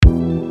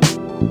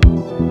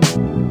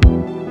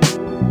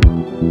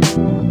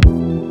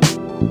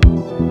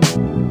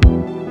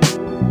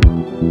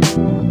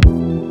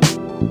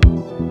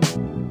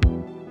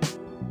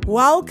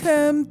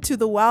Welcome to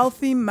the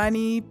Wealthy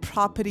Money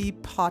Property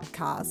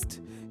Podcast,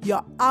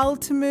 your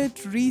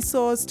ultimate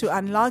resource to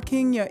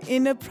unlocking your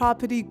inner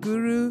property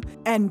guru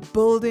and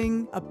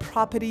building a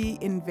property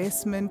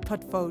investment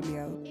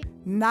portfolio.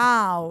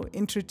 Now,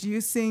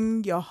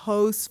 introducing your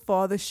host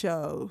for the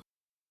show.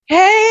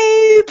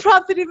 Hey,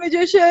 property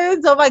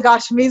magicians! Oh my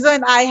gosh, Mizo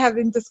and I have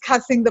been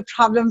discussing the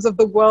problems of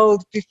the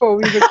world before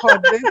we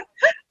record this.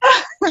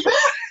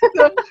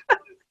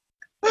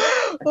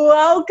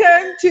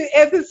 Welcome to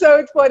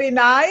episode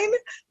 49.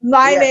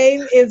 My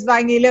name is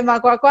Vangile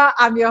Makwakwa.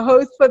 I'm your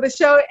host for the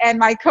show, and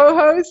my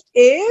co-host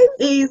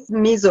is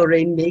Mizo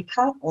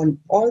Rainmaker on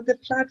all the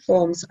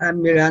platforms.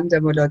 I'm Miranda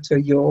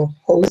Moloto, your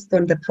host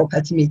on the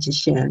Property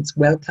Magicians.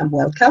 Welcome,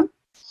 welcome.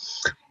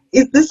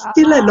 Is this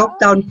still a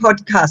lockdown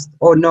podcast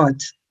or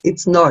not?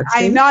 It's not.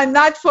 I know,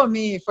 not for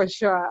me, for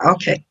sure.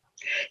 Okay.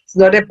 It's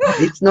not a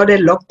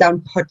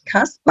lockdown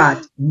podcast,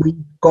 but we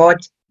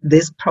got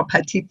this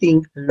property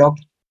thing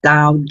locked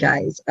down,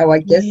 guys. Our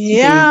guest today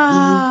is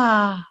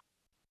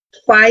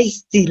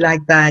feisty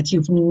like that.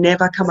 You've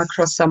never come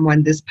across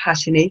someone this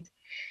passionate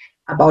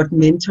about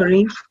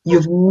mentoring.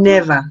 You've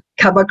never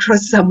come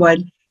across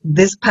someone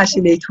this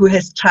passionate who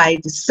has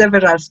tried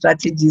several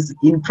strategies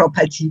in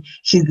property.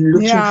 She's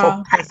looking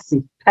for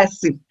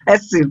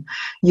passive.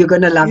 You're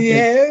gonna love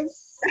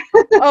this.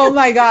 Oh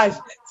my gosh.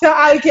 So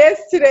our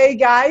guest today,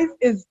 guys,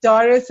 is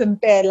Doris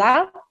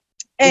Mpela.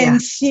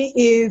 And she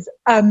is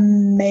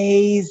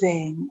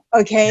amazing,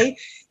 okay?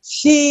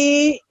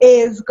 She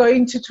is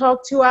going to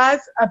talk to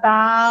us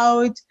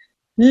about,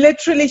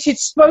 she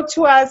spoke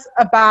to us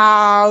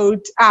about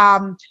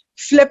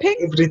flipping.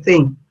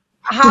 Everything.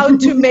 How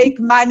to make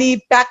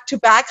money back to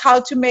back,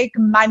 how to make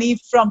money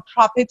from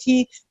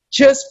property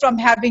just from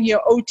having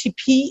your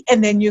OTP,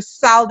 and then you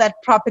sell that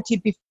property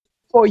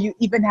before you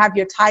even have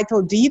your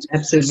title deed.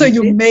 Absolutely. So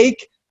you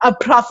make a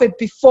profit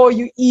before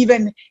you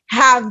even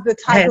have the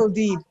title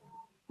deed.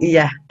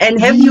 Yeah, and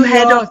have you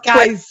heard of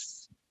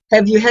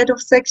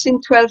Section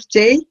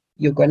 12J?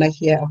 You're gonna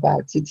hear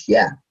about it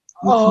here.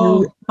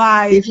 Oh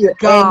my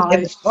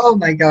God! Oh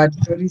my God!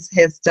 Doris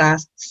has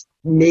just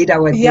made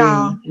our day,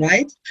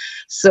 right?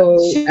 So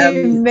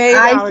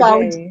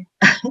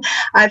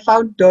I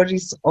found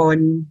Doris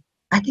on.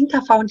 I think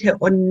I found her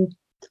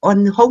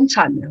on Home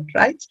Channel,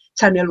 right?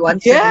 Channel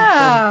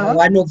 174,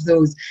 one of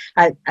those.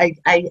 I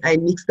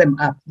mix them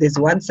up. There's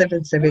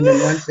 177 and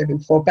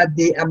 174, but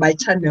they are my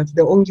channels,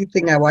 the only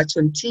thing I watch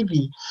on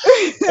TV.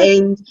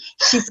 And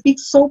she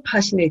speaks so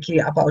passionately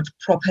about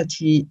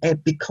property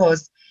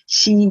because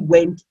she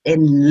went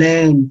and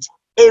learned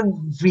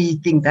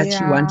everything that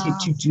she wanted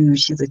to do.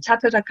 She's a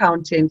chartered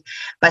accountant,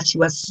 but she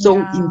was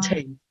so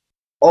intent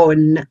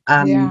on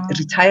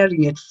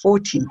retiring at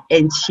 40,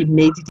 and she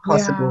made it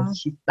possible.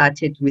 She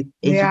started with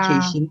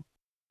education.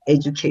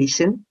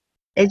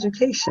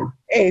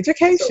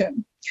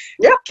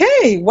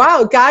 Okay,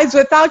 wow, guys,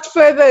 without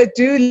further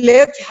ado,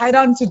 let's head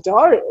on to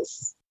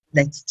Doris.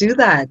 Let's do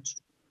that.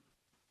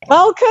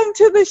 Welcome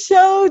to the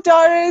show,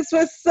 Doris.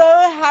 We're so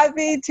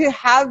happy to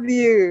have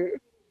you.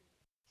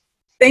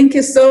 Thank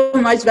you so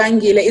much,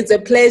 Vangile. It's a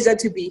pleasure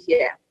to be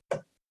here.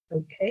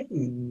 Okay.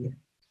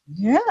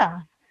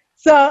 Yeah.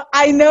 So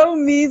I know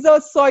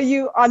Mizo saw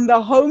you on the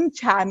Home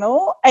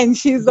Channel, and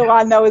she's the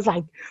one that was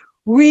like,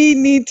 we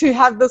need to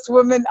have this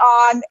woman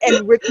on,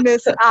 and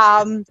witness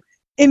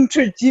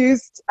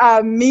introduced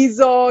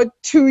Mizo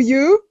to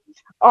you,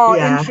 or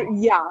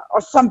or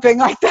something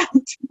like that.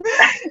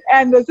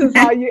 And this is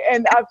how you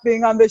end up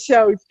being on the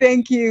show.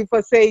 Thank you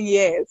for saying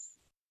yes.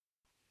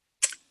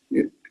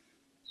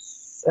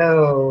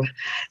 So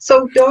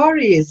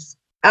Doris,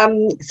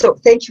 so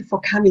thank you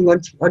for coming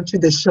onto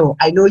the show.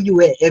 I know you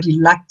were a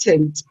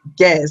reluctant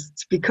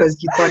guest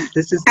because you thought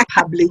this is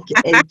public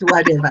and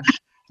whatever.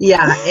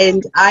 Yeah,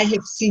 and I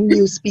have seen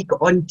you speak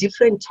on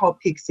different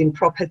topics in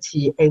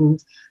property,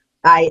 and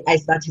I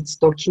started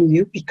stalking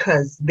you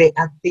because there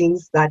are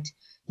things that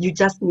you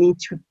just need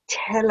to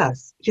tell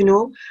us.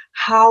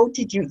 How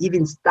did you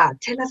even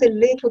start? Tell us a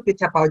little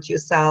bit about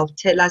yourself.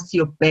 Tell us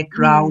your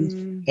background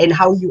and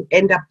how you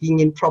end up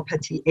being in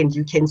property, and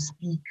you can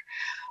speak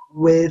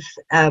with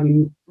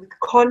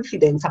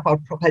confidence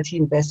about property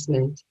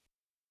investment.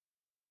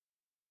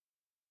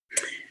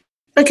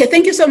 Okay,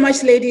 thank you so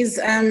much, ladies.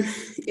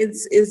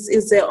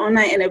 It's an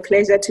honor and a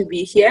pleasure to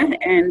be here,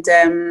 and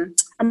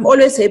I'm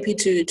always happy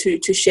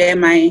to share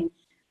my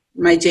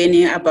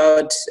journey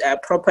about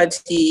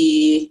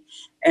property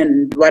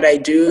and what I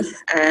do.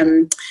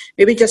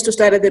 Maybe just to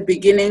start at the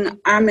beginning,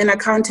 I'm an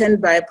accountant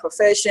by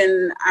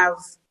profession.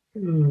 I've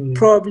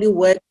probably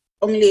worked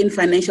only in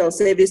financial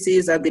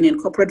services. I've been in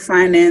corporate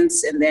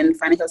finance and then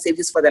financial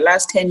services for the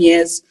last 10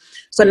 years.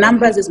 So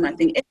numbers is my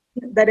thing.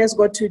 Anything that has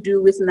got to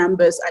do with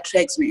numbers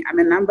attracts me. I'm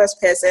a numbers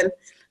person,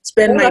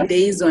 spend my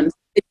days on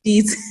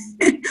spreadsheets.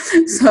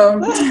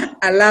 So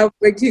I love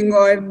working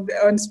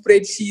on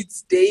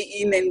spreadsheets day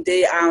in and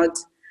day out.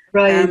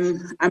 Right.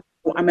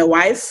 I'm a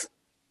wife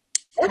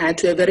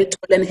to a very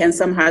tall and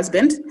handsome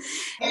husband.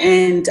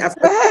 And I've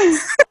got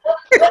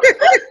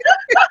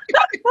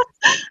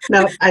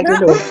Now, I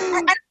don't know.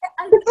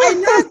 I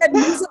know that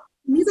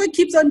Miso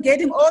keeps on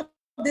getting all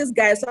these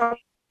guys. So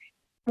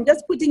I'm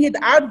just putting it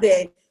out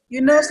there,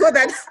 so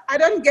that I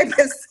don't get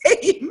the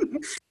same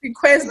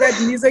request that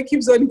Miso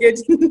keeps on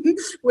getting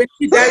when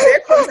she does her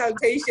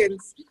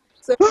consultations.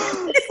 So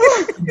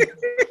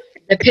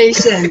the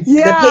patients,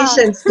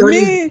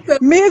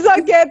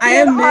 Miso gets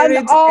it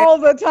on all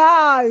the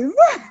time.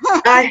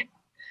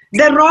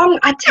 The wrong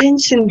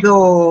attention,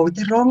 though.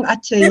 The wrong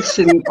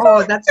attention.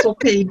 Oh, that's so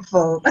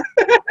painful.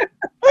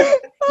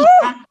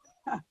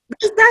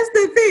 That's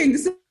the thing.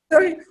 So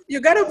you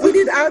gotta put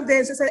it out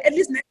there. So at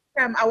least next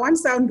time, I won't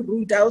sound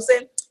rude. I'll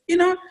say,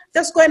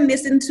 just go and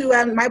listen to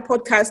my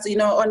podcast,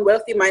 on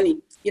Wealthy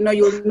Money.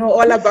 You'll know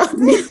all about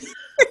me.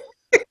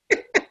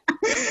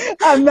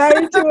 I'm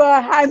married to a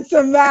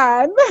handsome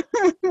man.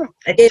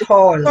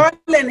 Tall.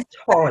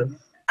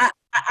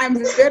 I'm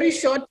very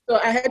short, so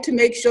I had to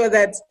make sure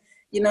that,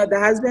 the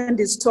husband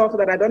is tall, so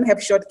that I don't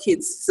have short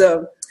kids.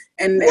 So,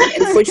 and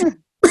fortunately,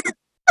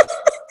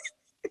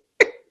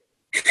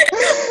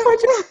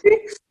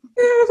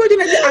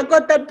 Unfortunately, I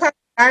got that part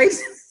right.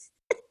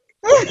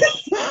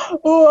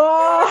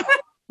 Wow.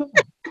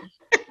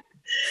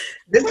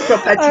 This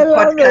property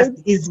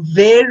podcast is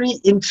very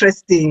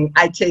interesting,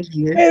 I tell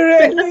you. It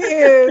really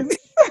is.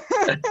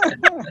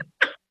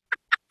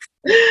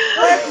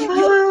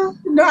 You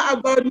know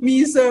about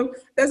me, so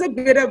there's a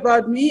bit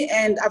about me,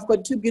 and I've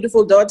got two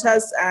beautiful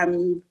daughters,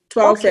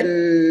 12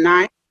 and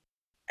 9,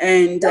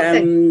 and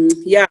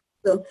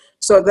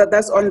so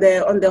that's on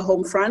the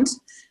home front.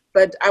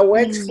 But I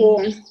worked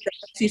for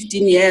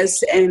 15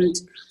 years, and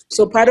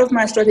so part of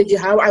my strategy,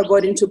 how I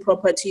got into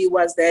property,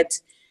 was that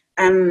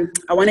I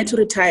wanted to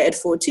retire at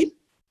 40.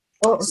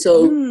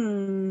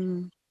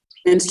 And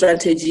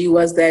strategy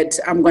was that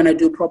I'm going to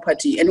do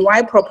property. And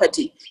why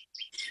property?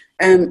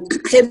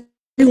 Having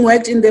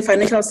worked in the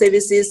financial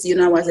services,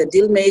 I was a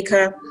deal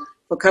maker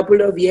for a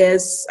couple of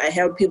years. I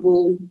helped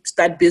people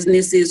start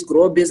businesses,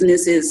 grow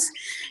businesses,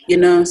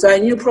 So I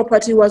knew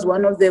property was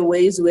one of the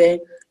ways where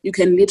you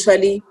can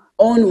literally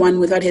own one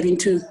without having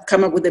to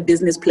come up with a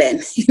business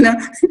plan.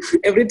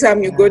 Every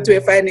time you go to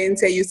a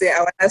financier, you say, I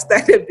want to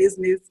start a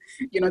business.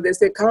 They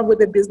say, come up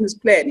with a business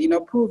plan,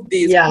 prove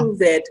this, prove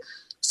that.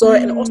 So,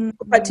 and also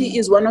property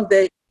is one of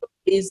the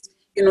ways,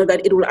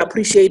 that it will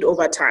appreciate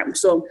over time.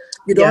 So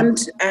you don't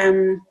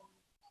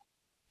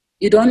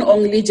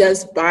only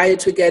just buy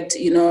to get,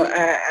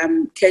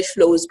 cash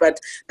flows, but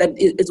that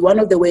it's one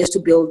of the ways to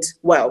build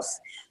wealth.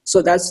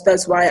 So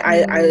that's why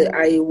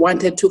I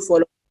wanted to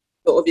follow.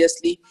 So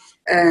obviously,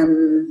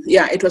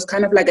 it was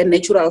kind of like a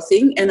natural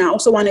thing. And I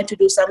also wanted to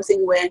do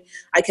something where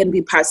I can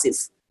be passive.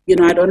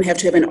 I don't have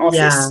to have an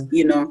office,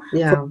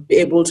 to be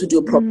able to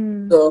do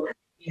property. So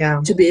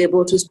to be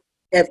able to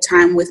have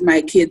time with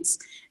my kids.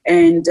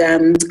 And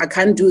I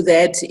can't do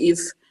that if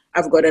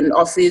I've got an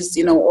office,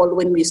 when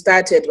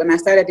I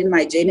started in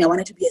my journey, I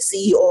wanted to be a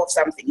CEO of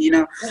something,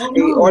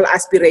 all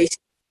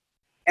aspiration.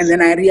 And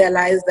then I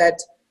realized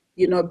that,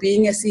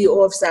 being a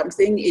CEO of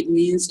something, it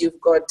means you've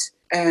got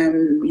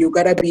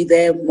to be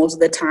there most of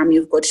the time.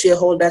 You've got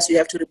shareholders you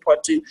have to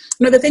report to.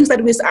 The things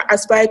that we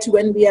aspire to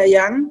when we are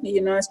young,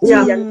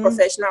 especially young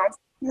professionals.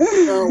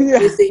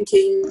 We're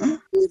thinking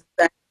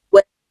that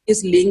what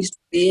is linked to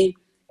being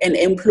an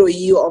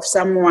employee of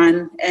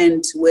someone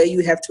and where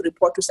you have to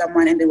report to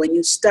someone. And then when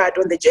you start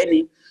on the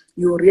journey,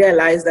 you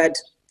realize that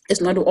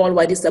it's not all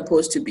what it's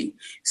supposed to be.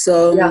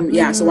 So,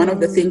 so one of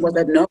the things was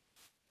that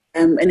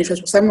and it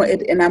was somewhere,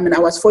 and I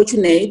was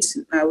fortunate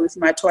with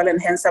my tall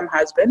and handsome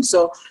husband.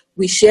 So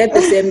we shared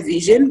the same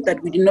vision that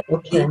we did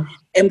not be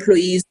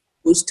employees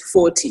post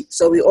 40.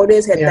 So we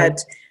always had that,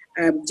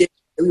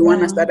 we want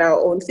to start our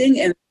own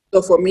thing. And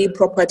so for me,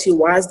 property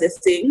was the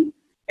thing.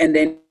 And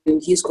then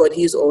he's got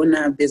his own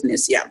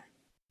business.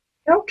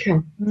 Okay.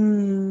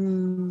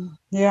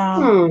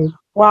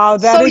 Wow,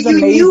 that is amazing. So you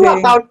knew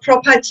about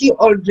property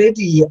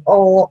already,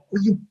 or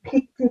you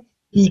picked it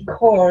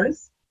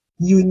because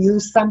you knew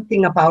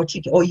something about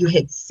it, or you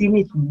had seen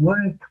it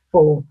work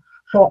for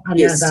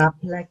another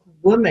black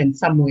woman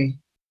somewhere?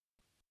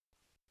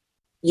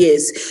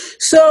 Yes.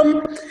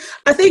 So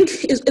I think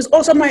it's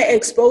also my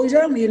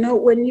exposure.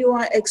 When you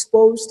are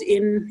exposed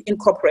in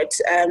corporate,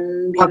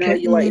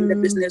 you are in the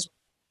business.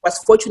 Was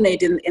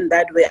fortunate in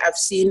that way. I've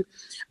seen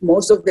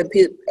most of the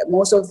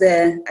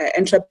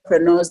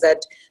entrepreneurs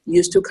that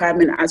used to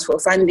come and ask for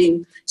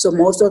funding. So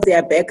most of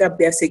their backup,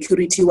 their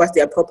security was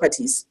their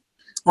properties.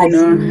 And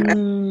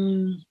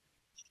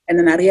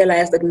then I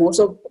realized that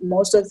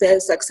most of their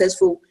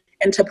successful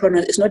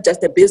entrepreneurs, it's not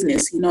just a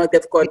business.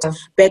 They've got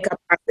backup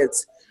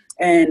assets,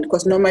 and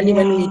because normally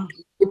when we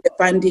do the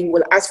funding,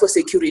 we'll ask for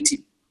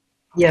security.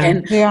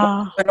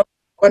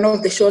 One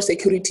of the sure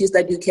securities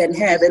that you can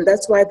have, and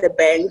that's why the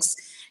banks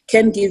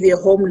can give you a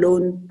home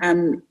loan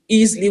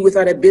easily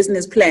without a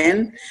business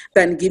plan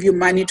than give you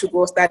money to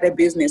go start a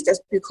business,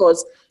 just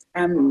because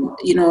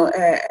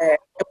a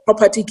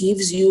property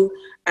gives you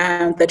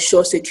that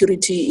sure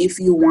security if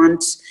you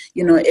want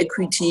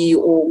equity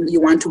or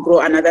you want to grow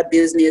another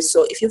business.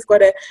 So if you've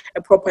got a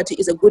property,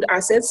 it's a good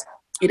asset.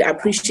 it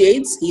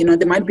appreciates.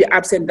 There might be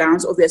ups and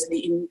downs,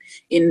 obviously,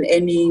 in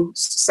any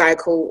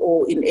cycle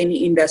or in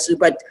any industry.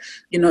 But,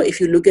 if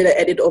you look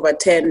at it over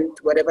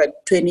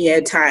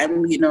 20-year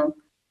time,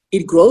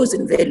 it grows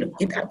in value.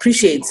 It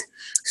appreciates.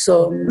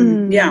 So,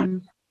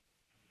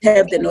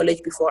 have the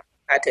knowledge before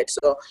I started.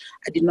 So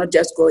I did not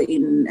just go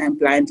in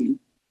blindly.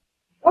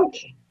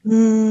 Okay.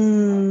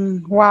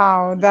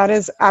 Wow, that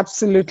is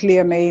absolutely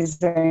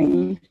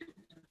amazing.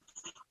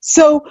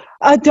 So,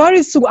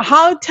 Doris,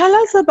 tell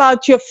us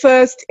about your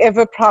first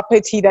ever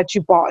property that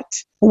you bought.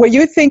 Were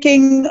you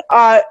thinking,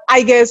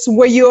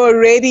 were you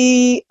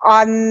already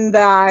on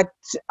that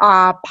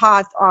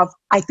path of,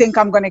 I think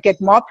I'm going to get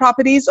more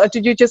properties, or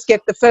did you just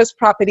get the first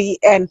property?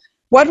 And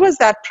what was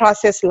that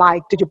process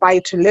like? Did you buy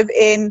it to live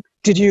in?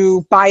 Did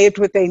you buy it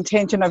with the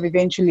intention of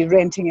eventually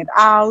renting it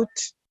out?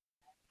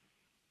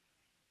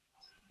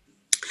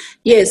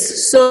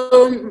 Yes,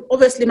 so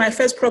obviously my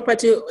first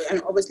property,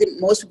 and obviously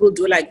most people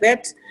do like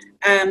that.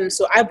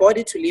 So I bought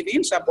it to live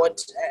in. So I bought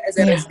as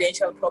a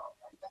residential property.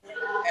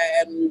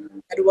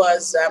 It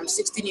was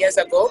 16 years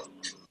ago.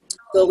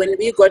 So when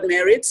we got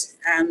married,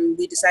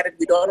 we decided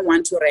we don't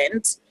want to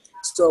rent.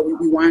 So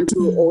we want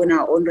to own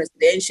our own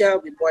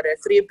residential. We bought a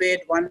 3-bed,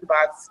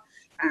 1-bath.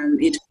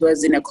 It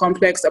was in a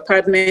complex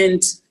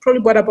apartment.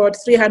 Probably bought about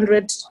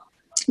 300,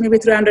 maybe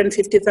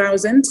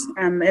 350,000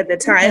 at the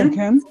time.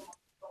 Okay.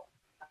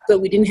 So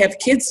we didn't have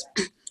kids,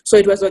 so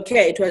it was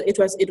okay.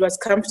 It was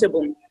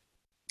comfortable,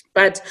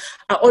 but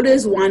I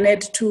always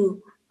wanted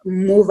to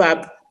move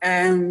up.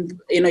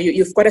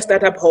 You've got to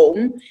start up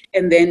home,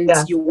 and then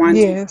you want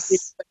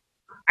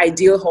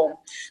ideal home.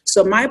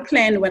 So my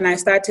plan when I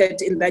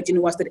started in that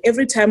was that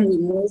every time we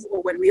move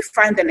or when we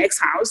find the next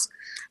house,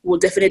 we'll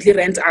definitely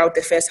rent out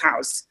the first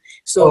house.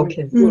 So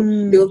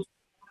we'll build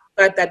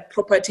that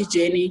property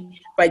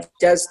journey by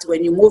just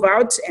when you move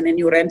out and then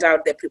you rent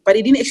out but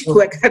it didn't actually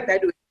work out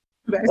that way.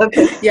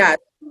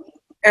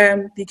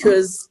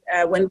 Because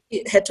when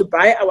we had to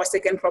buy our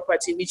second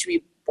property, which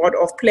we bought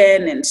off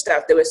plan and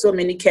stuff, there were so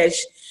many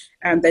cash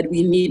that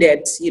we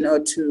needed,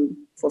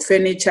 for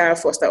furniture,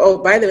 for stuff. Oh,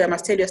 by the way, I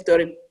must tell you a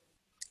story.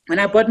 When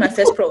I bought my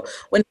first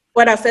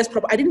our first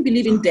I didn't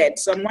believe in debt.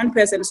 So I'm one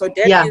person, so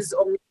debt is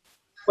only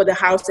for the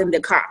house and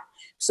the car.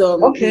 So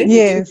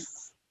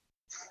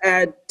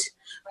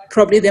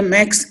probably the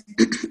max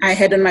I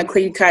had on my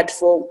credit card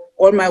for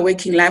all my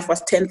working life was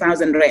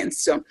 10,000 rand.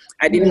 So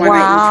I didn't want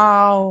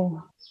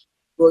to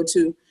go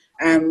to.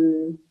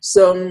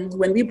 So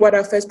when we bought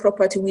our first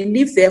property, we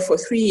lived there for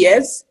 3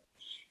 years,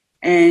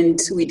 and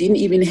we didn't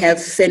even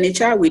have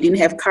furniture. We didn't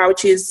have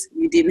couches.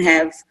 We didn't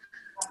have.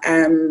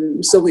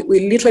 So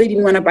we literally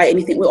didn't want to buy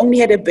anything. We only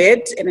had a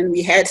bed, and then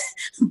we had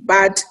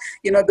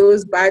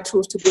those bad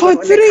tools to put for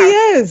on 3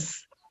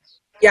 years.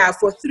 Yeah,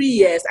 for 3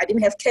 years. I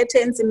didn't have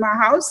curtains in my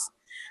house.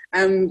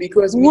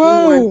 Because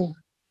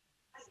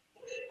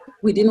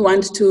we didn't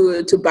want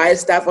to buy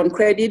stuff on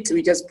credit.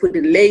 We just put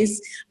in lace.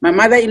 My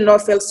mother-in-law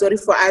felt sorry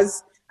for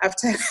us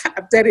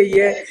after a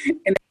year,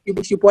 and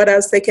she bought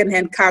us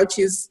second-hand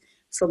couches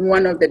from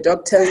one of the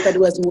doctors that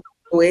was moved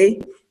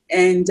away.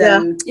 And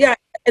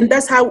and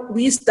that's how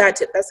we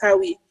started. That's how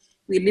we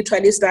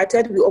literally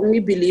started. We only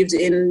believed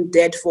in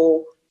debt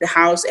for the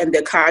house and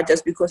the car,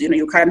 just because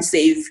you can't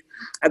save.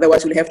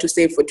 Otherwise, you'll have to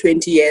save for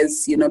 20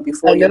 years,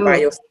 before you buy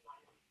your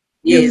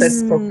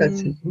first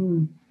property.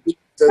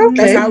 So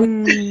that's how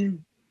we.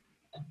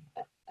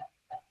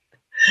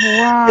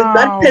 Wow. Has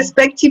that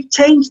perspective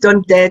changed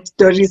on debt,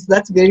 Doris?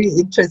 That's very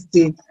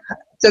interesting.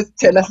 Just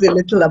tell us a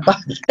little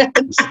about that.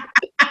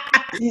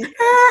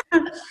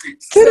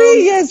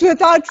 3 years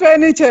without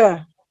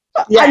furniture.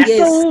 I'm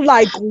still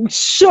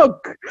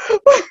shook.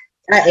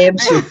 I am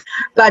sure.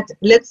 But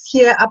let's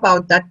hear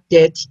about that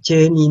debt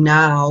journey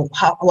now.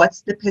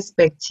 What's the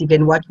perspective,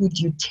 and what would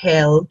you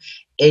tell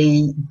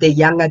the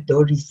younger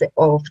Doris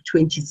of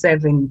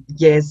 27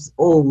 years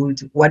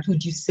old? What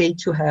would you say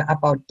to her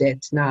about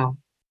debt now?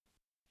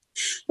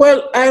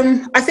 Well,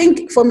 I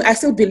think for me, I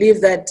still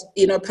believe that,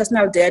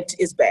 personal debt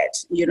is bad,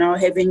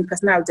 having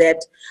personal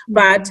debt,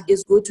 but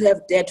it's good to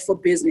have debt for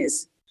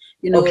business.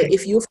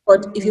 If you've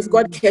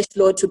got cash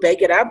flow to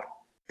back it up,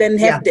 then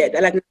have debt.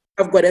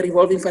 I've got a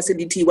revolving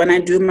facility. When I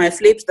do my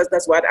flips,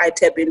 that's what I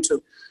tap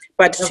into.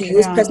 But to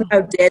use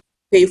personal debt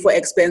to pay for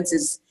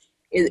expenses,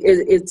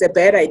 it's a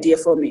bad idea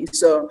for me.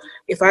 So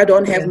if I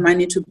don't have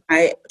money to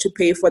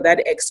pay for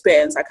that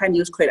expense, I can't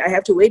use credit. I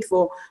have to wait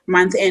for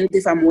month end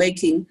if I'm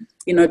working,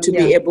 to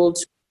be able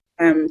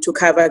to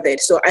cover that.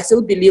 So I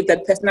still believe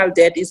that personal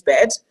debt is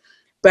bad,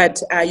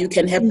 but you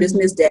can have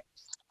business debt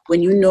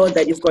when you know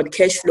that you've got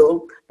cash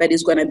flow that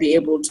is going to be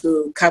able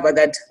to cover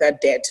that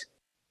debt.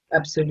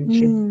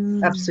 Absolutely.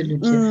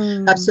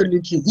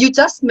 Absolutely. You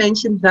just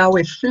mentioned now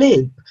a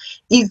flip.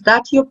 Is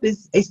that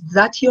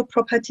your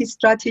property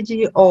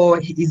strategy, or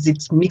is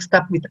it mixed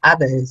up with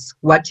others?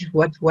 What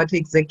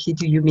exactly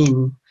do you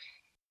mean?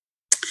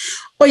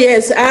 Oh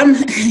yes.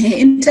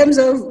 In terms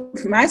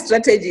of my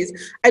strategies,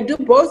 I do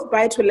both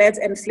buy to let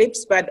and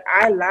flips, but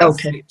I love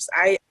flips.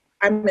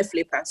 I'm a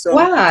flipper. So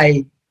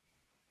why?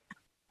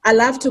 I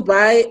love to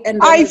buy and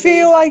I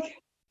feel like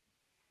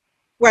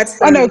What?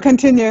 Oh no,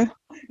 continue.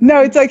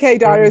 No, it's okay,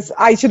 Doris.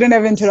 I shouldn't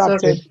have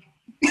interrupted.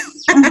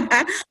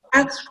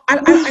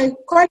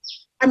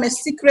 I'm a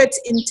secret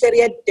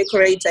interior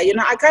decorator. You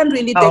know, I can't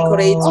really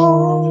decorate.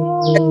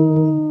 Oh,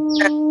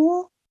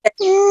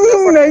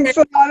 makes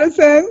a lot of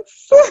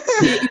sense.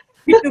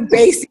 You do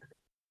basic.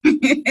 So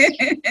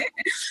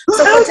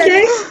for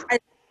tenants,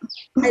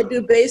 I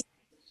do basic.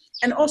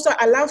 And also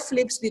I love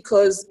flips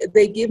because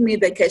they give me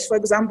the cash. For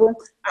example,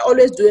 I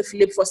always do a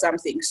flip for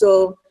something.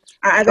 So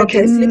I either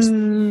do flips.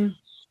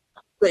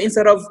 So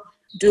instead of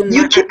doing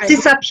you keep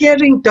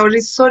disappearing,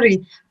 Doris.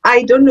 Sorry.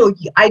 I don't know.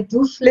 I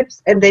do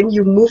flips and then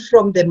you move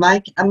from the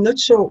mic. I'm not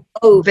sure.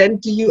 Then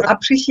do you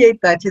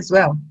appreciate that as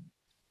well?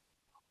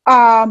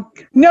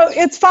 No,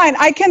 it's fine.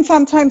 I can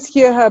sometimes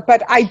hear her,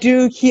 but I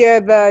do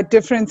hear the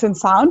difference in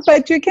sound.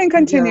 But you can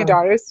continue,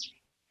 Doris.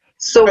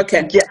 So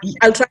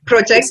I'll try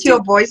project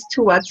your voice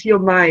towards your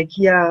mic.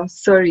 Yeah,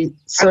 sorry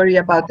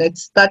about that.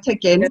 Start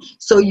again.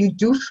 So you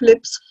do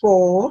flips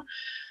for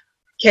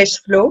cash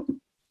flow?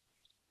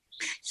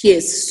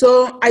 Yes.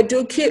 So I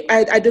do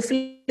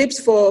flips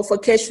for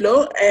cash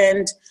flow,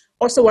 and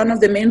also one of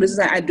the main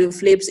reasons I do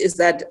flips is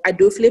that I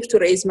do flips to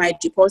raise my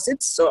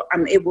deposits. So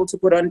I'm able to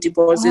put on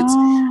deposits so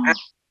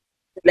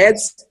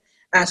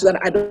that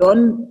I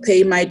don't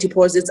pay my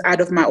deposits out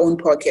of my own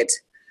pocket.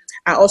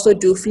 I also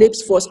do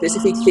flips for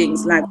specific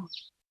things, like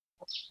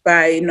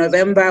by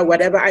November,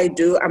 whatever I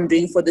do, I'm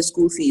doing for the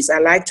school fees. I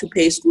like to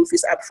pay school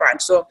fees up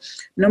front. So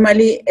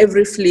normally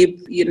every flip,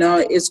 you know,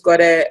 it's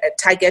got a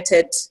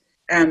targeted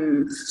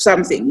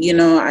something, you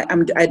know,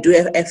 I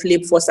do a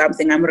flip for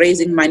something. I'm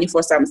raising money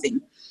for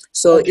something.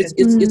 So it's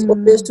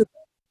always to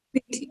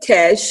pick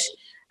cash,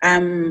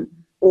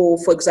 or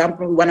for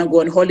example, we want to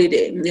go on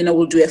holiday, you know,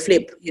 we'll do a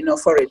flip, you know,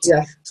 for it,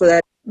 so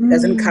that it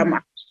doesn't come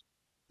up,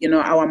 you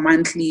know, our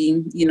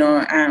monthly, you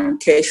know,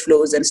 cash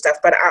flows and stuff.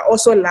 But I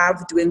also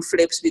love doing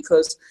flips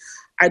because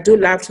I do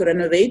love to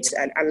renovate.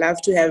 I love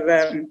to have,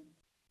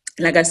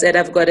 like I said,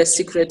 I've got a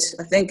secret.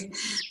 I think,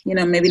 you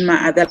know, maybe in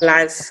my other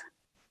life,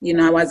 you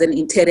know, I was an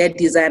interior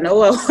designer.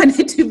 Oh, I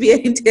wanted to be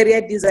an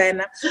interior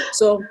designer.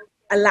 So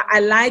I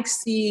like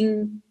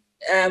seeing,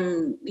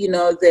 you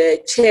know, the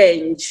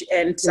change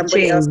and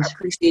somebody else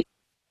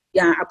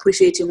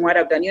appreciating what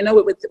I've done. You know,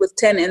 with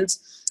tenants,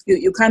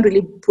 you can't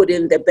really put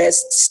in the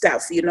best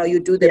stuff. You know,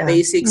 you do the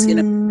basics, you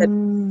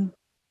know,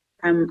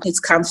 it's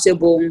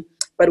comfortable.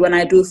 But when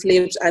I do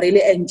flips, I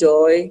really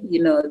enjoy,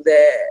 you know,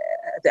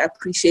 the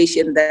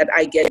appreciation that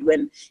I get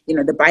when, you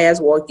know, the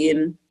buyers walk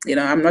in. You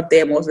know, I'm not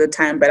there most of the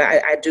time, but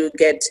I do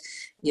get,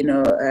 you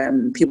know,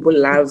 people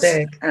love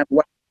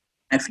what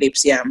my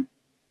flips. Yeah.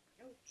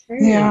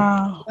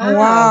 Yeah.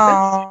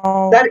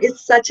 Wow. That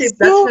is such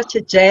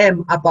a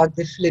gem about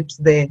the flips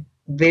there.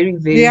 Very,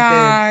 very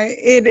good.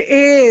 It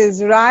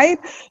is, right?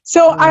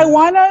 So I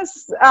want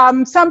us,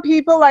 some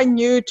people are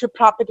new to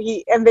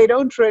property and they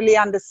don't really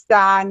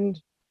understand.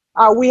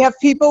 We have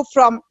people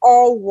from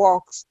all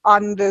walks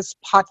on this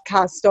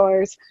podcast,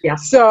 Doris. Yeah.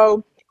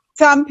 So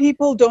some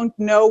people don't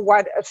know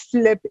what a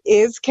flip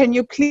is. Can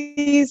you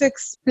please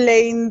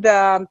explain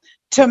the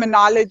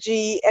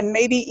terminology and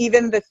maybe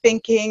even the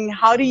thinking?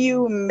 How do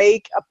you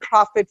make a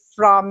profit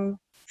from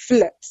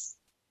flips?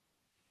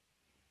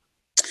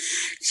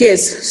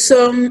 Yes.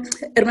 So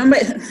remember,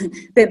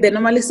 they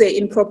normally say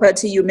in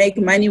property, you make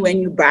money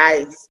when you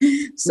buy.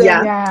 So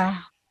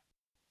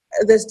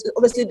there's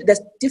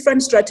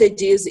different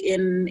strategies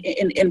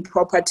in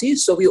property.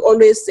 So we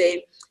always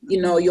say, you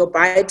know, your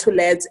buy to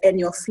lets and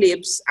your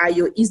flips are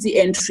your easy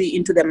entry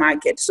into the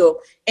market.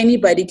 So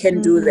anybody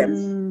can do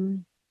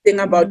them. The thing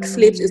about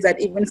flips is that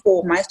even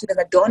for my students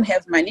that don't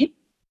have money,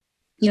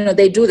 you know,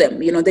 they do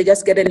them. You know, they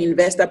just get an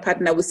investor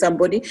partner with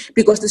somebody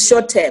because it's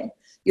short term.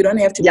 You don't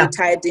have to be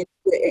tied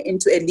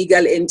into a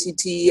legal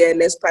entity,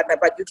 less partner,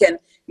 but you can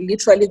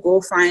literally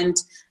go find.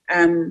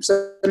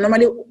 So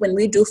normally when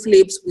we do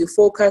flips, we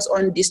focus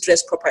on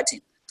distressed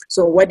property.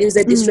 So what is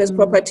a distressed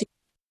property?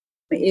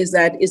 Is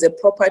a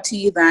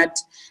property that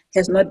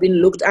has not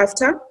been looked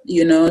after,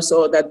 you know,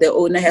 so that the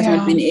owner has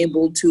not been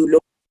able to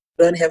look,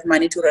 don't have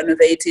money to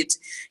renovate it,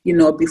 you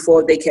know,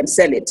 before they can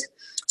sell it.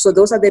 So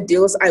those are the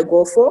deals I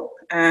go for.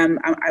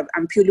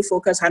 I'm purely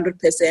focused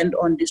 100%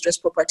 on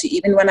distressed property.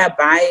 Even when I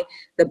buy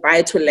the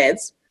buy to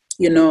lets,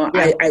 you know,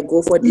 I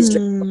go for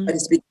distressed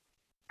properties because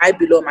I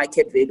below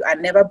market value. I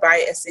never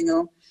buy a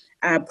single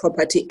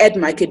property at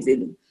market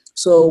value.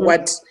 So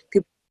what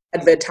people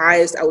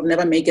advertised, I will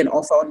never make an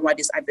offer on what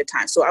is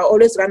advertised. So I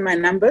always run my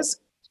numbers.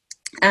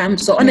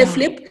 So on a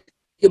flip,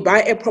 you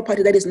buy a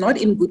property that is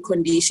not in good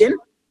condition,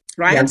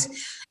 right?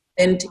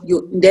 And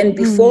then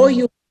before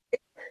you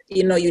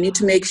know, you need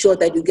to make sure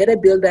that you get a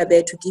builder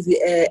there to give you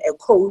a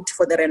quote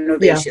for the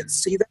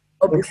renovations. So you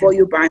know before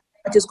you buy,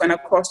 what is going to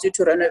cost you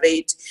to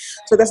renovate.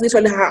 So that's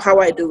literally how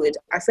I do it.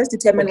 I first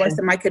determine what's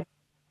the market,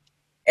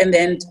 and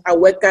then I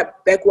work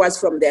up backwards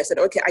from there. I said,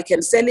 okay, I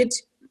can sell it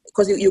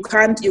because you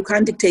can't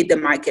dictate the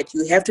market.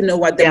 You have to know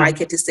what the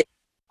market is saying.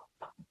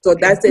 So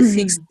that's a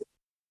fixed.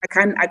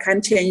 I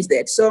can't change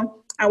that.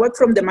 So I work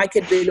from the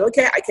market value.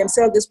 Okay, I can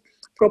sell this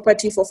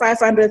property for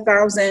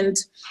 500,000.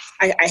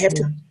 I have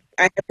to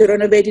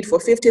renovate it for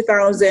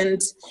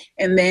 50,000,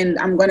 and then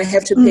I'm going to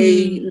have to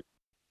pay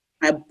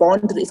my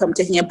bond. If I'm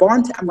taking a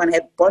bond, I'm going to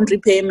have bond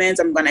repayments.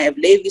 I'm going to have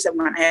levies. I'm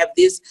going to have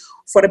this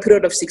for a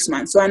period of 6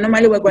 months. So I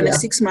normally work on a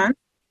 6 month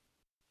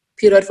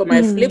period for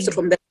my flips, or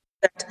from the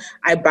that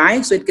I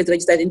buy, so it gets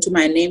registered into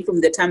my name from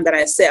the time that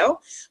I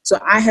sell. So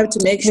I have to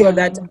make sure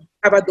that I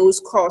cover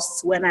those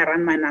costs when I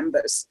run my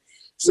numbers.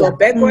 So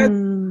backwards,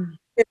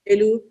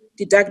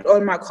 deduct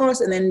all my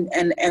costs, and then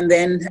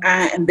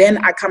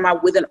I come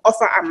up with an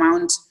offer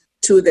amount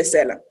to the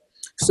seller.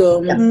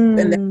 So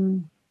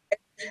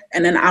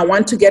and then I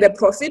want to get a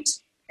profit.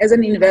 As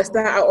an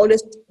investor, I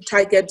always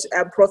target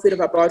a profit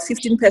of about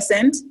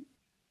 15%.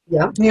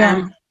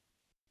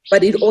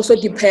 But it also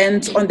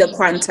depends on the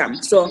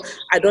quantum. So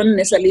I don't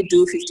necessarily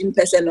do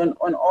 15%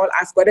 on all.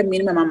 I've got a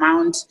minimum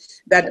amount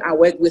that I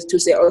work with to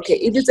say, okay,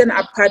 if it's an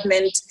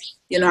apartment,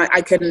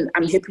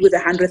 I'm happy with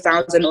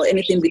 100,000 or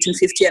anything between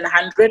 50 and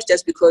 100,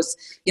 just because,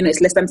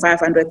 it's less than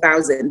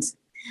 500,000.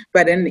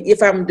 But then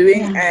if I'm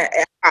doing a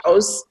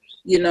house,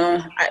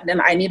 then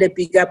I need a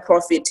bigger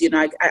profit.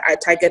 I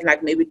target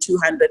like maybe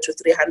 200 to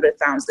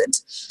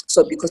 300,000.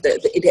 So because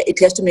it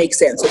has to make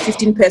sense. So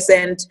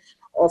 15%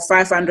 of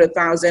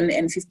 500,000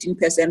 and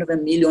 15% of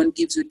 $1 million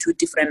gives you two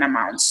different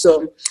amounts.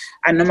 So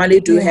I normally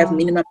do have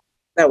minimum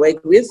that I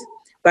work with,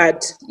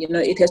 but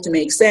it has to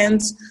make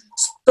sense.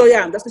 So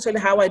that's literally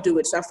how I do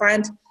it. So I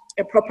find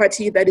a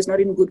property that is not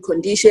in good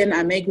condition.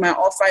 I make my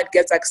offer, it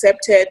gets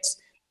accepted,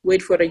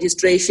 wait for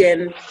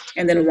registration,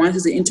 and then once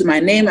it's into my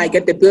name, I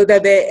get the builder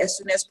there as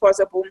soon as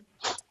possible.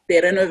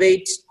 They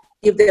renovate,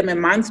 give them a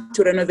month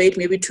to renovate,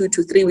 maybe 2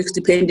 to 3 weeks,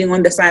 depending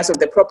on the size of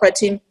the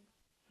property.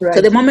 Right.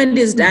 So the moment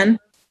it's done,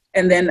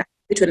 and then I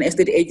go to an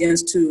estate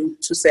agent to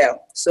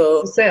sell.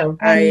 So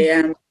I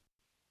am.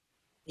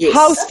 Yes.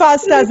 How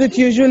fast does it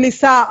usually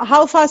sell?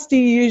 How fast do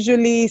you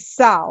usually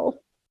sell?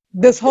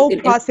 This whole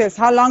process,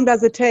 how long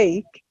does it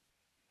take?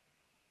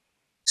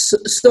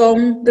 So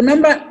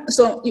remember,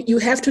 you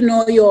have to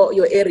know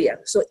your area.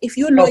 So if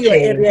you know your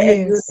area,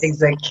 and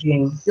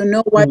you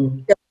know what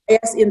the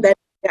buyers in that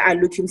area are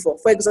looking for.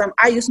 For example,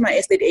 I use my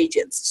estate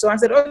agents. So I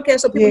said, okay,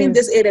 so people in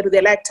this area, do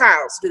they like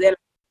tiles? Do they like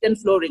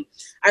flooring?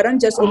 I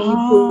don't just only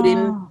put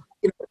in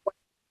what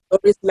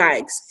Doris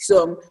likes.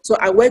 So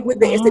I work with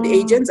the estate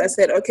agents. I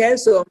said, okay,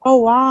 so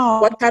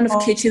what kind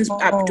of kitchens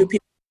do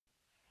people?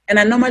 And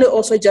I normally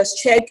also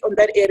just check on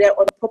that area,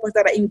 on properties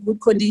that are in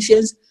good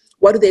conditions.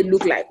 What do they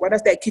look like? What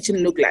does their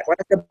kitchen look like? What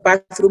does the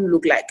bathroom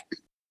look like?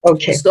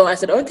 Okay. So I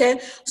said, okay,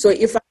 so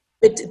if I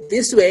do it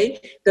this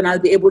way, then I'll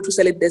be able to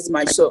sell it this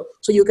much. So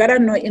you gotta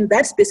know in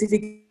that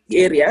specific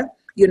area,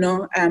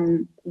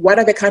 what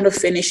are the kind of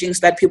furnishings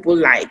that people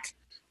like,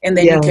 and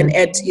then you can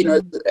add,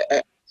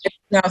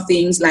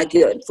 things like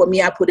for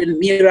me, I put in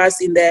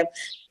mirrors in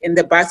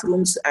the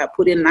bathrooms, I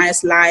put in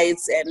nice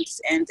lights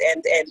and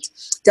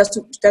just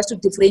to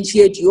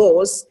differentiate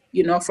yours,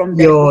 from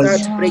them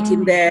without breaking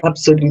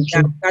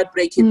without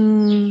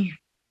breaking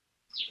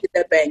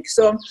the bank.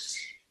 So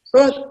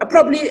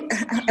probably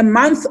a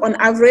month on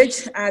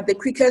average. The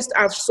quickest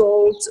I've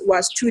sold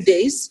was 2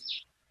 days.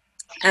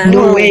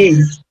 No way.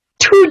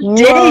 2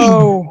 days.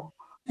 Whoa.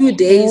 2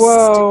 days.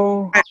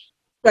 Whoa. I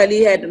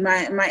actually had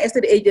my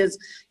estate agents.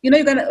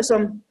 You're gonna.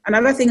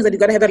 Another thing is that you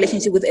gotta have a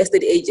relationship with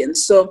estate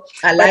agents. So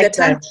I like by the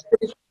time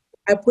that.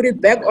 I put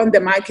it back on the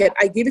market,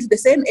 I give it to the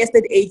same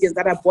estate agents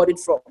that I bought it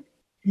from.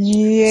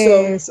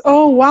 Yes.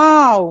 So,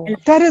 wow.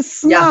 That is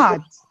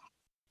smart.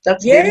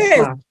 That's very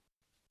smart.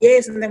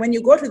 Yes, and then when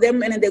you go to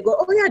them and then they go,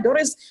 oh yeah,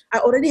 Doris, I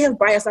already have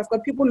buyers. I've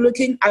got people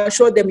looking. I'll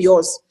show them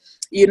yours.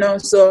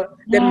 So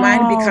then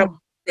mine become,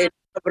 they have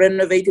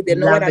renovated. They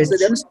know what I'm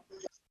saying.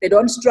 They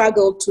don't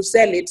struggle to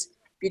sell it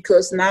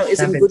because now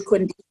it's in good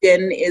condition.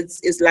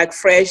 It's like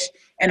fresh,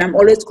 and I'm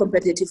always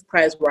competitive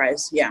price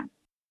wise. Yeah.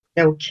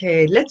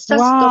 Okay, let's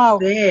just stop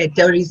there.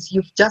 Doris,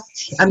 you've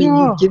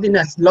given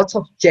us lots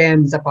of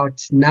gems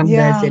about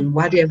numbers and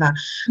whatever,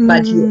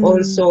 but you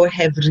also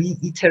have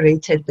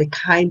reiterated the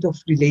kind of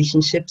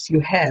relationships you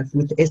have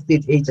with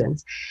estate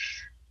agents.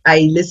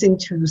 I listened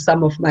to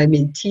some of my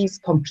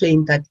mentees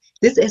complain that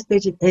this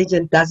estate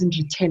agent doesn't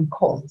return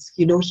calls.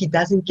 He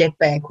doesn't get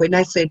back. When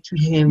I said to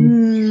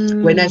him,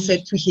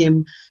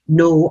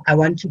 no, I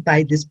want to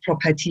buy this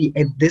property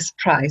at this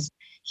price,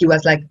 he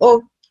was like,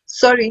 oh,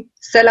 sorry,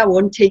 seller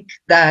won't take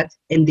that,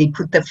 and they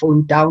put the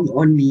phone down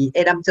on me.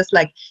 And I'm just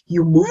like,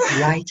 you move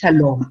right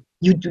along.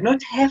 You do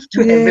not have to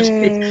have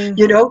it.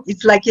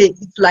 It's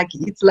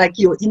like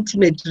your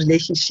intimate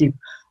relationship.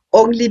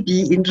 Only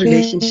be in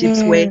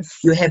relationships where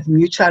you have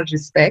mutual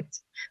respect,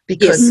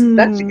 because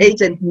that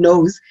agent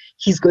knows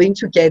he's going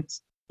to get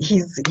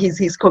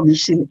his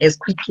commission as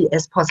quickly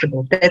as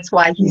possible. That's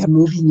why he's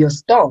moving your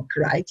stock,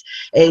 right?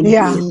 And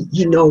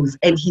he knows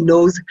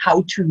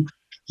how to.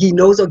 He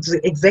knows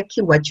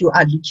exactly what you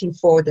are looking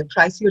for, the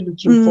price you're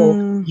looking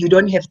for. You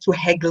don't have to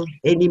haggle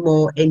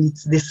anymore, and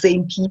it's the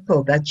same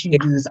people that you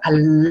use. I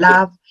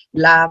love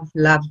Love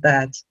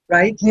that,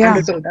 right? Yeah.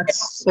 And so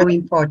that's so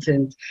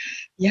important.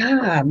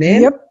 Yeah,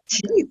 man. Yep.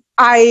 Jeez.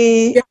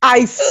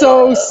 I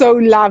so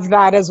love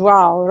that as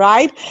well,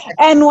 right?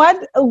 And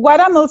what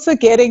I'm also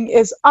getting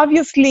is,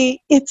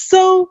 obviously it's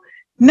so,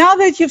 now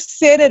that you've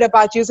said it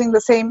about using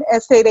the same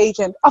estate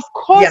agent, of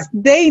course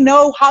they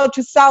know how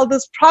to sell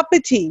this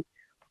property.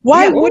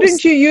 Why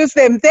wouldn't you use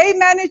them? They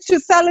managed to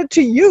sell it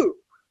to you.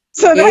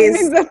 So that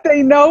means that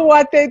they know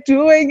what they're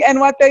doing and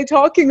what they're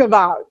talking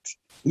about.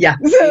 Yeah,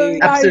 So,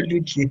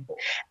 absolutely.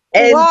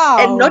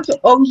 And not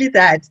only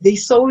that, they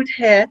sold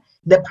her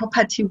the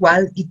property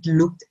while it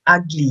looked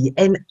ugly.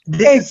 And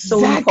this is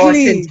so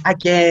important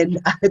again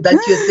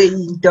that you're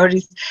saying,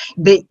 Doris,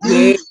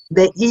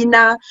 the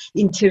inner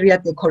interior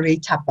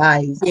decorator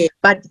buys.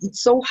 But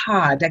it's so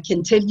hard. I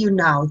can tell you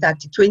now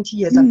that 20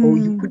 years ago,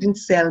 you couldn't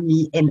sell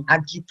me an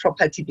ugly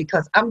property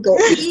because I'm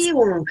going,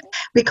 ew.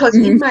 Because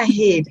in my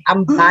head,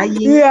 I'm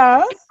buying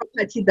a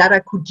property that I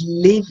could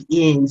live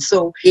in.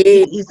 So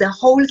it is the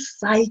whole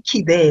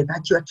psyche there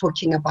that you are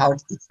talking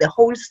about. It's the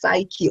whole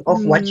psyche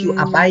of what you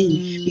are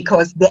buying,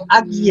 because the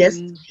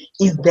ugliest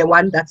is the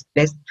one that's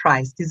best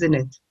priced, isn't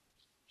it?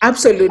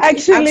 Absolutely.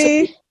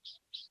 Actually,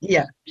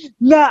 yeah.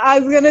 No, I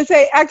was gonna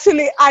say,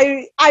 actually,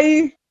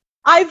 I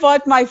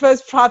bought my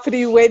first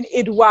property when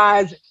it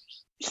was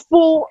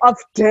full of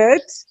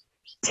dirt.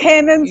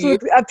 Tenants,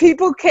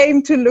 people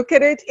came to look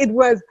at it. It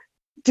was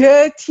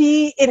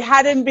dirty. It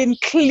hadn't been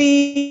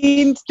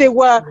cleaned. There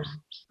were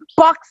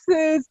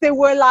boxes. There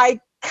were like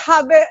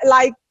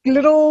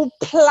little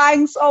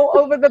planks all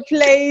over the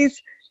place.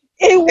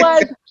 It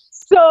was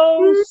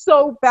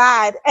so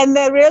bad. And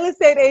the real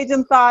estate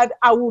agent thought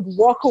I would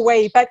walk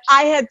away, but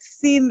I had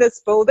seen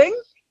this building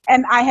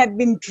and I had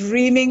been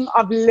dreaming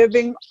of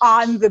living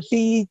on the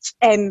beach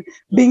and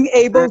being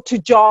able to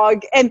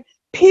jog, and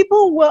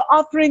people were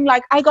offering,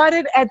 like, I got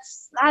it at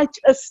such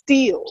a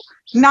steal.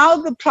 Now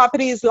the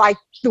property is like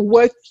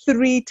worth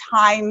 3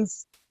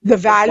 times the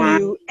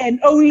value, and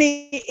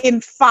only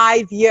in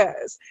 5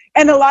 years.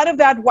 And a lot of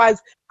that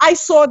was, I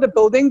saw the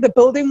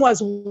building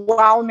was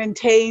well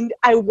maintained.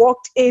 I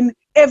walked in,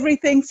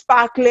 everything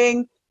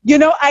sparkling. You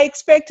know, I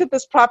expected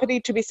this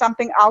property to be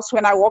something else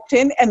when I walked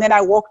in, and then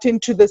I walked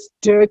into this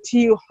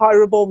dirty,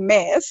 horrible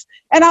mess.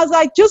 And I was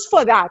like, just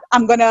for that,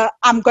 I'm gonna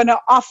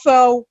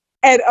offer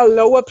at a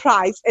lower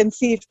price and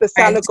see if the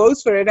seller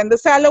goes for it. And the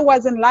seller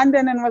was in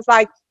London and was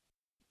like,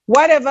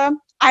 whatever,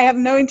 I have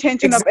no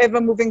intention of ever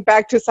moving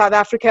back to South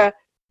Africa.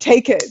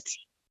 Take it.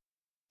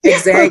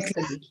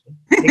 Exactly.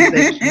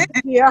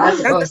 Yeah.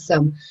 That's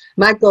awesome.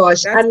 My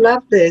gosh, I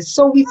love this.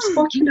 So we've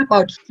spoken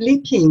about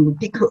flipping,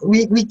 because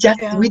we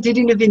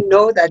didn't even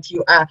know that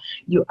you are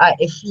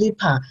a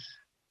flipper.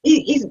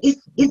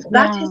 Is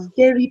that a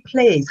scary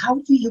place? How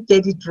do you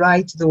get it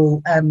right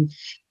though,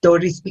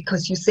 Doris?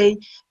 Because you say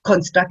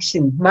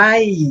construction.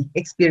 My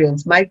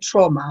experience, my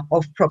trauma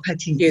of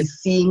property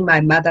is seeing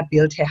my mother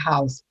build her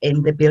house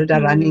and the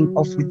builder running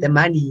off with the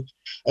money.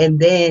 And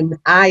then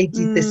I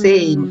did the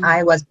same.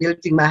 I was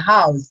building my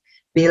house,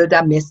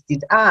 builder messed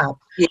it up.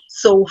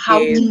 So how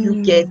do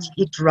you get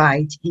it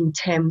right in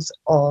terms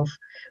of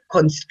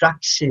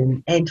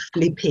construction and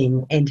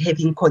flipping and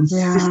having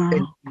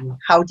consistency?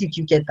 How did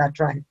you get that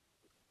right?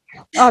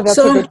 Oh, that's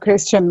a good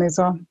question,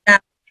 Mizo.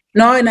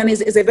 No, and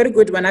it's a very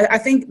good one. I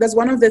think that's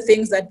one of the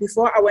things that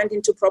before I went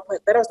into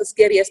property, that was the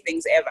scariest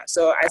things ever.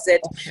 So I said,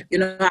 you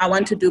know, I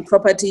want to do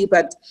property,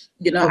 but,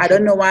 you know, I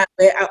don't know where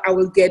I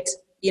will get,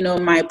 you know,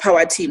 my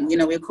power team. You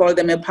know, we call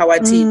them a power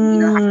team. You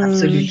know,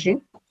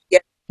 absolutely.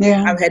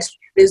 I've had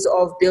stories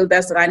of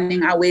builders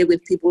running away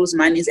with people's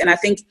monies, and I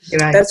think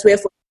that's where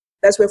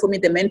for me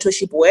the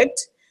mentorship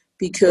worked,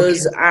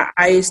 because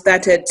I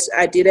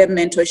did a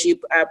mentorship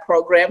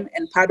program,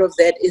 and part of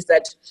that is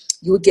that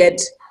you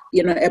get,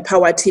 you know, a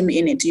power team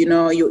in it. You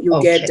know, you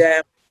get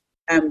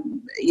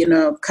you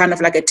know, kind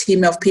of like a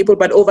team of people.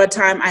 But over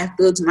time, I've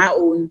built my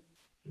own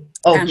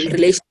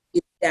relationship.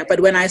 Yeah, but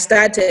when I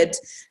started,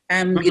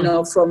 you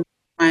know, from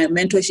my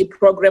mentorship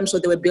program, so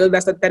there were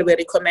builders that were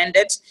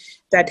recommended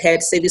that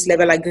had service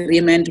level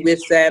agreement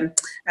with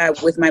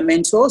my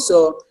mentor.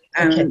 So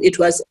it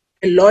was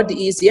a lot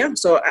easier.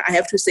 So I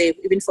have to say,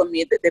 even for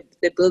me,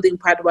 the building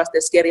part was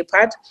the scary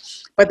part.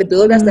 But the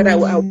builders that I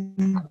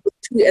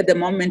to at the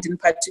moment in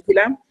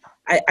particular,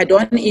 I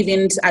don't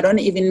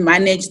even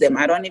manage them.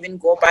 I don't even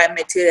go buy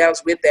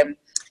materials with them.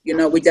 You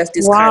know, we just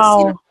discuss.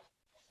 You know,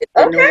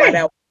 they know what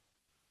I want,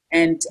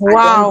 and I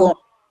don't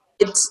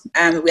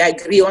go. We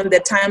agree on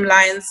the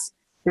timelines.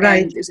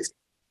 Right. And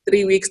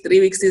 3 weeks. 3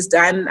 weeks is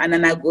done, and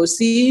then I go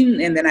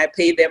see, and then I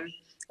pay them,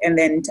 and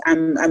then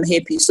I'm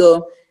happy.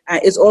 So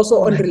it's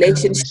also on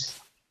relationship.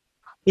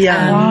 You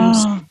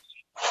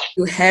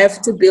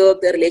have to build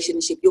the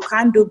relationship. You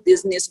can't do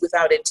business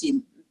without a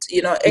team.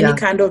 You know, any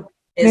kind of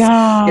business,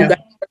 you got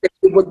the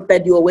people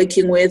that you're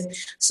working with.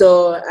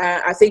 So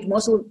I think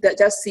most people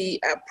just see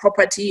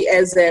property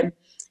as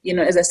you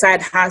know, as a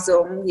side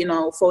hustle, you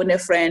know, phone a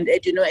friend,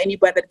 and, you know,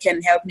 anybody that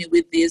can help me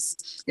with this.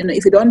 You know,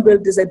 if you don't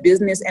build this as a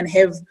business and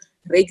have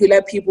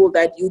regular people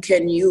that you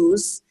can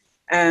use,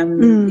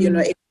 you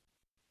know,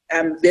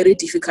 very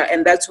difficult,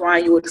 and that's why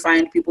you would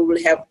find people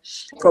will have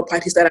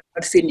properties that are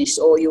not finished,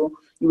 or you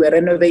were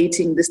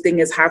renovating, this thing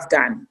is half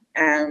done,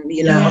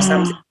 or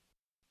something.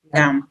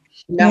 I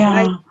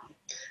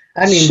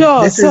mean,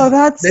 sure. this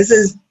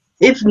is,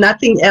 if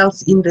nothing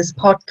else in this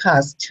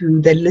podcast, to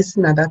the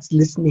listener that's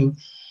listening,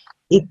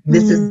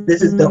 this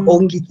is the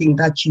only thing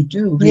that you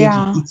do, really.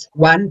 Yeah. It's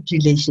one,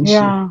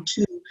 relationship,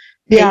 two,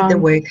 pay the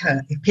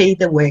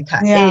worker,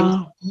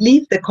 and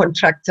leave the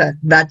contractor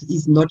that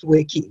is not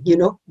working,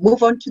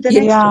 move on to the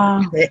next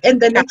one,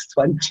 and the next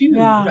one too,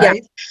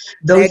 right?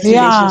 Those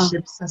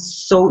relationships are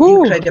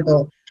so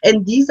incredible.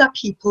 And these are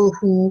people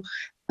who,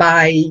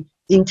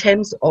 in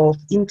terms of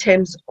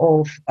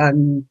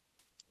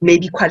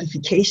maybe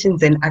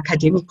qualifications and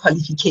academic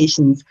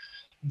qualifications,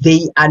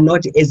 they are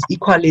not as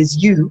equal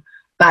as you,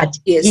 but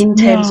in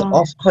terms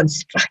of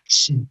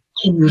construction,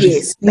 can you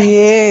respect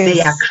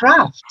their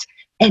craft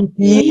and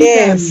pay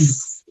them?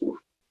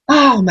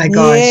 Oh my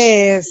gosh.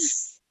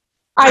 Yes.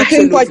 I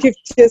think what you've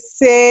just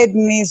said,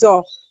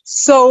 Mizo,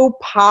 so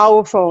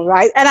powerful,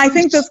 right? And I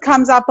think this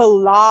comes up a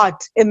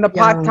lot in the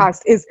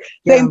podcast, is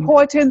the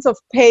importance of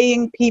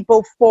paying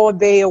people for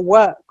their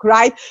work,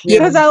 right?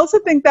 Because I also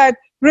think that,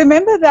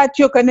 remember that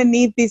you're going to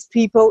need these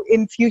people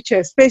in future,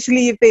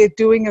 especially if they're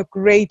doing a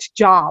great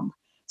job.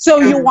 So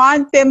you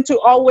want them to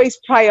always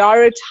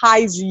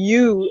prioritize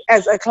you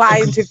as a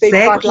client. If they've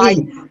got like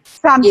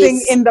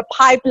something in the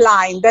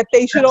pipeline, that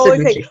they should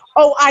always say,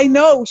 oh, I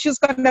know she's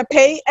going to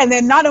pay. And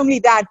then not only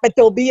that, but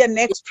there'll be a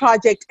next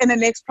project and a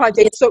next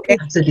project. So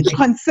it's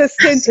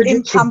consistent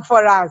income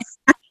for us.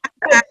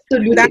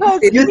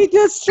 Because we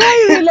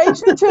destroy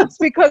relationships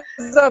because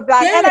of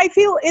that. And I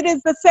feel it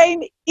is the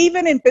same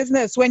even in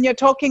business when you're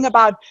talking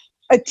about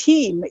a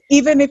team,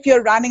 even if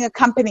you're running a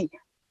company.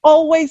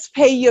 Always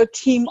pay your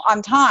team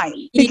on time,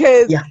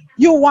 because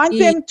you want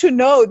them to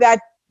know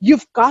that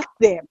you've got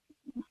them.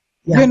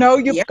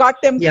 You've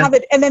got them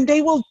covered, and then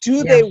they will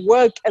do their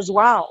work as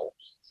well.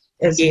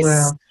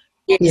 Well.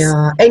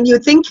 Yeah, and you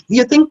think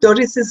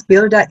Doris's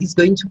builder is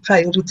going to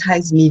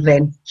prioritize me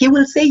then? He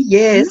will say,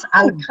 yes,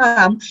 I'll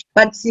come,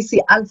 but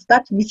I'll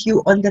start with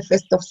you on the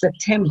 1st of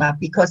September,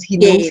 because he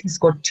knows he's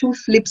got 2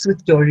 flips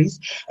with Doris,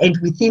 and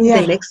within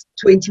the next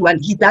 21,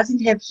 he doesn't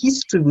have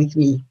history with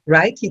me,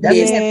 right? He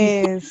doesn't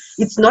have history.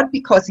 It's not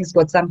because he's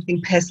got something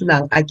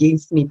personal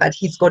against me, but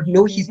he's got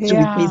no history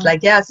with me. He's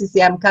like,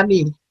 Sisi, I'm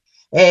coming.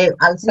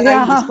 I'll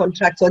sign this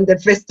contract on the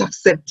 1st of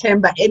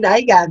September, and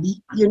I got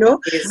it,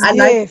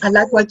 I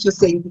like what you're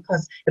saying,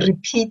 because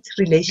repeat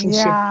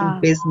relationship in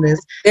business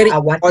are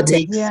what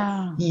makes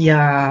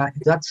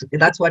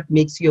that's what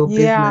makes your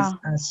business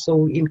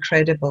so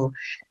incredible.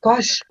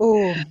 Gosh.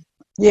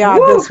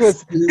 This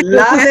was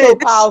so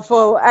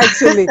powerful,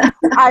 actually.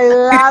 I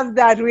love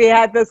that we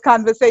had this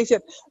conversation.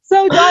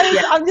 So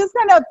Doris, I'm just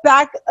going to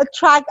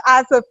backtrack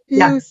us a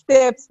few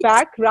steps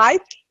back, right?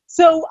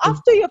 So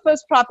after your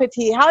first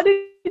property, how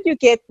did you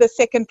get the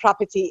second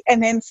property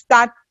and then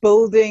start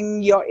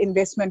building your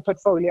investment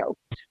portfolio?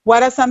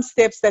 What are some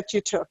steps that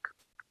you took?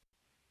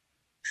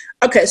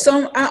 Okay,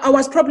 so I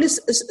was probably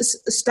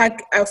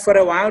stuck for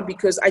a while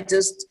because I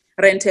just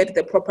rented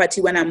the property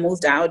when I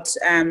moved out.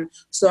 I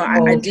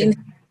didn't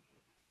have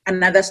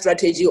another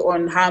strategy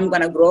on how I'm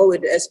going to grow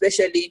it,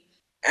 especially,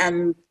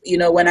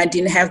 when I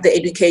didn't have the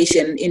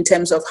education in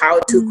terms of how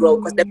to grow,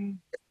 because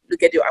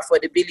look at your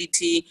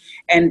affordability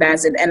and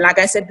that's it. And like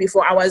I said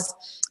before, I was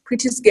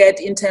pretty scared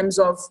in terms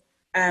of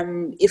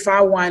if I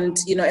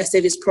want, a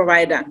service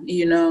provider,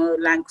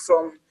 like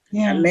from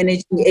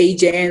managing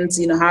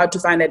agents, how to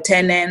find a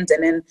tenant,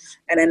 and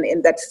then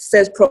in that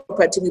first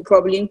property we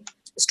probably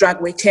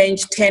we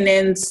changed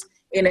tenants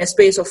in a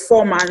space of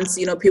 4 months.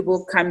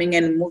 People coming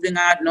and moving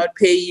out, not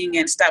paying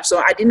and stuff. So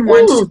I didn't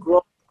want to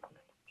grow.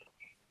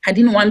 I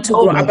didn't want to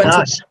grow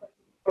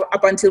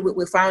up until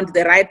we found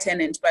the right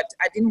tenant, but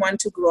I didn't want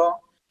to grow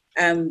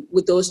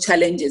with those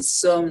challenges.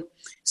 So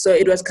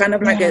it was kind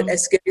of like a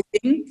scary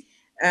thing.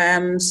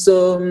 And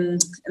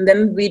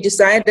then we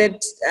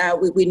decided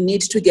we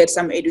need to get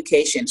some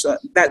education. So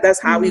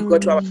that's how we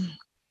got to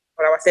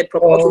our third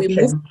property.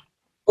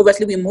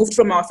 We moved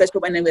from our first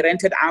property and then we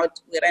rented out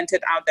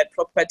that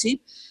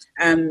property.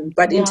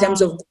 But in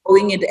terms of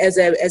growing it as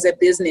a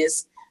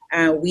business,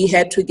 we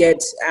had to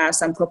get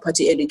some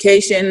property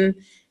education.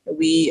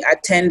 We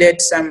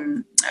attended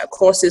some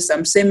courses,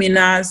 some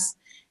seminars,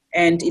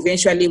 and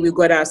eventually we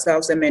got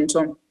ourselves a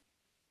mentor.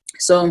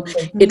 So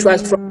it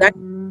was from that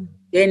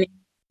journey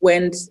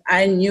when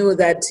I knew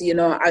that,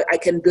 I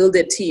can build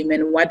a team,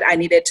 and what I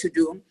needed to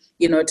do,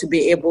 to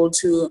be able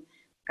to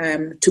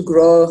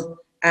grow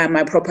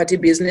my property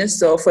business.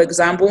 So for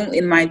example,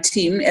 in my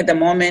team at the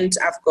moment,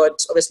 I've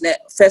got, obviously,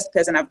 first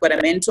person, I've got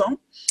a mentor,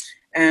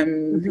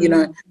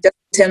 just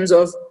in terms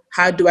of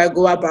how do I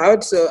go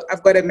about. So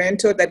I've got a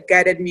mentor that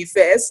guided me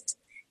first,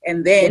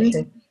 and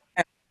then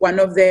one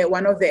of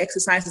the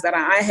exercises that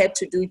I had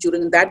to do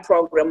during that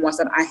program was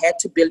that I had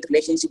to build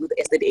relationship with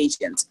estate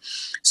agents.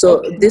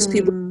 So these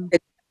people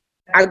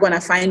are going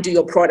to find you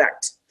your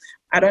product.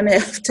 I don't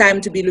have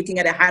time to be looking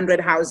at 100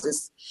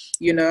 houses.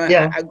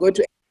 I go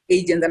to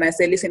agents and I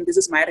say, listen, this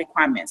is my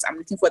requirements. I'm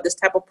looking for this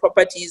type of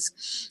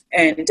properties.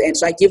 And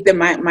so I give them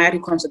my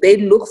requirements. So they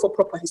look for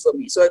properties for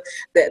me. So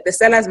the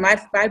sellers might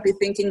be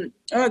thinking,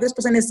 oh, this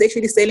person is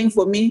actually selling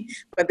for me,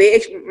 but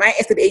my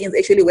estate agent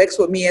actually works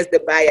for me as the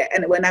buyer,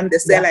 and when I'm the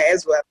seller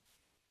as well.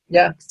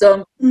 Yeah.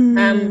 So,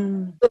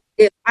 so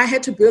I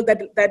had to build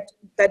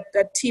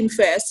that team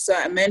first. So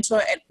a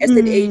mentor, an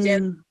estate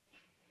agent,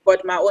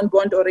 got my own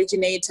bond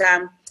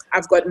originator.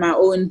 I've got my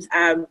own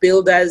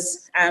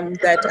builders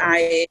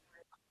that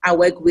I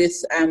work with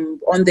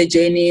on the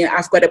journey.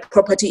 I've got a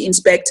property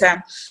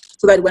inspector,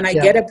 so that when I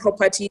get a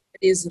property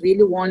that is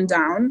really worn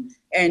down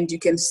and you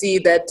can see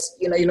that,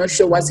 you're not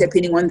sure what's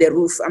happening on the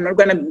roof, I'm not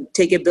going to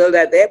take a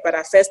builder there, but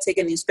I first take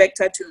an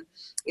inspector to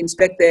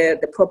inspect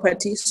the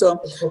property.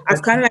 So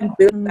I've kind of like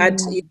built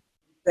that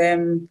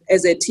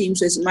as a team,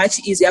 so it's much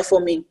easier for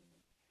me.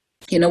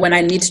 When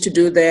I need to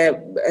do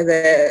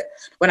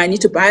when I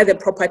need to buy the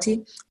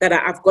property, that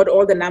I've got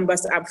all the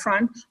numbers up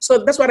front.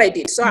 So that's what I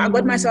did. So I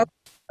got myself.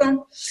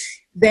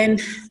 Then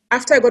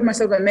after I got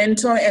myself a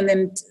mentor and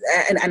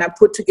I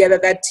put together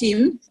that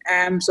team,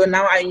 so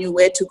now I knew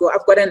where to go.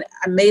 I've got an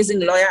amazing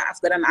lawyer.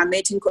 I've got an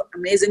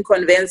amazing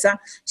conveyancer.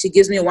 She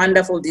gives me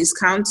wonderful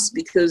discounts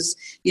because,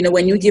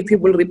 when you give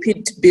people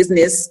repeat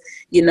business,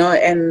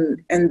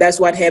 and that's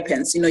what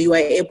happens. You are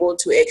able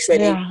to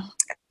actually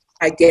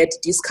get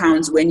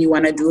discounts when you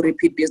want to do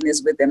repeat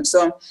business with them.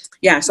 So,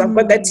 so I've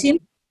got that team.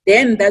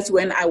 Then that's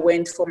when I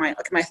went for my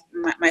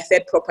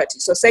third property.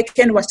 So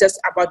second was just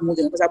about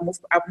moving, because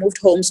I've moved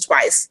homes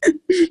twice. So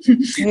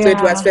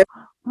it was first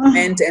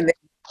and then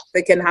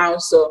second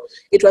house. So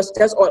it was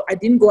just I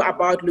didn't go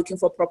about looking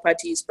for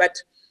properties, but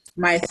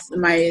my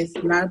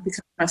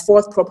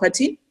fourth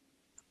property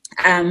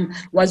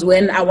was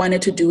when I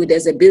wanted to do it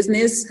as a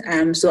business.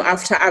 So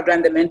after I've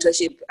done the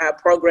mentorship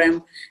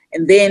program,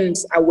 and then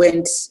I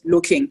went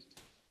looking.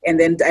 And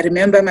then I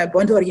remember my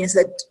bond originator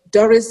said,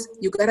 Doris,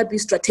 you got to be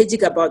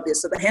strategic about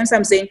this. So hence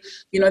I'm saying,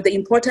 the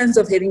importance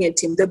of having a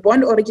team. The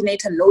bond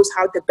originator knows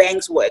how the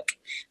banks work.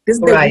 This is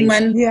the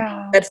woman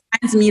that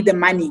finds me the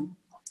money,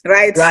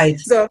 right? Right.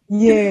 So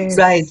yes.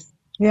 Right.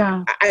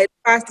 Yeah. I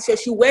trust her.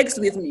 She works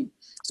with me.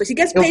 So she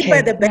gets paid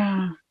by the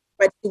bank,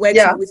 but she works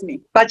with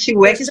me. But she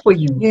works for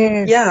you.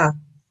 Yes. Yeah.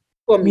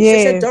 For me. Yes.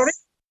 She said, Doris,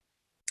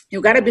 you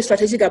got to be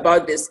strategic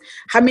about this.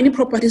 How many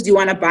properties do you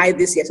want to buy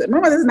this year? So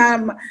remember, this is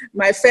now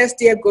my first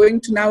year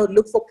going to now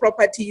look for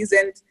properties.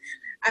 And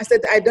I said,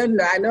 I don't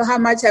know. I know how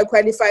much I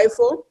qualify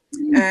for.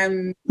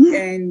 And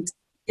then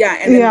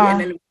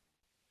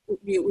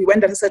we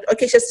went and said,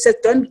 okay, she said,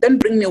 don't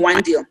bring me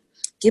one deal.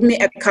 Give me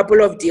a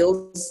couple of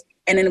deals,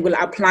 and then we'll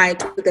apply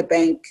to the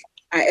bank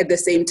at the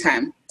same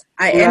time.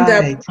 I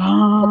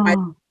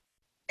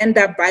end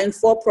up buying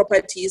 4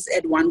 properties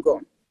at one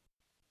go.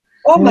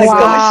 Oh my gosh.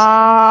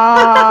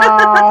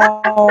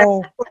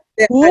 Wow.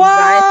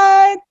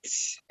 What?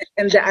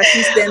 And the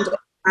assistant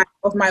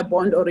of my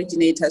bond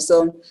originator.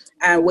 So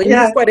when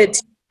you've got a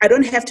team, I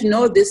don't have to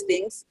know these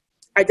things.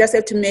 I just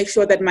have to make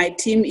sure that my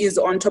team is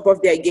on top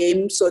of their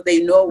game, so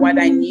they know what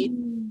I need,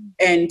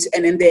 and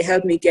then they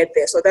help me get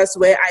there. So that's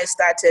where I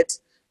started,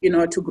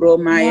 to grow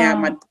my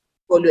my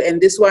portfolio. And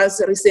this was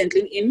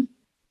recently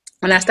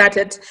when I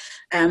started.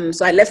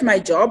 So I left my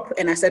job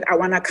and I said, I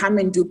want to come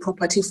and do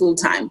property full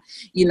time,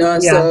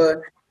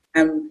 So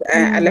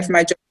I left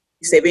my job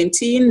in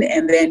 2017,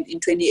 and then in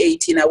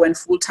 2018, I went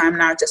full time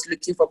now, just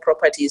looking for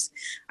properties.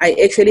 I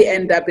actually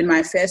end up in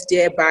my first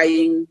year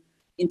buying,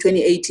 in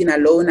 2018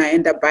 alone, I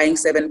end up buying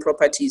 7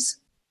 properties.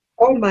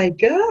 Oh my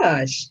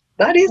gosh.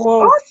 That is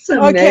awesome.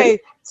 Okay. Man.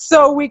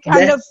 So we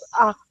kind of,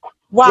 a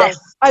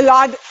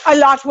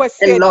lot was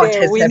said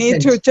there.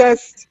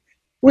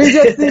 We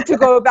just need to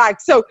go back.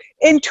 So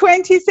in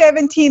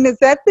 2017, is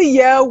that the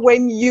year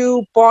when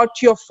you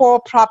bought your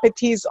 4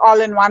 properties all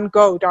in one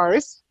go,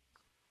 Doris?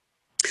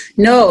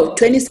 No,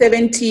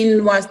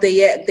 2017 was the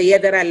year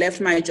that I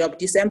left my job.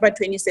 December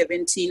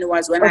 2017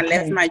 was when I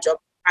left my job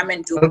to come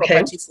and do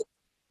property full.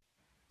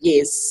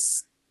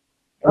 Yes.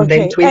 And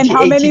then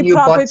 2018 you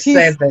bought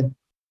 7.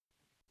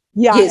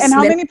 Yeah, yes, and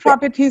how many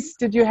properties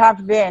did you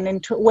have then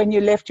when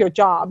you left your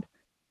job?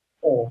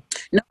 No,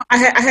 I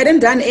hadn't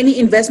done any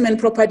investment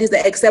properties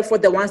except for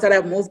the ones that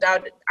I've moved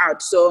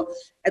out. So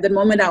at the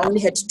moment, I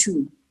only had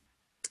 2.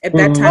 At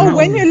that time. Oh,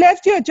 when you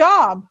left your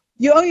job,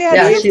 you only had 2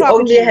 properties. She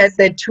only had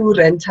the 2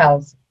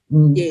 rentals.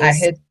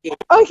 Yes.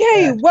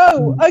 Okay,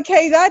 whoa.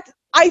 Okay,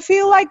 I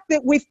feel like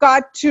that we've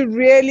got to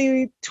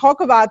really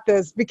talk about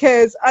this,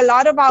 because a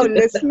lot of our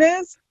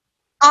listeners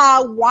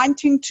are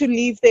wanting to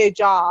leave their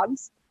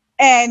jobs,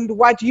 and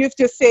what you've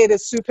just said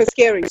is super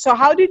scary. So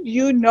how did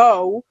you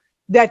know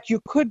that you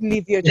could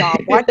leave your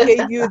job? What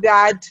gave you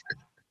that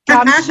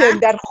gumption,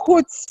 that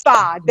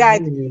chutzpah,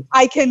 that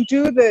I can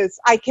do this,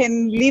 I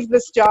can leave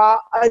this job,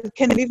 I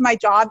can leave my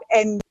job,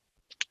 and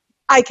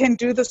I can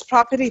do this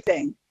property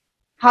thing?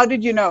 How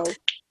did you know?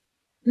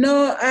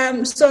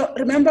 No, so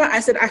remember I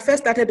said I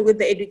first started with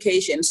the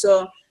education.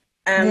 So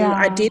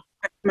I did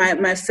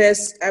my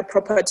first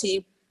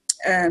property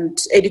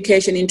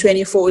education in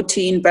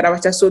 2014, but I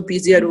was just so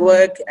busy at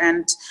work,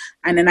 and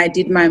then I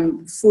did my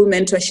full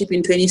mentorship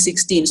in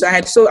 2016. So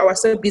I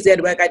was so busy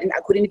at work, I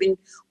couldn't even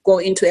go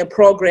into a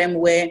program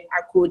where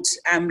I could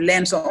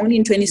learn. So only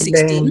in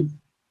 2016.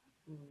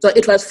 So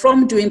it was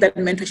from doing that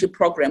mentorship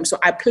program. So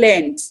I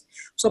planned.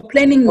 So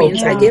planning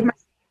means I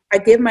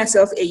gave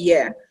myself a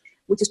year,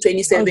 which is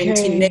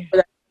 2017. Make sure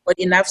that I've got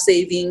enough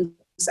savings.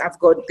 I've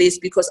got this,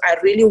 because I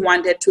really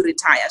wanted to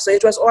retire. So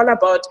it was all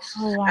about,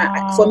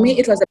 for me,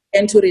 it was a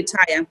plan to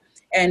retire.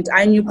 And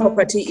I knew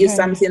property is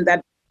something that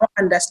I don't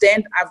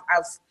understand.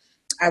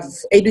 I've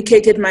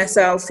educated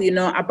myself,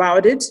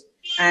 about it.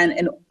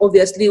 And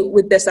obviously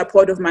with the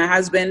support of my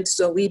husband.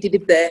 So we did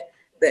it the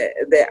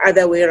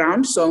other way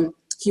around. So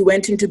he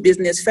went into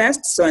business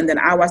first. So, and then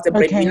I was the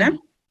breadwinner.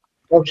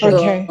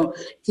 So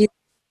he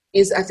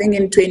is, I think,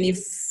 in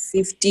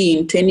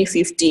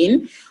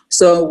 2015.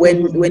 So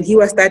when he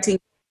was starting,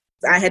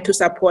 I had to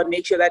support,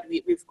 make sure that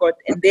we've got,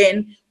 and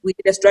then we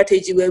did a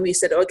strategy where we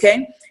said,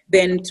 okay,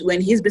 then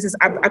when his business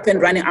up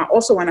and running, I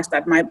also want to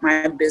start my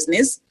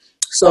business.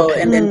 So,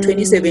 and then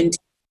 2017,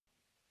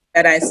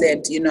 that I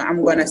said,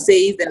 I'm going to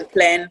save and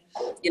plan,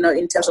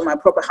 in terms of my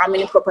how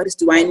many properties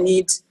do I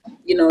need,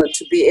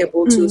 to be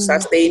able to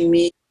sustain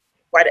me?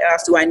 What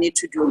else do I need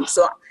to do?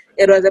 So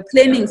it was a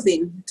planning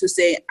thing to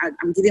say,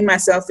 I'm giving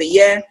myself a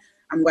year.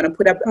 I'm going to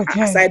put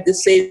aside the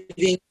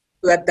saving,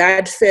 so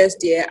that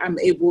first year I'm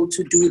able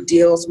to do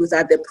deals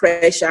without the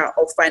pressure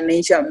of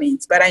financial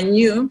means. But I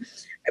knew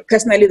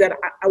personally that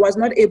I was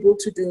not able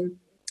to do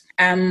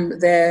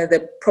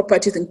the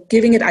properties and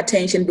giving it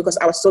attention, because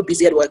I was so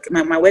busy at work.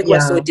 My work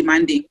was so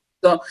demanding.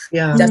 So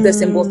just the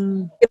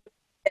simple,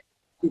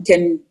 you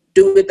can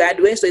do it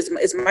that way. So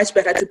it's much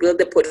better to build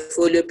the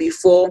portfolio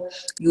before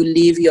you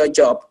leave your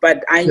job.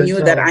 But I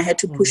knew that I had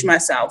to push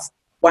myself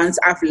once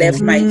I've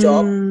left my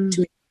job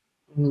to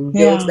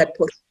build that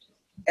portfolio.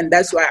 And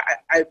that's why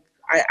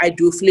I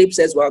do flips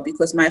as well,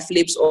 because my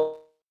flips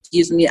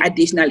gives me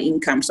additional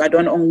income. So I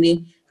don't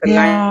only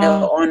rely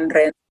on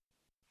rent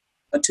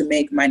to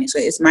make money. So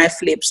it's my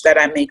flips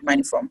that I make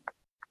money from.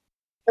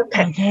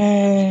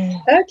 Okay.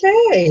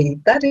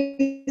 That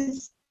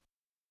is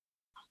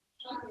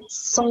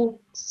so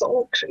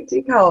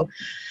critical.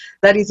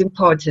 That is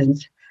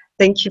important.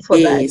 Thank you for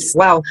that.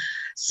 Wow.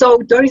 So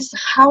Doris,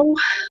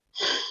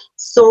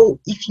 so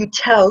if you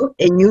tell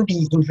a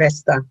newbie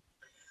investor,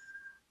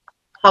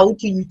 how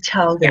do you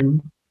tell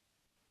them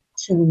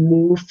to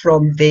move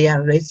from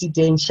their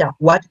residential?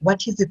 What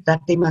is it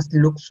that they must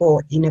look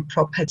for in a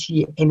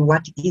property, and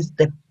what is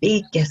the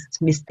biggest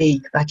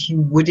mistake that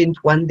you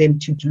wouldn't want them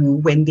to do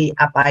when they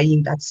are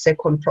buying that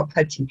second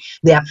property,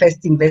 their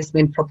first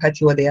investment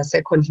property or their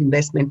second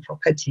investment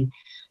property?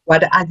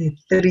 What are the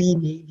 3,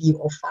 maybe,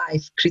 or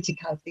 5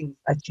 critical things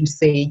that you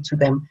say to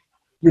them?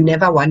 You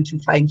never want to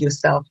find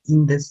yourself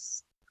in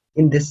this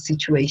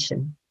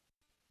situation.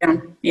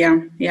 Yeah.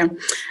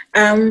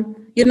 I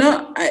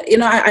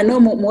know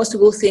most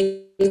people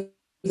think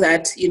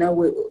that,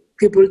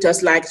 people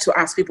just like to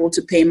ask people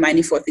to pay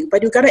money for things,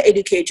 but you got to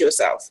educate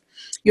yourself.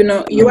 You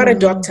are a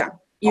doctor.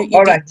 You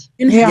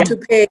have to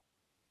pay.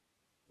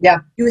 Yeah.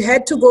 You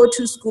had to go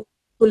to school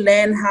to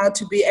learn how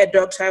to be a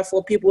doctor,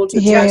 for people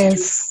to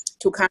trust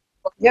you to come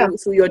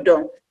through your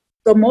door.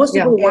 So most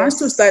people want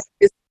to start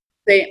this,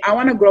 say, I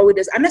want to grow with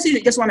this. Unless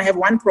you just want to have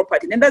one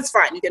property, then that's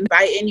fine. You can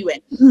buy anywhere.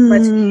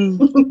 But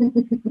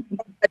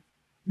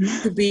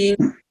to be,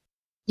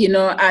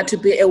 to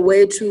be a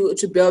way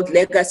to build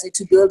legacy,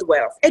 to build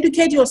wealth.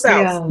 Educate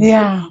yourself.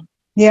 Yeah.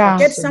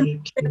 Get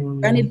something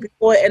done it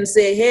before and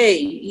say, hey,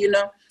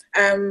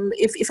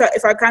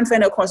 if I can't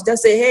find a course,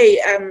 just say, hey,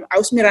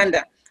 Aus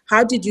Miranda,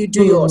 how did you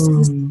do yours?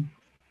 You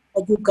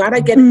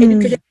gotta get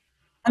educated.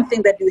 One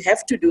thing that you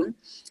have to do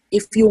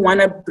if you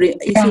wanna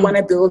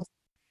build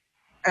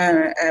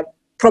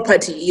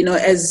property,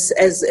 as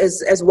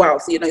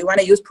wealth. You want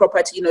to use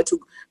property,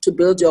 to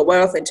build your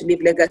wealth and to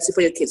leave legacy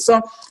for your kids.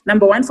 So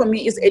number 1 for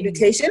me is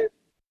education.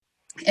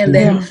 And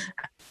then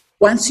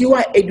once you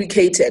are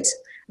educated,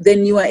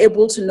 then you are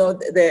able to know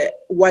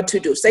what to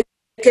do.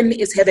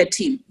 Secondly is have a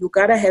team. You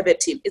gotta have a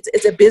team.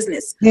 It's a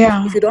business.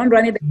 If you don't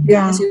run it as a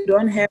business, you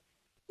don't have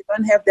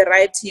the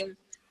right team,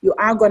 you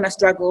are gonna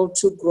struggle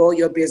to grow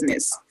your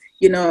business.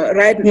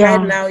 Right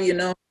now,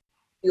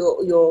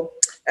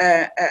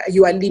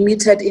 you are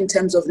limited in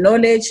terms of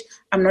knowledge.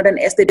 I'm not an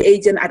estate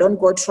agent. I don't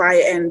go try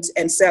and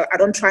sell. I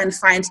don't try and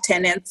find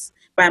tenants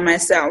by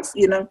myself.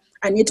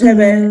 I need to have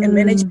a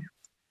management.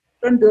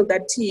 Don't build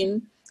that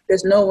team.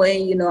 There's no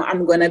way,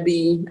 I'm gonna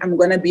be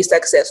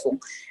successful.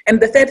 And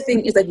the third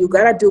thing is that you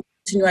gotta do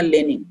continual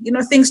learning.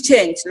 Things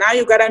change. Now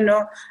you gotta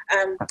know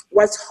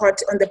what's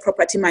hot on the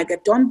property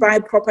market. Don't buy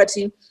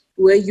property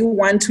where you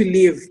want to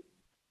live.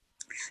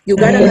 You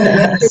gotta know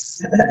where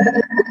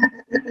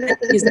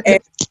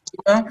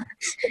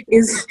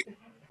is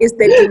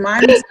the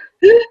demand.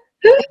 The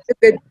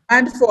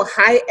demand for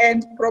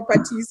high-end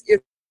properties, is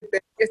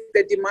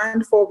the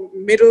demand for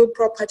middle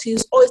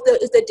properties, or is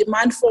the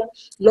demand for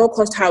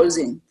low-cost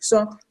housing.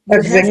 So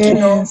you have to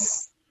know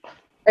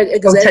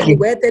exactly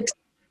where the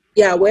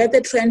where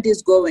the trend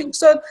is going.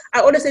 So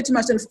I always say to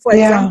myself, for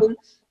example,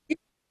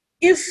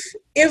 if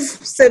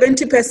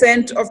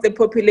 70% of the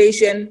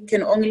population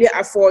can only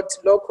afford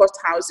low-cost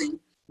housing,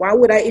 why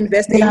would I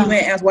invest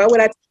anywhere else? Why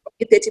would I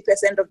take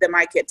 30% of the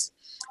market?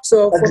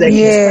 So for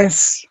me,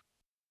 it's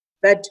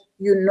that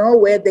you know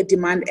where the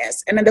demand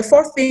is. And then the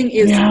fourth thing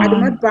is I do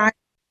not buy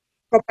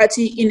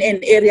property in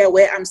an area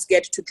where I'm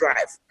scared to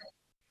drive.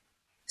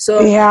 So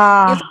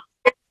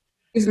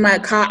if my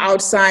car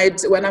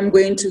outside when I'm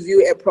going to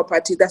view a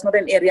property, that's not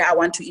an area I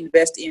want to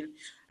invest in.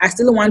 I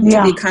still want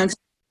to be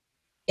comfortable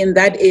in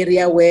that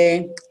area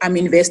where I'm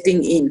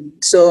investing in.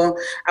 So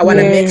I want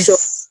to make sure,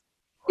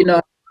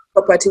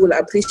 property will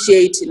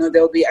appreciate,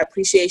 there will be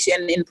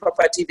appreciation in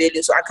property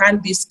value. So I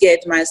can't be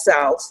scared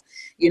myself,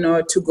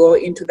 to go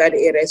into that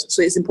area.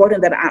 So it's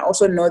important that I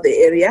also know the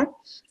area,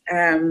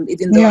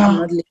 even though I'm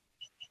not living.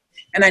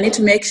 And I need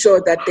to make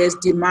sure that there's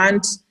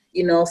demand,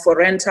 for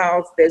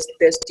rental,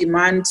 there's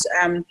demand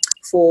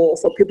for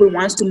people who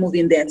wants to move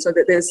in there. So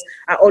that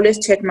I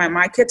always check my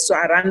market. So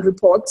I run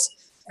reports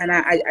and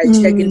I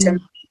check in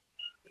terms of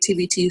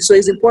activity. So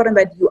it's important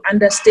that you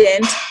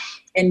understand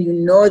and you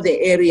know the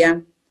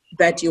area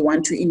that you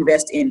want to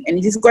invest in. And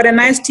if you've got a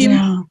nice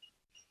team,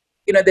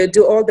 they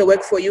do all the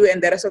work for you,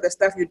 and the rest of the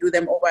stuff you do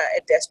them over a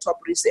desktop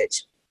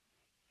research.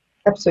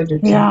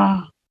 Absolutely.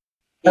 Yeah.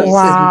 Absolutely.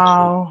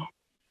 Wow.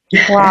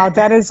 Wow,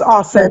 that is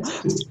awesome.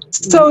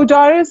 So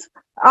Doris,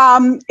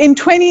 in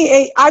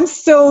 28, I'm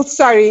so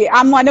sorry.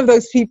 I'm one of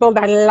those people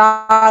that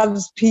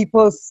loves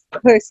people's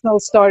personal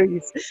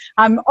stories.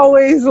 I'm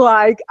always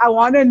like, I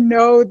want to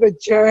know the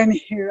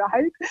journey,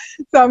 right?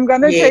 So I'm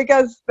going to take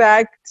us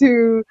back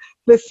to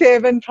the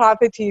 7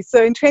 properties.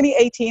 So in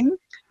 2018,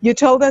 you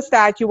told us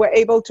that you were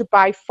able to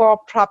buy 4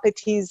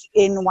 properties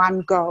in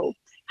one go.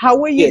 How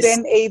were you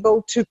then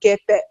able to get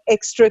the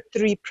extra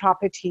 3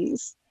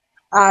 properties?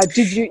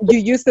 Did you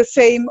use the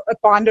same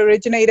bond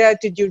originator?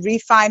 Did you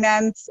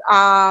refinance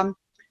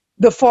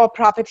the 4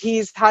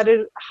 properties? How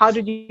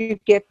did you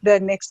get the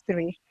next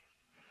 3?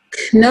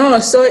 No,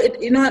 so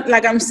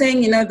like I'm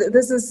saying,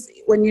 this is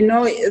when you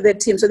know the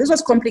team. So this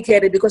was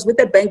complicated because with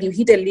the bank you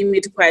hit a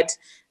limit quite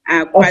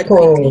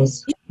quickly.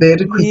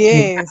 Very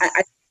quickly.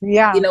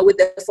 Yes. With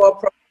the 4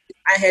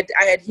 properties,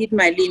 I had hit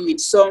my limit.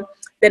 So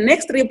the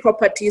next 3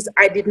 properties,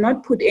 I did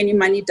not put any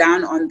money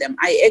down on them.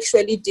 I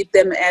actually did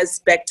them as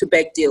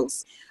back-to-back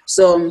deals.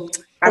 So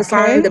I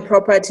found the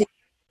property,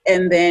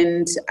 and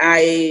then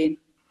I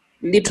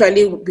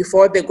literally,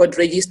 before they got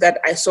registered,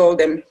 I sold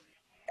them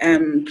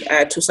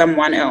to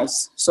someone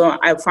else. So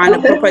I found a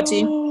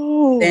property,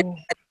 then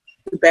I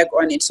put back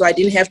on it. So I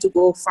didn't have to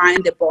go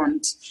find a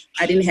bond.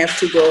 I didn't have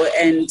to go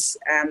and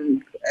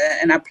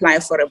apply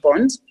for a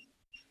bond.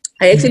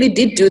 I actually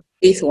did do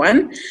the 8th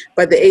one,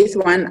 but the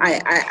 8th one,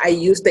 I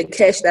used the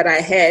cash that I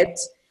had,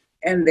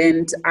 and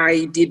then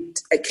I did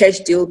a cash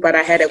deal, but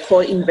I had a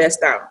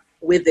co-investor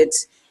with it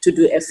to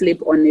do a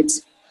flip on it.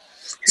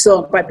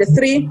 So, but the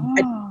 3,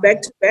 I did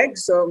back to back.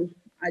 So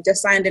I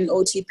just signed an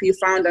OTP,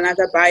 found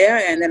another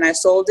buyer, and then I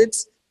sold it,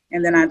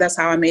 and then that's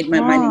how I made my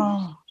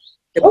money.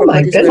 Oh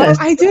my goodness!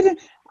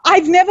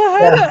 I've never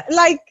heard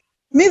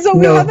Mizo,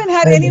 we haven't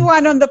had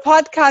anyone on the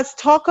podcast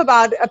talk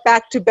about a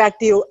back-to-back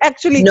deal.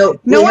 Actually, no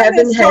one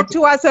has talked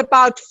to us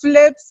about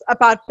flips,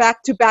 about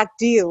back-to-back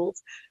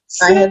deals.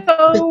 So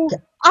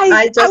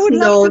I just would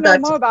know love to know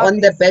that more about on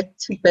the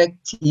back-to-back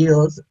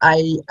deals,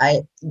 I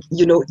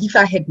if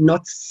I had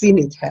not seen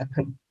it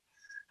happen,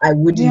 I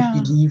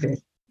wouldn't believe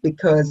it,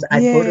 because I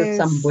borrowed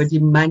somebody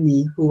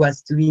money who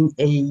was doing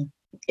a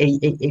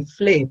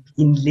flip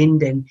in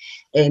Linden,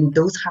 and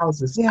those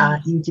houses are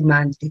in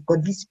demand. They've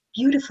got these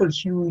beautiful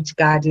huge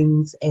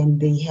gardens, and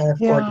they have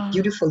got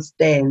beautiful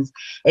stands,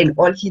 and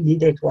all he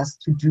needed was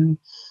to do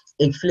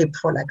a flip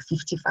for like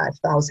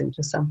 55,000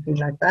 or something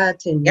like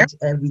that, and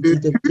we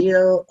did a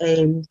deal,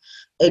 and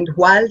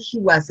while he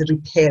was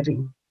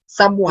repairing,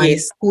 someone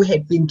who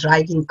had been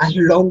driving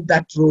along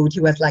that road,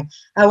 he was like,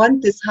 I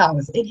want this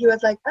house. And he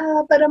was like,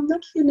 but I'm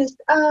not finished.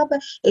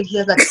 And he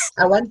was like,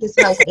 I want this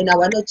house, and I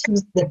want to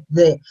choose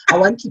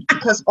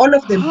because all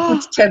of them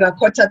put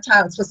terracotta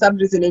tiles for some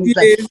reason. And he's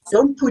like,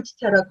 don't put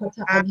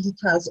terracotta ugly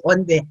tiles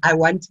on there. I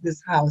want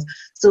this house.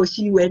 So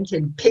she went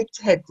and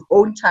picked her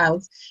own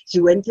tiles.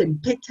 She went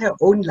and picked her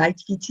own light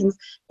fittings,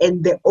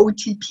 and the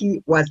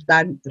OTP was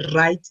done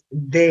right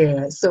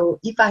there. So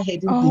if I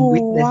hadn't been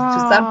witness to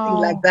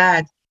something like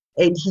that,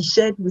 and he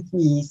shared with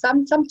me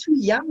some 2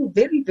 young,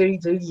 very, very,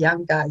 very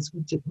young guys who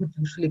do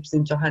flips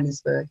in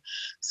Johannesburg.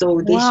 So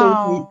they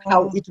showed me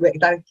how it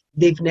worked. Like,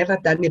 they've never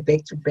done a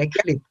back-to-back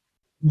flip.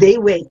 They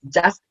were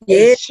just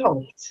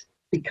shocked,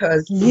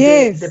 because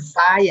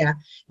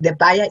the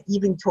buyer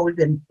even told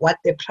them what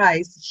the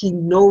price. She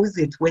knows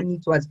it when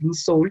it was being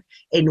sold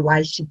and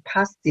why she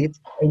passed it,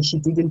 and she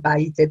didn't buy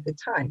it at the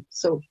time.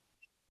 So,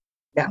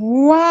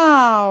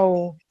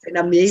 wow, it's an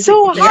amazing.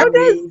 So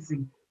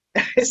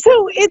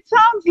So it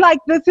sounds like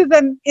this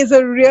is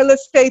a real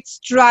estate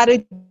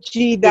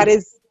strategy that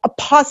is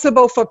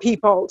possible for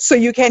people, so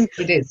you can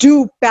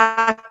do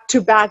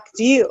back-to-back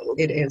deals.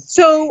 It is.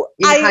 So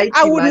I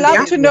would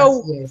love to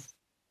know.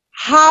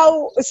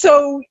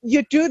 so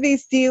you do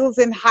these deals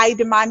in high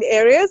demand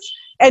areas,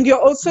 and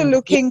you're also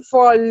looking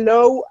for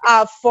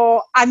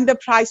for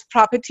underpriced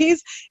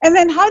properties. And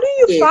then how do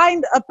you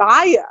find a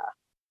buyer?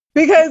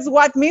 Because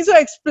what Mizo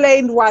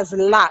explained was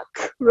luck,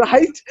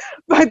 right?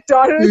 But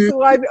Doris,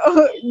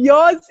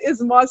 yours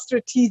is more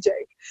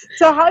strategic.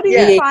 So how do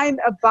you find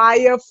a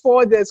buyer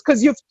for this?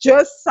 Because you've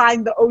just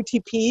signed the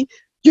OTP,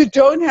 you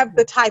don't have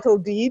the title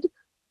deed,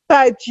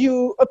 but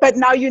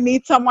now you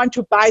need someone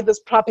to buy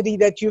this property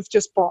that you've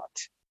just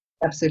bought.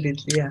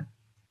 Absolutely, yeah.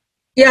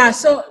 Yeah,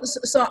 so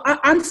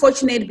I'm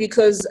fortunate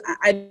because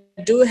I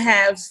do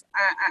have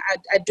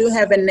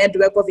a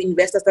network of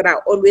investors that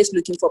are always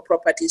looking for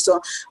property.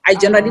 So I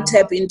generally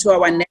tap into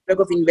our network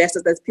of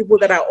investors. There's people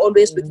that are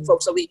always looking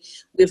for. So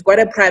we've got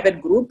a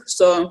private group.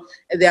 So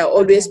there are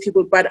always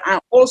people. But I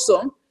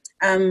also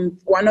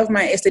one of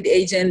my estate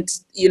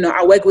agents,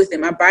 I work with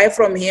him. I buy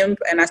from him,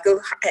 and I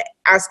still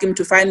ask him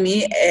to find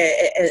me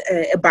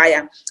a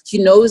buyer. He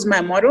knows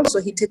my model,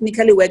 so he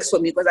technically works for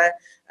me because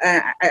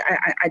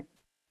I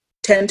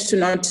tend to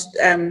not,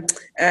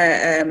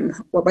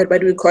 what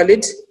do we call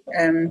it?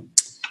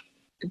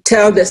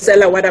 Tell the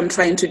seller what I'm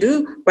trying to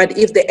do. But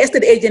if the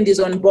estate agent is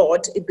on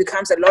board, it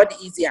becomes a lot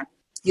easier,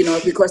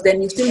 because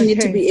then you still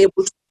need to be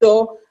able to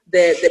show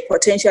the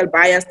potential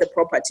buyers the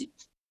property.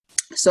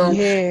 So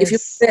if you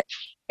have an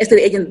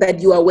estate agent that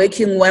you are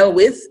working well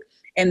with,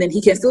 and then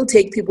he can still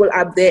take people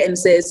up there and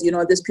says,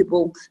 these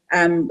people,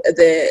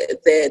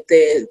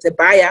 the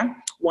buyer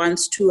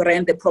wants to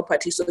rent the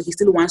property, so he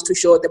still wants to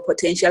show the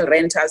potential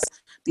renters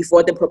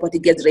before the property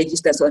gets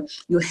registered. So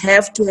you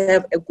have to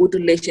have a good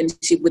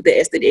relationship with the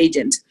estate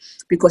agent,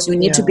 because you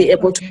need to be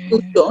able to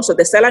do so. So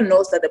the seller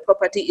knows that the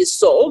property is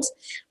sold,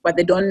 but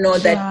they don't know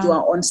that you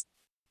are on.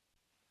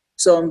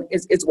 So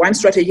it's one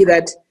strategy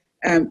that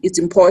it's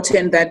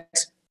important that.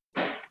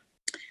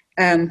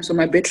 So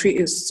my battery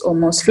is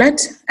almost flat.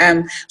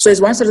 So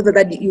it's one strategy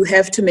that you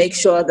have to make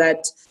sure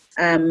that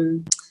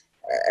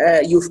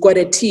you've got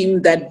a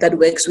team that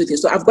works with you.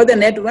 So I've got the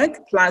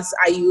network, plus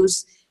I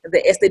use the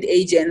estate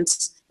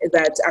agents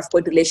that I've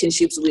got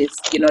relationships with,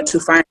 to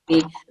find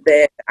me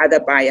the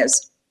other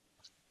buyers.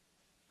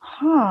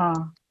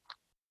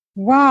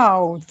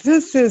 Wow,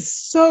 this is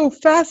so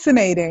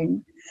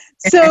fascinating.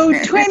 So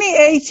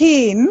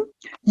 2018,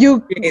 you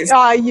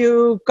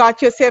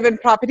got your 7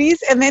 properties,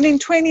 and then in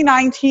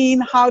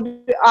 2019, how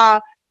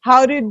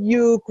did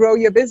you grow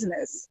your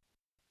business?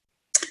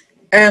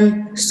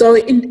 So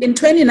in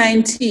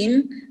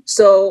 2019,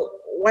 so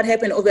what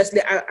happened,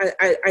 obviously,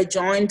 I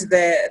joined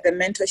the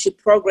mentorship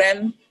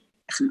program,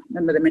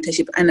 not the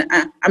mentorship, and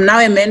I'm now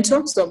a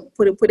mentor, so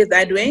put it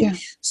that way. Yeah.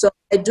 So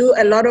I do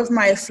a lot of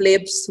my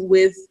flips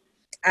with,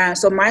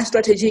 so my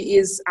strategy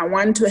is I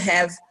want to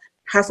have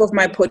half of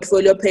my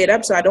portfolio paid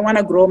up, so I don't want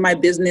to grow my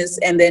business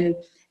and then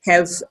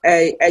have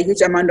a huge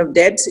amount of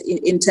debt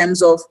in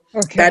terms of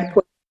that.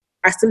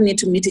 I still need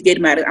to mitigate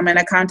I'm an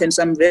accountant,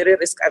 so I'm very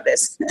risk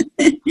averse.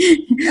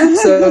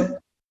 So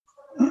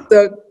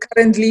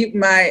currently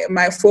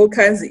my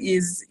focus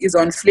is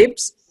on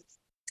flips.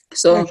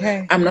 So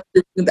I'm not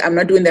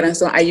doing that. And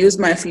so I use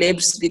my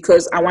flips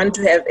because I want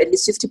to have at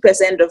least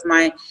 50% of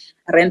my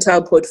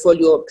rental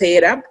portfolio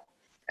paid up.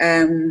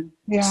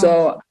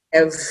 So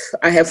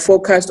I have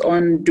focused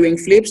on doing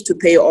flips to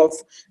pay off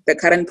the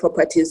current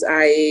properties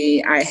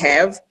I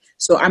have.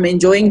 So I'm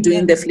enjoying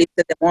doing the flips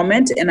at the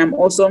moment, and I'm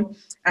also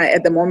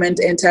at the moment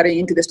entering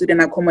into the student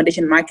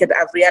accommodation market.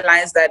 I've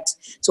realized that,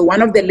 so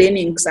one of the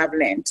learnings I've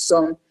learned,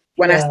 so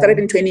when I started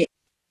in 2018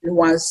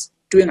 was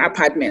doing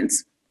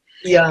apartments.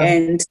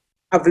 And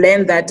I've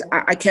learned that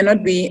I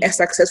cannot be a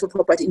successful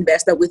property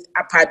investor with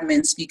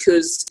apartments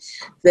because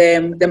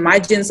the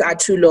margins are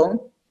too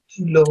low.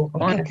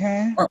 On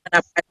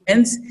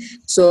apartments.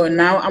 So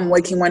now I'm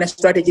working on a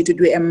strategy to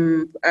do a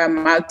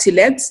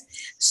multi-let.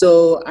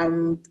 So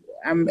I'm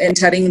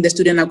entering the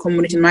student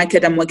accommodation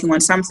market. I'm working on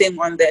something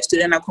on the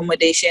student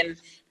accommodation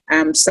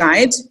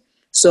side.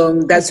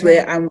 So that's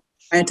where I'm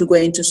trying to go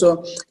into.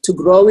 So to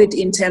grow it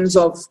in terms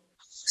of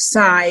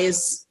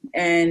size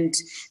and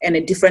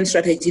a different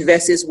strategy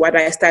versus what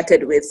I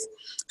started with.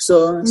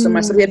 So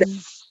my strategy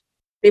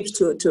is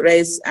to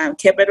raise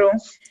capital.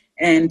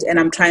 And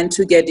I'm trying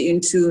to get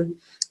into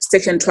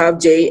Section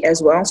 12J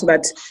as well, so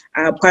that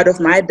part of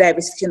my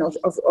diversification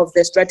of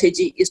the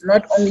strategy is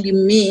not only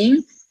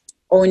me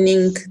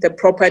owning the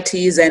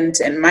properties and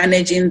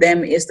managing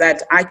them, is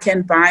that I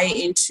can buy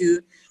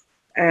into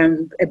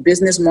a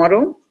business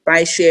model,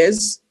 buy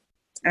shares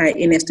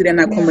in a student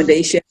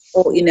accommodation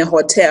or in a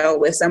hotel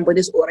where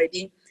somebody's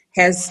already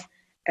has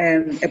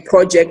a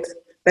project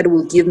that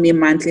will give me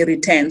monthly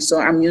returns. So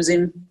I'm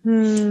using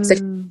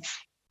Section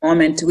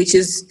moment, which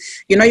is,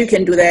 you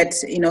can do that,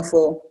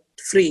 for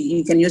free.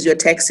 You can use your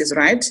taxes,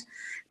 right,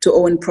 to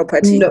own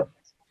property.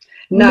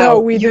 No,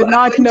 we do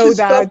not know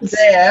that.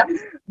 There,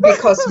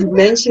 because you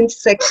mentioned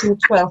Section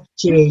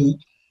 12J.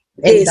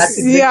 And Yes. that's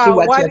exactly Yeah,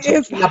 what what you're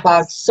if- talking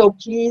about. So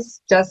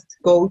please just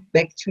go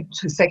back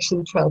to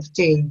Section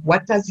 12J.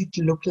 What does it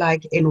look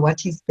like, and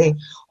what is the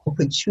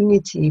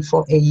opportunity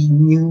for a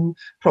new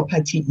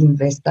property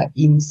investor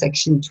in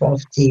Section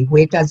 12J?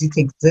 Where does it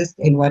exist,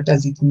 and what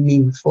does it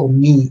mean for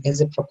me as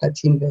a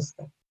property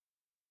investor?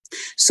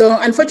 So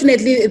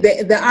unfortunately,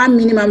 there are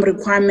minimum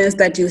requirements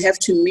that you have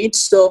to meet.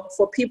 So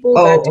for people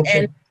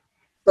Okay.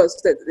 so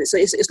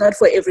it's not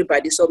for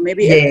everybody. So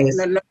maybe Yes.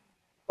 not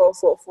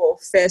for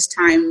first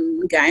time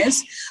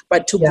guys,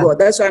 but to Yeah. grow.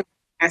 That's why I'm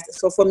asking.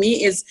 So for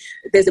me,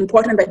 there's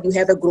important that you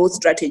have a growth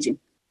strategy.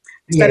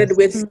 I started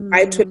with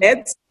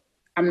buy-to-lets.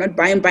 I'm not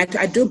buying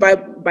I do buy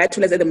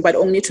buy-to-lets, but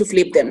only to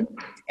flip them.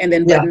 And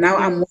then, but now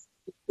I'm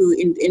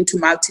into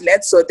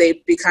multi-lets, so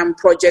they become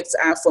projects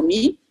for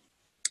me.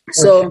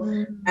 So,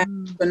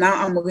 so now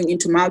I'm moving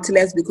into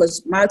multi-lets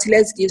because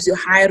multi-lets gives you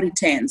high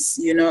returns.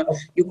 You know,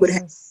 you could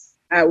have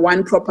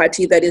one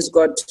property that has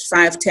got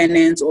 5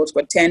 tenants, or it's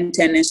got 10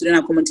 tenants,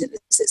 student accommodation,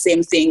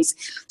 same things.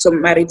 So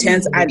my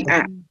returns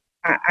are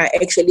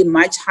actually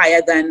much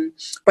higher than,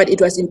 but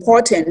it was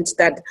important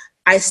that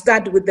I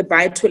start with the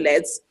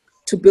buy-to-lets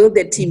to build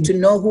the team, to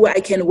know who I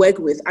can work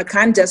with. I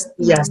can't just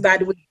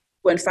start with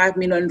 1.5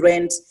 million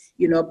rent,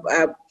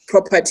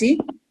 property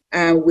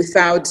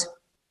without,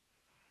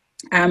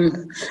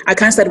 I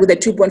can't start with a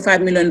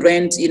 2.5 million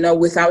rent,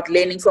 without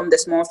learning from the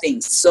small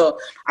things. So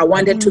I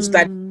wanted to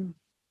start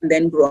and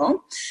then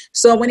grow.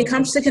 So when it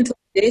comes to Section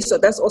 12J, so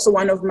that's also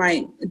one of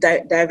my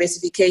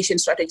diversification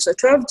strategies. So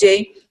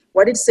 12J,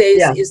 what it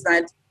says is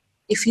that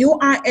if you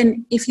are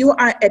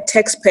a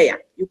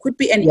taxpayer, you could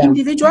be an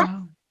individual,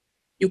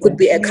 you could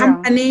be a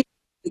company,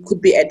 you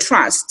could be a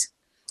trust,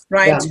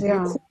 right?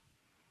 You could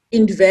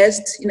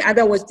invest, in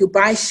other words, you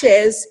buy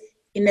shares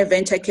in a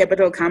venture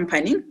capital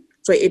company.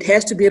 So it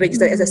has to be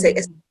registered, as I say,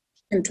 as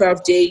a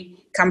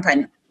 12J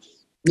company.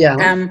 So,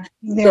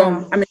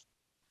 I mean,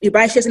 you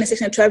buy shares in a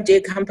Section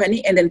 12J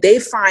company, and then they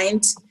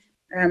find,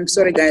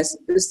 sorry guys,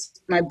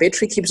 my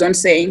battery keeps on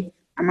saying,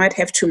 I might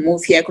have to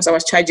move here because I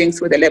was charging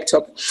through the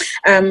laptop.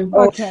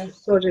 Okay.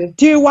 Sorry.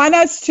 Do you want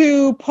us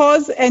to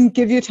pause and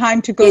give you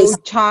time to go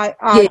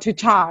to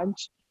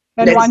charge?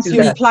 And once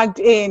you've plugged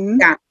in,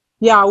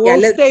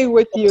 we'll stay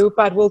with you,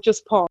 but we'll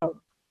just pause.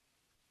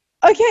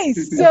 Okay,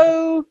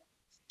 so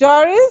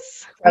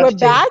Doris, we're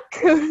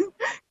back.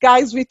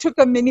 Guys, we took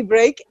a mini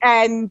break,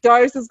 and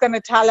Doris is going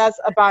to tell us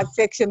about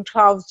Section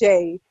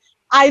 12J.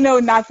 I know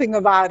nothing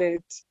about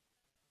it.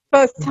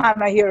 First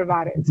time I hear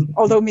about it,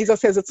 although Mizo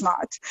says it's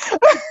not.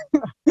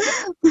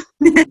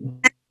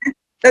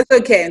 That's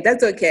okay.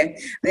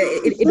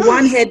 It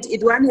one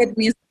head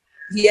means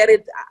hear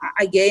it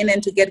again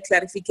and to get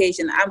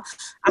clarification.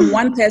 I'm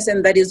one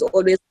person that is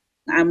always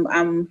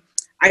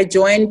I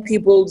join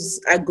people's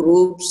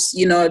groups,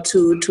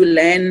 to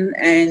learn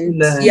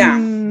and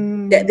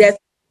that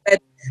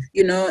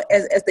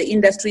as the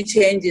industry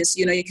changes,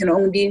 you can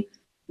only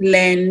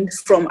learn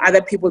from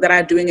other people that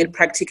are doing it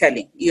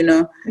practically.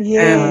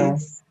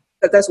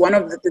 But that's one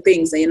of the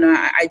things.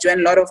 I join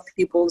a lot of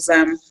people's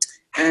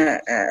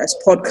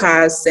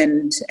podcasts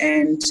and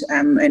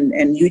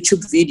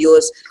YouTube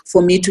videos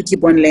for me to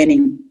keep on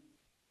learning.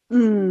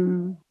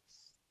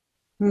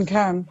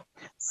 Okay.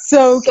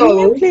 So can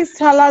you please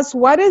tell us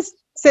what is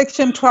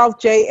Section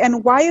 12J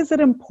and why is it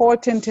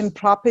important in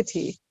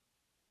property?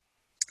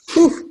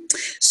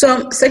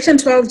 So Section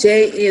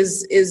 12J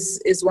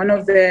is one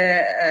of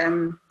the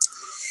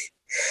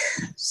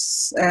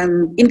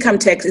income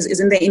tax is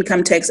in the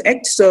Income Tax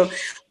Act. So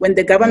when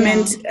the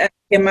government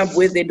came up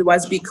with it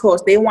was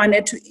because they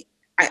wanted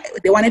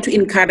to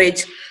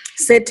encourage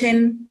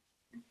certain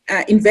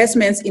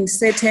investments in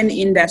certain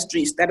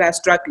industries that are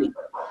struggling.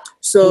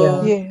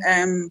 So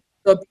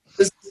so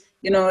because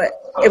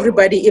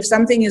everybody, if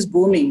something is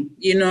booming,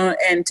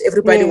 and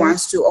everybody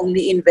wants to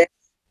only invest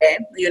there,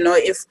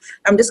 if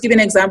I'm just giving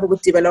an example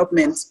with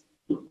development.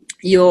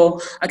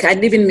 I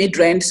live in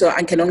Midrand, so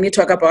I can only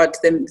talk about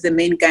the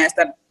main guys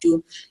that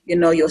do,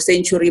 your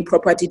Century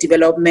property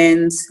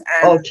developments,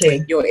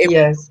 your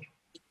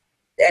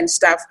and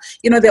stuff.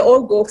 They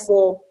all go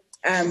for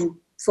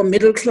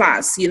middle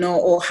class,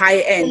 or high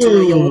end,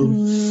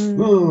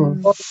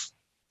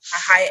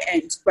 high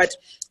end. But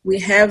we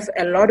have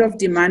a lot of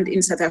demand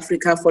in South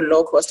Africa for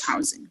low cost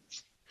housing,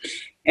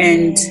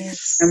 and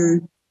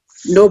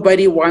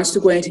nobody wants to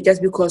go into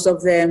just because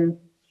of them.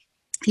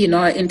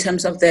 In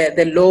terms of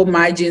the low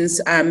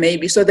margins,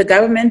 maybe. So the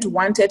government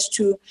wanted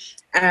to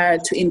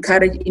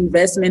encourage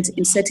investment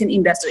in certain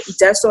industries. It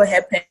just so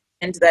happened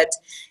that,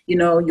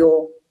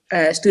 your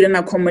student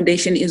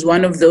accommodation is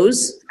one of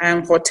those.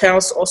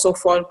 Hotels also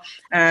fall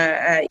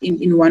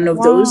in one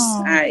of those.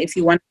 If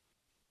you want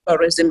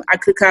tourism,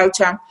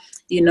 agriculture,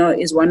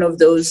 is one of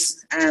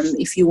those.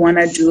 If you want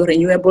to do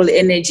renewable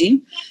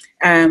energy,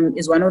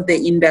 is one of the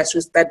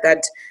industries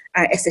that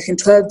a Section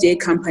 12J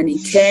company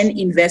can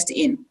invest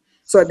in.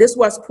 So this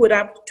was put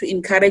up to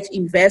encourage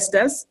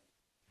investors,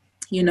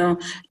 to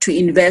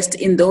invest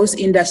in those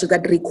industries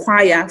that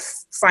require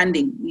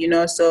funding,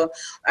 so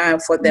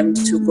for them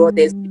to go,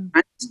 there's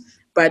demand,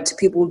 but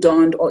people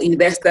don't, or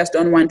investors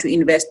don't want to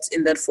invest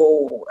in that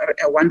for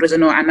one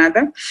reason or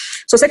another.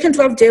 So Section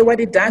 12J, what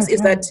it does is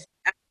that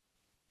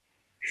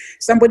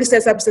somebody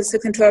sets up a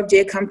Section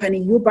 12J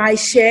company, you buy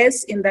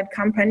shares in that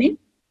company.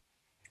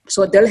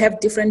 So they'll have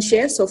different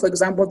shares. So for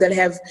example, they'll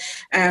have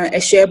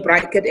a share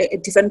bracket, a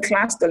different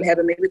class. They'll have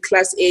maybe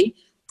class A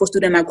for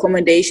student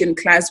accommodation,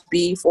 class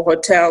B for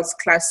hotels,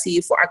 class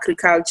C for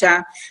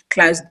agriculture,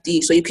 class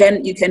D. So you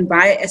can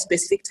buy a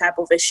specific type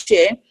of a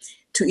share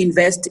to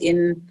invest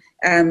in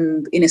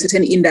a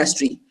certain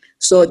industry.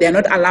 So they're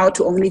not allowed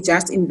to only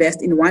just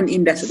invest in one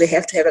industry. They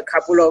have to have a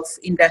couple of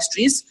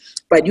industries,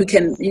 but you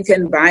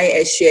can buy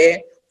a share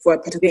for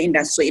a particular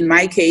industry. So in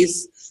my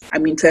case,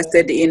 I'm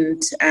interested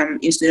in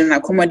student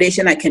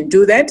accommodation. I can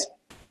do that.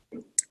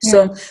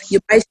 So you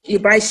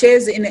buy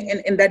shares in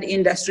that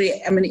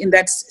industry. In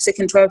that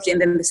Section 12J,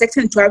 and then the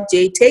Section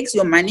 12J takes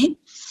your money,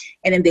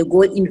 and then they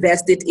go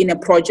invest it in a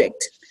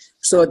project.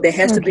 So there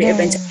has to be a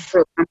venture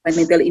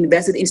company. They'll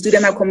invest it in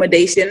student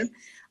accommodation,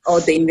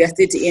 or they invest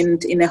it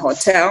in a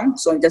hotel.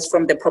 So just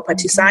from the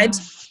property side.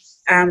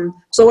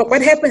 So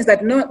what happens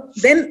that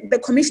then the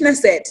commissioner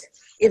said,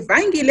 if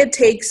Vangile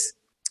takes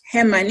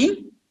her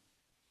money,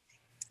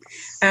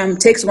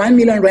 takes 1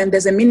 million rand,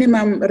 there's a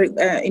minimum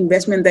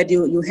investment that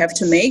you have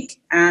to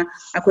make.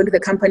 According to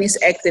the Companies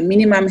Act, the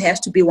minimum has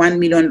to be 1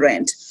 million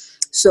rand.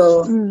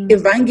 So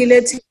if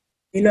Vangile takes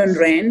 1 million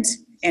rand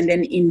and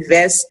then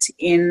invest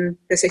in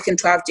the Section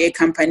 12J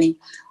company,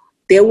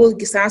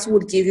 SARS will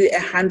give you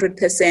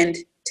 100%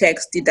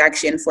 tax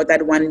deduction for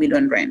that 1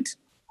 million rand.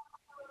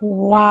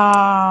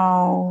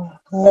 Wow.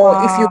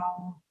 Or if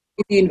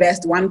you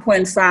invest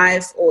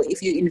 1.5, or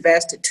if you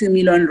invest 2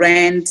 million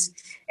rand,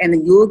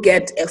 and you'll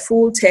get a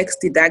full tax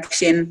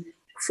deduction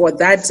for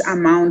that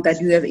amount that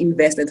you have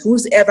invested.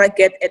 Who's ever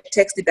get a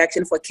tax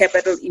deduction for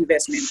capital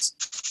investment?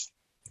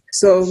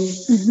 So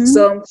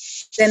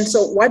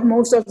what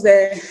most of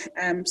the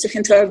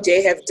Section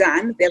 12J have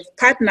done, they've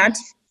partnered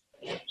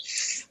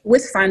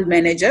with fund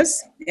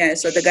managers. Yeah,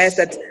 so the guys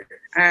that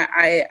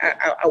I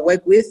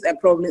work with,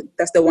 probably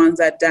that's the ones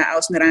that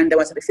Miranda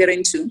was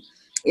referring to,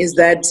 is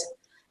that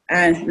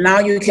now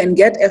you can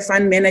get a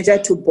fund manager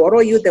to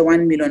borrow you the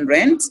 1 million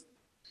rand,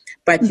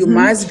 but you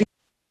must be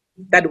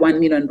that 1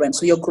 million rand.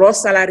 So your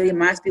gross salary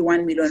must be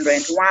 1 million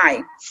rand.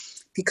 Why?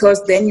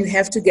 Because then you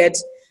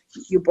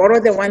borrow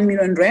the 1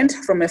 million rand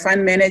from a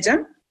fund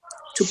manager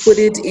to put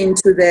it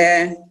into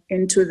the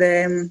into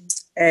the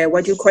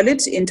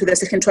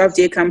Section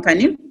 12J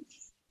company.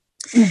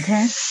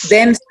 Okay.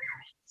 Then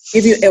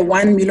give you a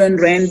 1 million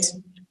rand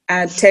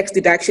tax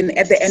deduction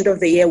at the end of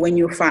the year when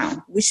you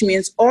file, which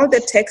means all the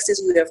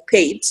taxes you have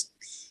paid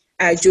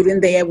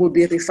during the year will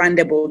be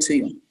refundable to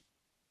you.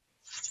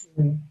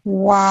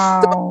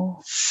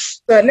 Wow.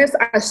 So let's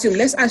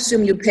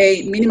assume you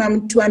pay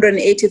minimum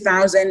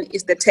 280,000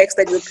 is the tax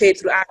that you pay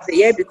throughout the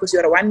year, because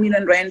you're a 1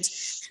 million rand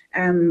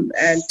ENA,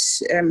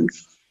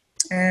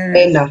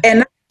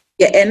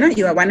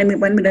 you are 1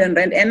 million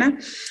rand ENA.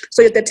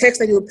 So the tax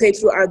that you paid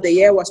throughout the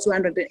year was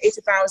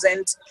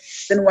 280,000.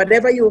 Then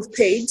whatever you've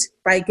paid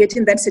by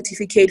getting that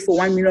certificate for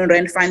 1 million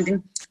rand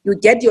funding, you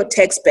get your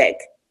tax back.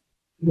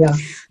 Yeah.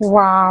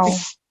 Wow.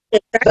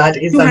 That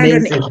is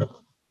amazing.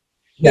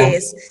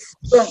 Yes.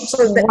 So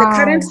the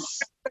current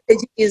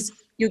strategy is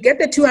you get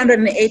the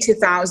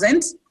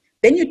 280,000,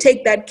 then you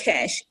take that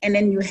cash, and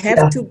then you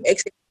have to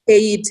actually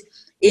pay it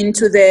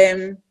into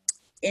the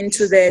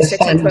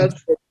Section 12.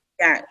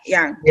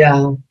 Yeah.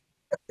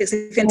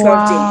 Section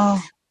 12J.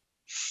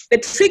 The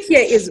trick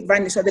here is,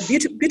 so the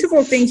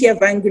beautiful thing here,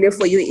 Vangile,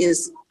 for you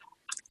is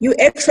you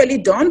actually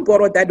don't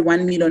borrow that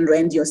 1 million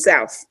rand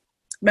yourself.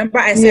 Remember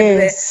I said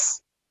that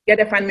get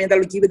a fund manager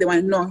will give you the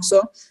one. No,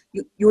 so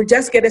you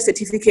just get a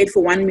certificate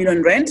for 1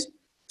 million rand.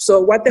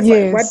 So what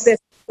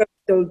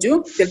they'll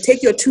do, they'll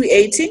take your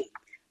 280.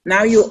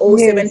 Now you owe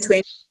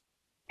 720,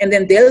 and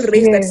then they'll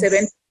raise that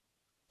 7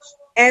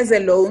 as a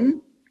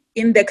loan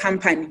in the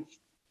company.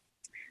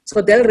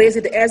 So they'll raise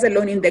it as a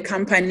loan in the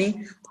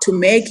company to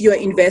make your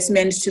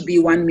investment to be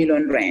 1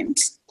 million rand.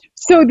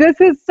 So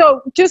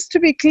just to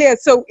be clear,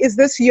 so is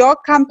this your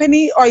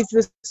company, or is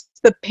this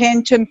the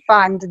pension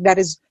fund that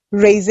is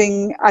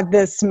raising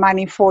this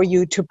money for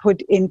you to put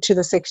into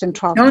the Section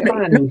 12? No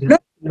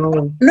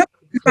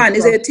fund.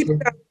 It's a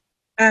typical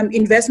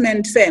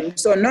investment firm.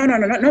 So no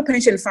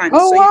pension fund.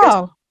 Oh, so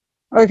wow.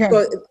 Okay.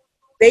 So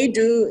they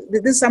do,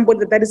 this is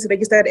somebody that is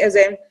registered as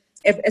an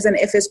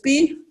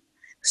FSP.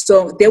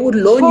 So they would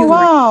loan you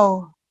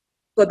money.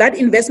 So that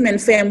investment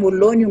firm will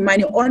loan you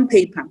money on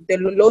paper. They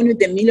will loan you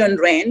the 1 million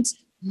rand.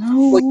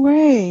 No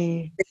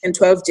way. And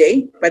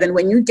 12J. But then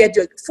when you get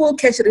your full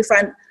cash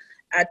refund,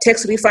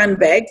 tax refund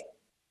back,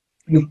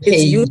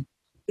 it's you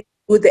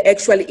with the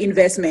actual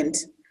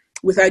investment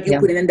without you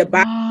putting in the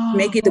bank,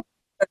 make it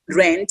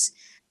rent.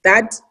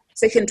 That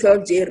Section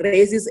 12J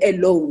raises a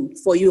loan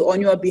for you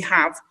on your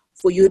behalf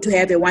for you to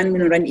have a 1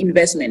 million rand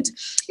investment.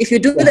 If you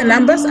do the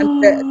numbers, have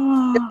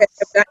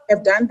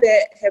done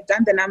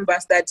the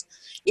numbers that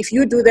if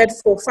you do that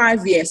for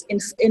 5 years, in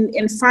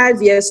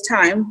 5 years'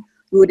 time,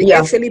 we would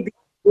actually be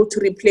able to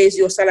replace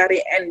your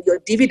salary, and your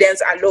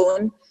dividends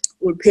alone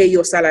will pay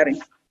your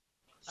salary.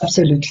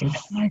 Absolutely.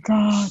 Oh my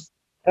God.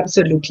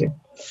 Absolutely.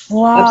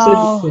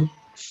 Wow. Absolutely.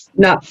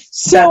 Now,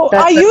 So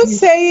are you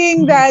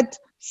saying that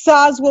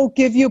SARS will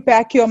give you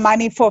back your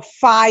money for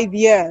 5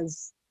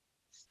 years?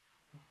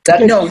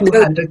 That is No,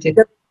 200.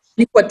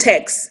 for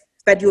tax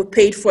that you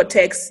paid for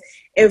tax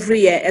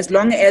every year. As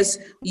long as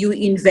you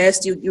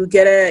invest,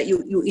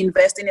 you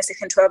invest in a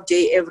Section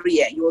 12J every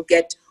year, you will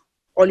get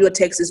all your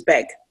taxes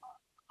back.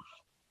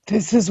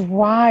 This is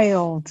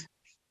wild.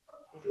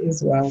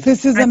 As well.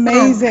 This is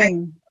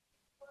amazing.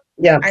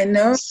 Yeah, I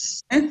know.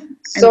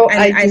 So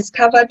I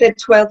discovered the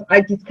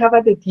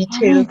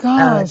detail, Oh my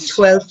gosh.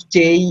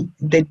 12J,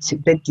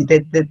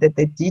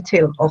 the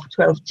detail of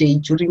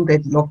 12J during the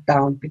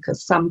lockdown,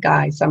 because some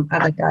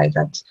other guy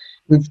that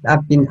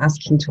I've been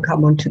asking to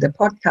come onto the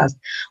podcast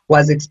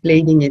was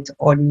explaining it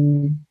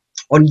on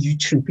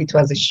YouTube. It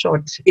was a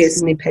short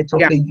snippet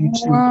of a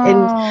YouTube. Wow.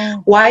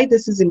 And why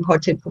this is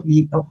important for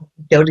me,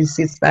 Doris,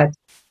 is that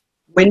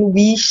when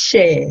we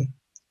share,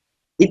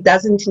 it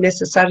doesn't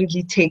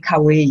necessarily take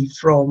away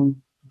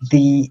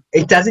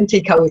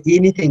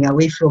anything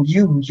away from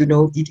you.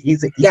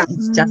 It's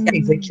just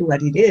exactly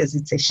what it is.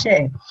 It's a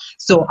share.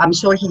 So I'm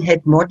sure he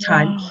had more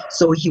time,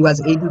 so he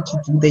was able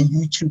to do the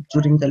YouTube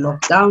during the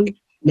lockdown,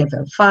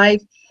 level 5.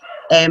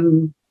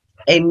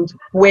 And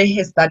where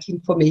has that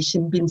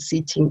information been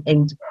sitting,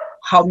 and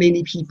how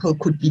many people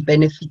could be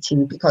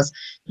benefiting? Because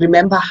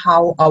remember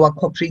how our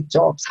corporate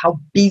jobs, how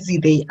busy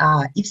they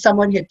are. If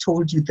someone had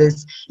told you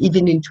this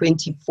even in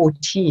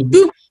 2014,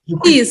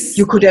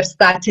 you could have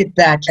started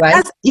that,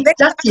 right? It's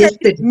just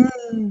yesterday.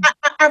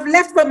 I've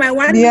left for my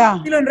 1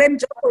 million rand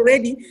job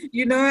already,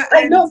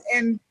 I know.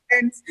 And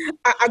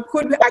I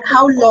could.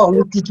 How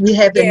long did we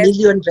have a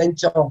million rand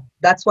job?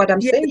 That's what I'm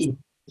saying.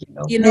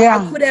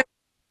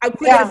 I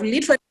could have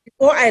literally,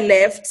 before I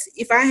left,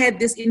 if I had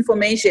this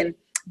information,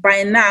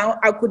 by now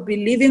I could be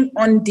living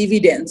on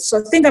dividends.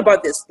 So think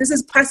about this. This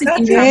is passive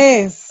income.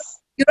 Yes.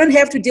 You don't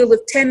have to deal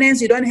with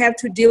tenants. You don't have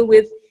to deal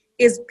with,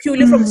 it's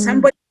purely from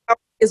somebody else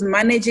is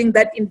managing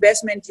that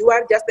investment. You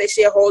are just a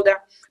shareholder,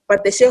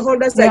 but the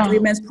shareholders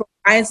agreement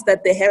provides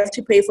that they have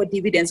to pay for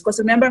dividends. Because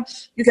remember,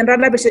 you can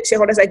run up a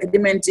shareholders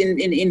agreement in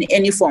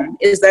any form.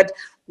 Is that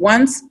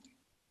once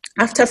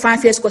after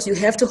 5 years, because you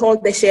have to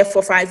hold the share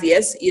for 5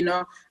 years,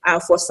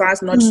 for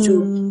SARS not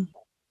to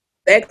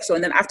back. So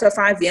and then after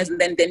 5 years, and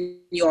then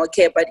you're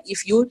okay. But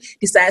if you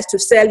decide to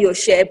sell your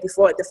share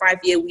before the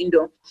 5-year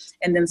window,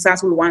 and then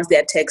SARS will want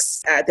their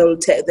tax, they'll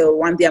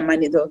want their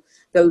money,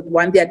 they'll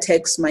want their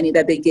tax money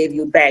that they gave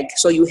you back.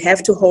 So you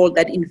have to hold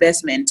that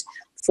investment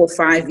for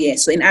 5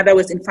 years. So in other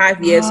words, in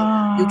 5 years,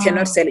 you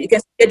cannot sell it. You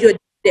can get your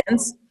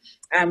dividends,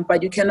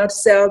 but you cannot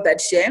sell that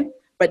share.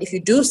 But if you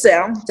do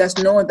sell, just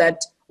know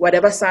that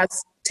whatever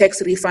SARS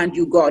tax refund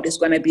you got is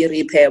going to be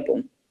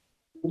repayable.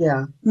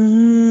 Yeah.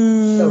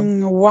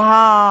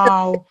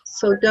 Wow.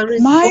 So there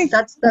is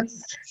that's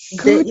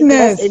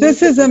goodness.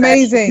 This is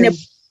amazing.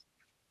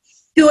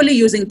 Purely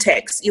using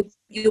tax.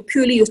 You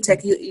purely use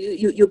tax.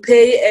 You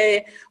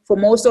pay for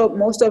most of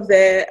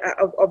the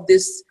of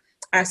this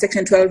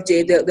Section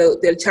 12J.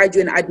 They'll charge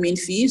you an admin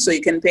fee, so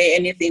you can pay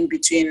anything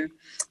between,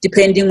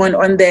 depending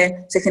on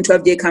the Section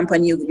 12J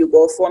company you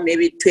go for,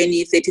 maybe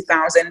 20,000,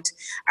 30,000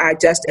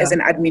 just as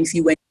an admin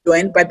fee when you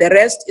join. But the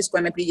rest is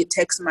going to be your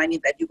tax money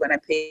that you're going to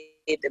pay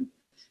them.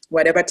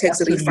 Whatever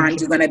tax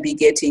refund you're going to be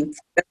getting,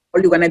 that's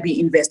all you're going to be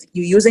investing.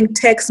 You're using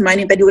tax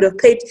money that you would have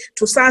paid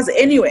to SARS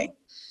anyway.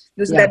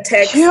 Using that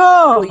tax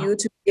for you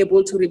to be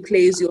able to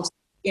replace your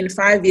in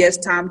 5 years'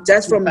 time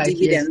just from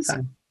dividends.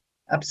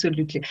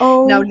 Absolutely.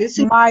 Oh, now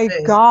listen, my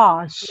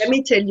gosh. Let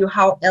me tell you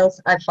how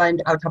else I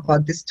find out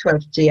about this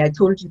 12J. I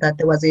told you that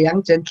there was a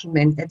young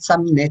gentleman at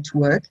some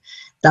network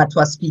that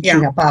was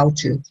speaking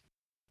about it.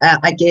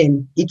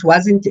 Again, it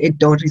wasn't a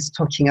Doris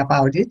talking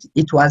about it.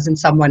 It wasn't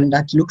someone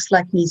that looks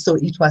like me, so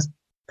it was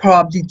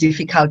probably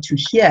difficult to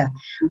hear.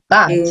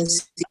 But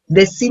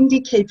the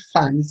syndicate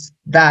funds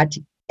that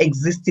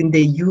exist in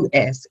the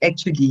US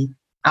actually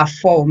are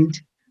formed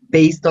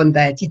based on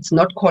that. It's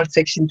not called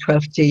Section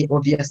 12J,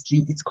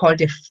 obviously. It's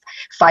called a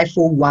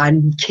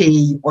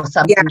 501k or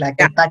something like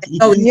that. But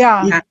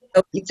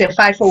it's a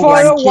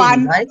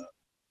 501k, right?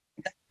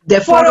 The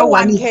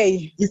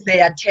 401k is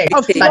their tax,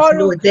 but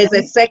no, there's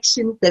a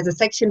section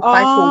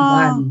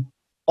 501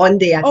 on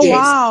their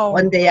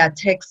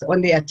tax,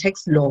 on their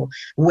tax law,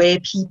 where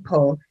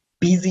people,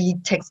 busy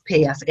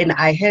taxpayers, and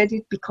I heard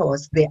it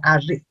because they are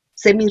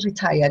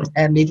semi-retired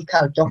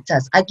medical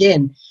doctors.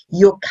 Again,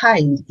 your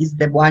kind is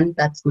the one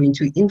that's going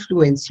to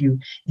influence you.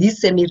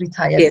 These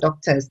semi-retired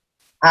doctors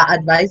are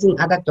advising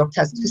other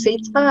doctors to say,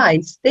 it's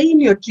fine, stay in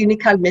your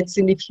clinical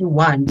medicine if you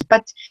want,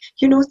 but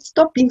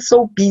stop being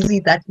so busy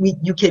that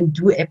you can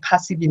do a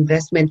passive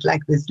investment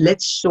like this.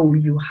 Let's show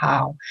you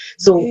how.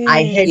 So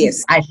I had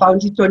I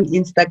found it on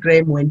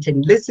Instagram, went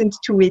and listened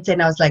to it,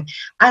 and I was like,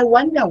 I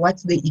wonder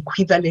what's the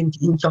equivalent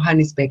in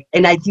Johannesburg.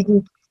 And I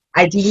didn't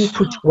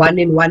put one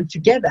and one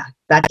together.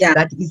 That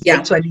is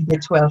actually the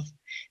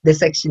the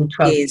Section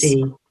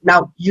 12J.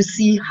 Now, you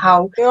see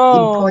how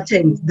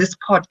important this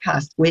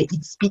podcast, where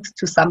it speaks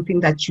to something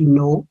that you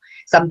know,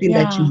 something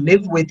that you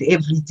live with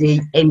every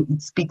day, and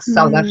it speaks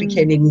South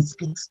African and it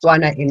speaks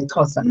Tswana and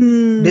Xhosa.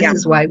 This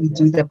is why we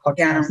do the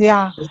podcast.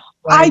 Yeah.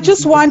 I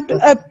just want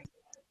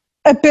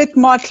a bit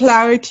more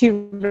clarity,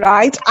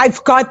 right?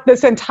 I've got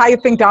this entire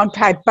thing down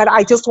pat, but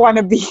I just want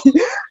to be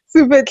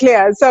super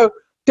clear. So,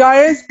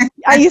 Doris,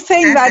 are you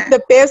saying that the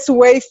best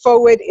way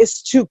forward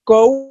is to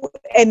go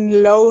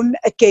and loan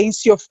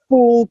against your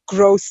full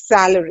gross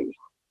salary?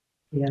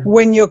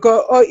 When you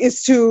go, or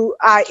is to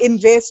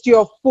invest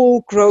your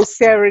full gross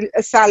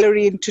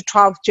salary into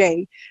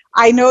 12J?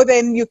 I know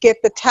then you get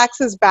the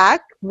taxes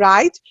back,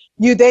 right?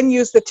 You then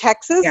use the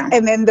taxes,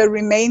 and then the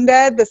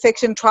remainder, the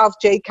Section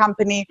 12J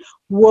company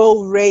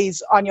will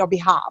raise on your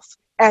behalf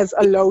as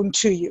a loan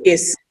to you.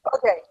 Yes.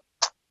 Okay.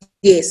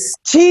 Yes.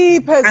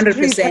 Cheapest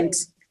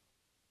 100%.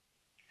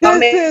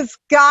 This is,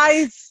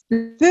 guys,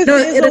 this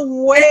is a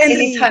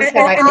way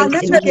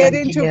to get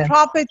into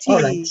property.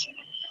 All right.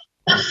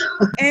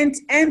 and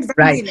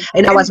right.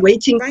 And I was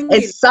waiting,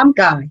 and some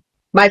guy,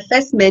 my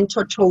first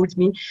mentor, told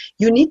me,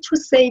 you need to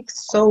save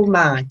so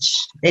much,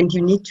 and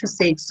you need to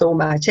save so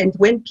much. And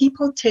when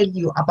people tell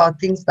you about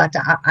things that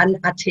are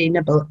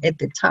unattainable at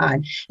the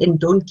time and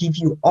don't give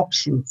you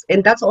options,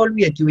 and that's all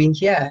we are doing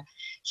here.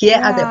 Here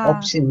are the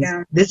options.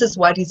 This is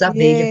what is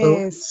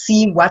available.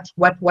 See what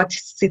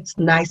sits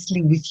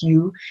nicely with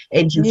you,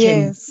 and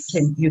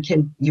you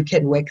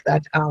can work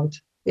that out.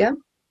 Yeah.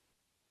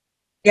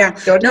 Yeah.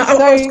 No,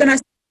 I was gonna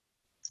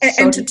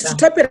and to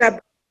top it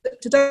up,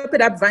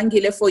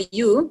 Vangile, for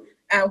you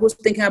who's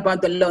thinking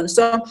about the loan.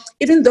 So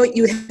even though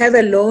you have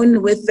a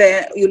loan with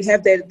you'll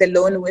have the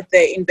loan with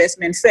the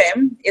investment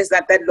firm, is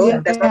that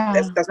loan does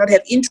not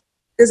have interest.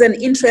 There's an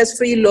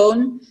interest-free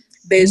loan.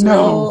 There's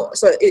no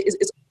so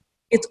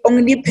it's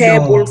only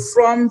payable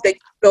from the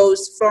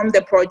close from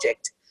the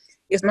project.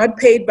 It's not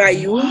paid by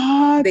you.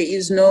 There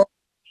is no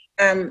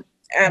thing.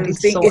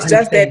 It's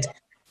just that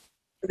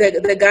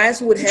the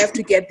guys would have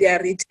to get their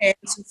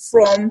returns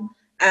from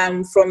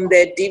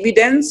the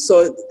dividends.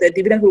 So the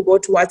dividend will go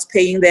towards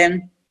paying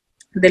them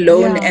the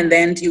loan, and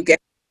then you get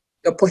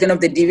a portion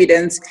of the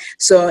dividends.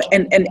 So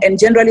and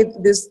generally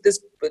this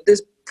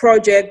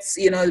projects,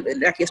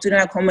 like your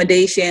student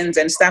accommodations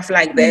and stuff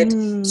like that.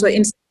 So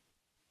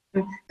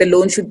the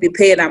loan should be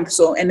paid up.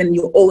 So, and then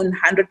you own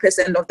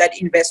 100% of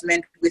that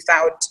investment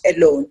without a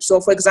loan.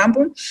 So, for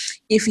example,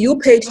 if you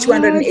paid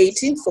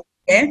 280 for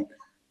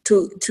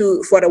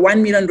a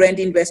 1 million rand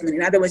investment,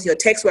 in other words, your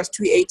tax was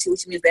 280,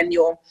 which means then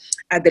your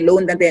the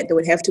loan that they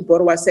would have to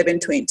borrow was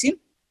 720.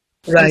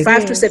 Right. In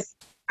 5 to 7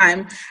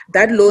 time,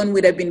 that loan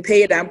would have been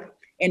paid up,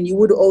 and you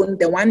would own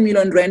the 1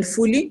 million rand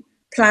fully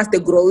plus the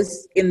growth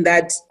in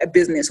that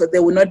business. So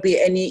there will not be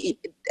any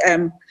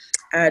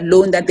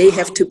loan that they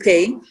have to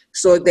pay.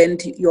 So then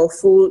your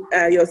full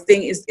your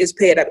thing is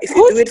paid up. If you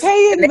Who's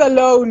paying the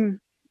loan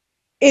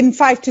in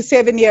 5 to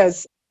 7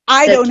 years?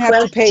 I don't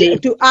have to pay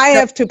it. Do I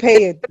have to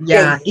pay it?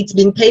 Yeah, it's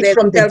been paid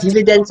from the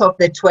dividends of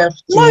the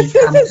 12J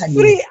this is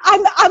free.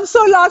 I'm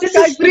so lost,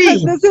 guys,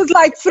 because this is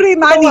like free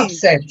money. So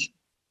upset.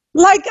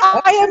 Like,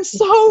 I am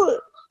so...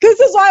 This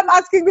is why I'm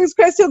asking these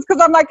questions,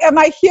 because I'm like, am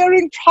I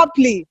hearing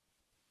properly?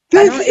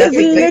 This is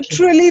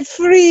literally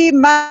free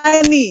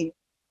money.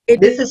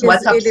 This is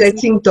what's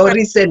upsetting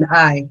Doris and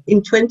I.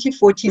 In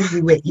 2014,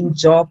 we were in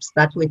jobs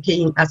that were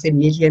paying us $1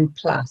 million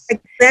plus.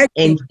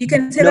 Exactly. And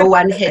no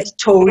one had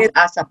told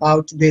us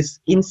about this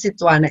in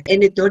Setswana.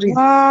 And Doris,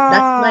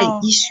 that's my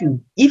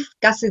issue. If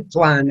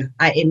Setswana,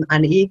 I am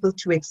unable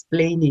to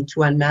explain it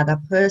to another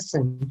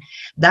person,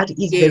 that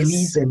is the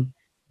reason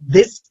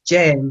this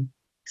gem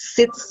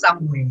sits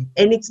somewhere,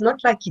 and it's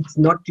not like it's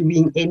not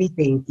doing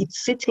anything.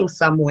 It's sitting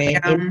somewhere,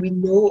 and we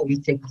know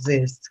it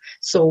exists.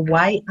 So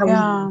why are we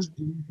not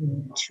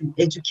able to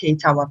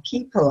educate our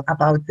people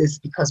about this?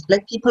 Because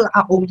Black people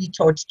are only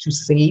taught to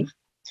save,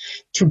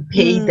 to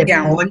pay the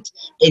bond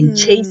and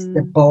chase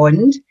the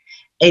bond,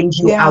 and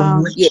you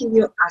are working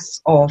your ass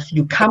off.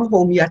 You come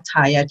home, you are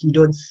tired, you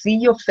don't see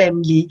your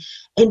family,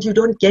 and you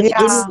don't get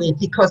anywhere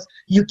because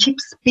you keep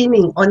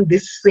spinning on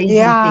this saving thing.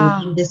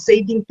 And the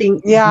saving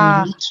thing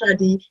is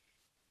literally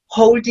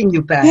holding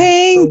you back.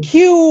 Thank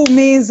you,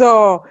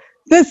 Mizo.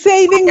 The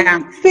saving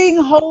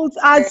thing holds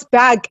us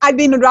back. I've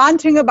been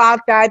ranting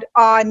about that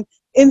on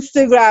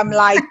Instagram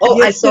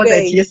yesterday. I saw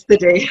that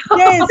yesterday.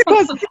 Yes,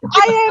 because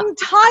I am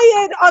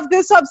tired of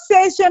this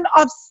obsession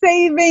of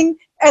saving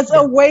as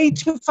a way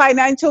to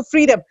financial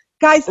freedom.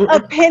 Guys, a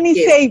penny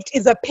saved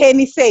is a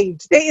penny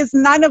saved. There is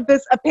none of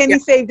this, a penny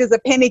saved is a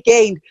penny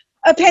gained.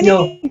 A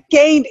penny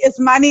gained is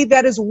money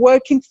that is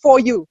working for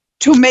you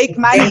to make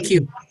money. Thank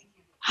you.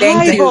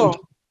 Thank you.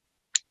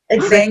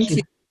 Thank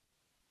you.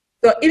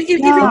 So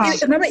even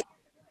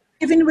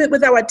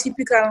with our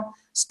typical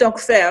stock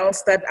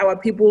fails that our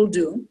people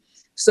do,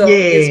 so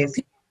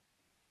people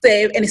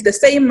save, and it's the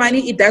same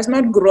money, it does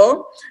not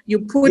grow. You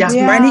put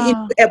money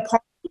into a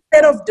pot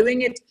instead of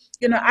doing it.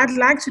 I'd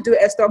like to do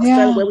a stock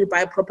fail where we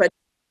buy property,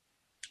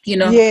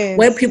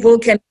 where people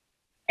can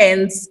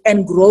and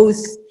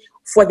growth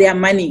for their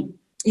money.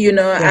 You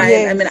know,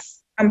 I mean,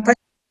 I'm passionate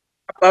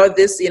about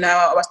this. You know,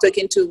 I was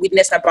talking to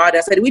Witness about it.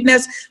 I said,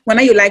 Witness, when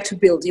you like to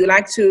build, you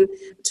like to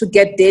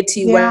get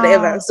dirty,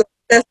 whatever. So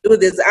let's do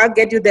this. I'll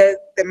get you the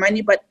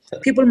money, but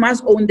people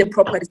must own the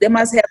properties. They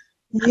must have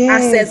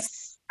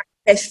assets,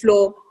 cash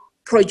flow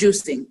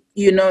producing,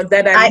 you know,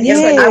 that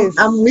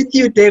I'm with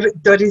you,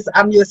 Doris.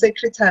 I'm your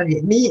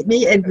secretary.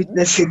 Me and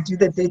Witness can do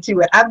the dirty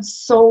work. I'm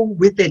so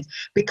with it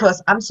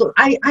because I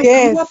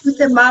grew up with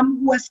a mom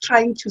who was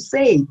trying to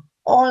save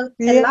all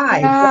her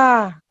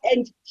life,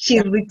 and she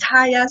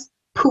retires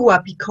poor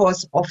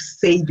because of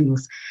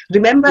savings.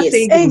 Remember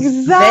savings?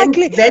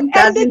 Exactly. Then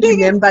doesn't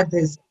remember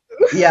this.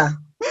 Yeah.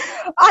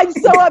 I'm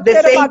so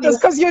upset about this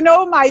because you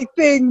know my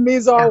thing,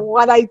 Mizo,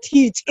 what I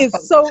teach is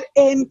so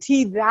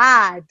anti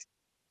that.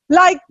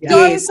 Like,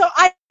 Doris, so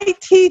I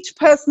teach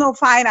personal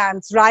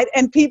finance, right?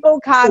 And people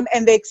come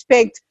and they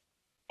expect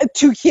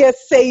to hear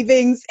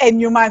savings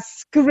and you must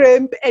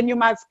scrimp and you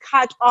must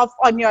cut off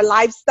on your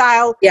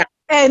lifestyle. Yeah.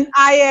 And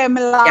I am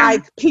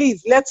like,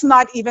 please, let's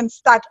not even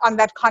start on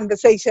that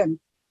conversation.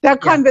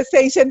 That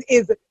conversation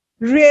is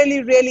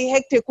really, really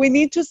hectic. We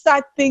need to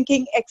start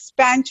thinking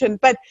expansion.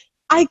 But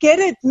I get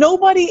it.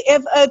 Nobody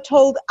ever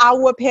told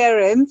our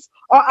parents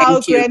or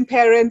our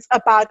grandparents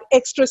about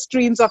extra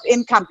streams of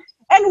income.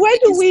 And where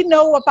do we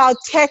know about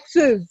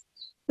taxes?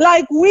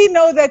 Like, we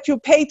know that you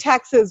pay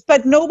taxes,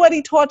 but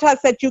nobody taught us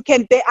that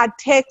there are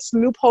tax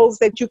loopholes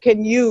that you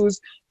can use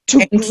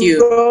to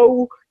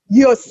grow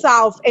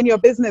yourself and your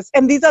business.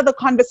 And these are the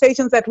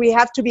conversations that we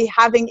have to be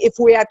having if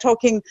we are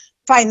talking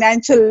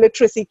financial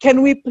literacy.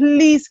 Can we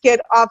please get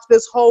off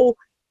this whole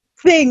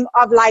thing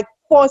of like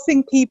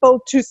forcing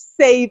people to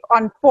save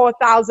on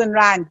 4,000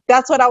 Rand?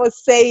 That's what I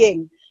was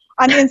saying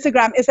on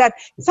Instagram, is that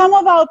some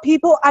of our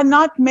people are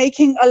not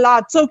making a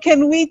lot. So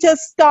can we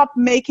just stop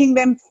making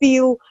them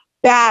feel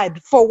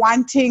bad for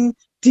wanting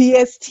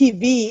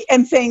DSTV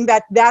and saying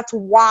that that's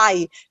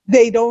why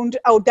they don't,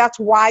 that's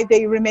why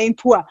they remain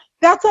poor?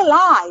 That's a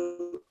lie.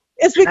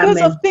 It's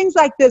because of things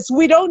like this.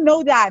 We don't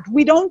know that.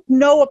 We don't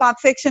know about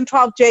Section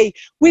 12J.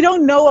 We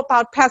don't know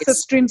about passive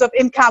streams of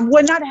income.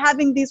 We're not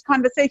having these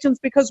conversations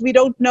because we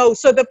don't know.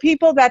 So the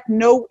people that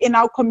know in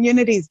our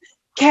communities,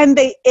 can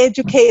they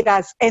educate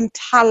us and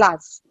tell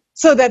us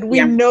so that we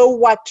know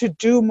what to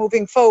do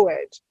moving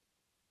forward?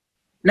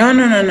 No.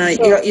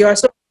 So, you are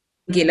so,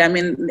 I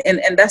mean,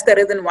 and that's the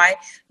reason why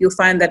you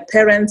find that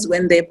parents,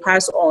 when they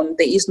pass on,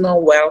 there is no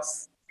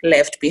wealth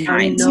left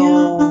behind.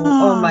 No.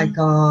 Oh my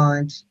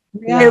God.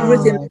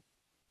 Everything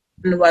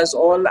was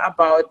all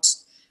about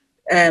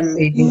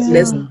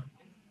let's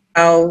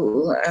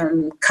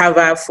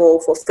cover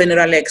for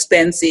funeral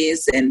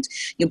expenses, and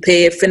you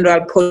pay a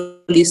funeral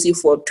policy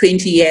for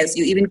 20 years.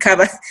 You even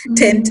cover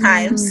 10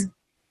 times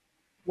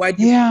what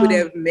you could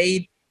have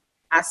made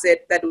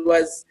asset that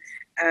was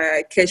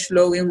cash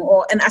flowing,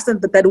 or an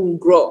asset that will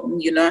grow,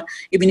 you know,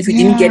 even if you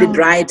didn't get it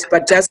right,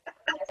 but just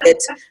that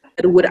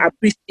would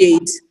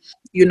appreciate,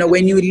 you know,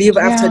 when you live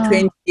after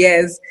 20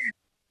 years,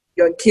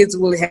 your kids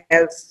will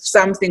have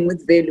something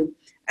with value.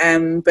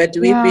 But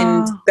we've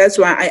been, that's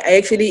why I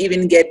actually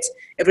even get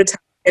every time,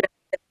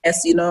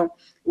 as you know,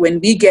 when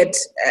we get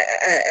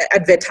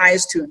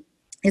advertised to,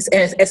 it's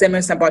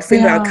SMS about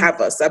funeral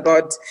covers,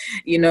 about,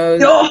 you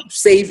know,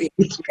 saving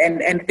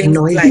and things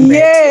like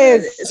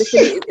that.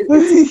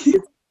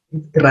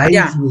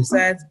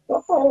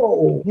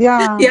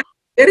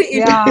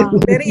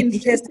 Very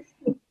interesting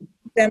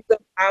in terms of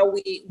how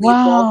we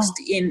boxed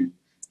in.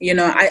 You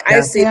know,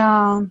 I said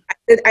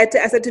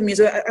to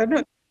Mizo, I don't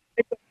know,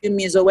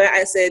 Mizo, where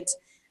I said,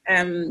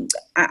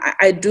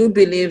 I do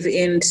believe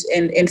in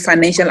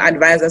financial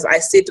advisors. I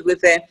sit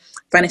with a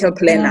financial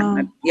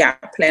planner,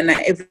 planner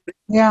every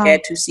year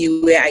to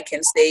see where I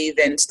can save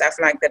and stuff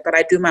like that. But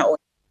I do my own.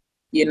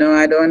 You know,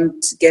 I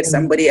don't get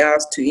somebody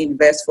else to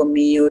invest for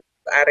me or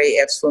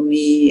RAFs for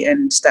me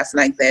and stuff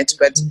like that.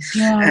 But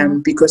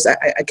because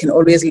I can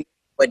always,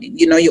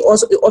 you know, you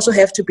also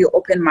have to be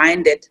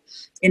open-minded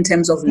in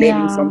terms of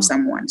learning from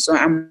someone. So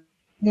I'm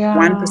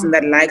one person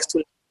that likes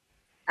to.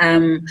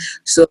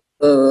 So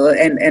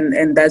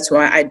and that's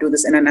why I do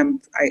this, and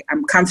I'm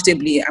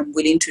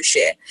willing to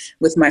share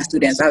with my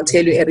students. I'll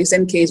tell you a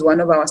recent case. One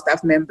of our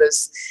staff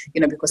members,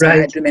 you know, because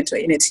I do mentor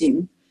in a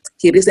team,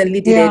 he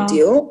recently did a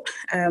deal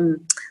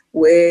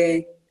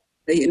where,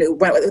 you know,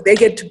 they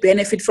get to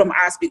benefit from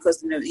us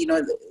because you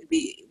know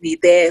we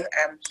there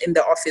in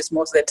the office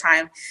most of the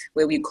time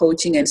where we're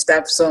coaching and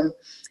stuff. So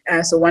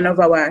one of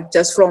our,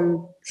 just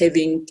from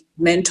having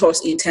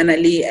mentors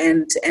internally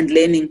and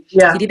learning, he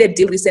did a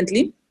deal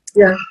recently.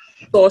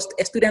 Sourced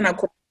a student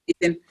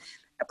accommodation,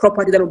 a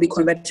property that will be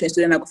converted to a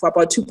student for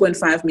about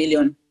 2.5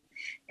 million,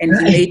 and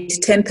he made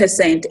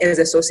 10% as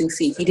a sourcing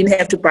fee. He didn't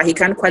have to buy; he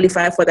can't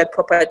qualify for that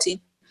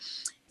property.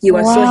 He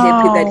was so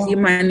happy that he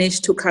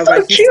managed to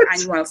cover his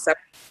annual salary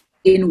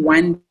in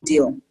one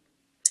deal.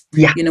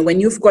 Yeah, you know, when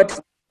you've got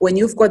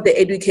the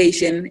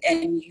education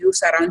and you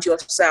surround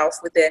yourself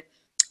with the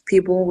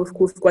people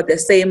who've got the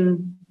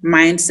same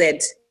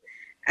mindset,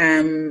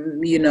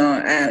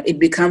 it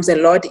becomes a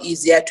lot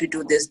easier to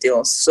do these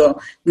deals. So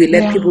we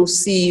let people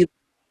see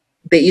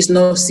there is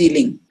no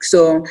ceiling.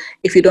 So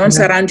if you don't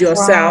surround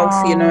yourself,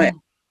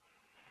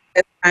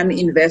 as an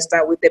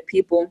investor with the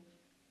people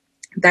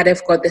that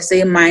have got the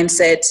same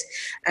mindset,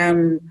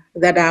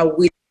 that are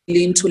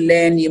willing to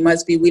learn, you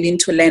must be willing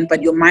to learn,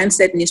 but your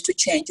mindset needs to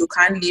change. You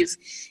can't live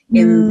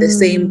in the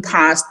same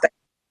past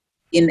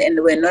and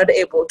we're not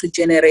able to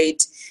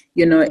generate,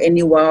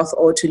 any wealth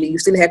or you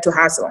still have to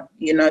hustle.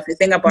 If you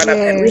think about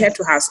it, we had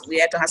to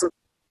hustle.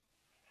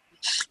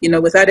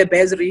 Without a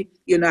bursary,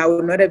 I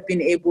would not have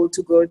been able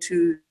to go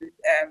to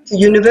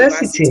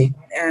university.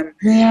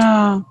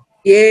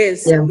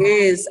 Yes.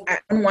 I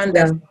don't want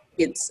that for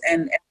kids,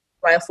 and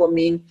why for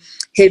me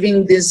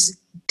having this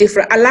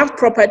different. I love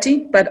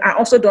property, but I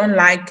also don't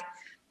like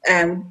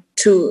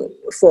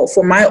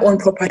for my own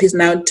properties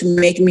now to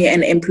make me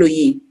an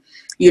employee.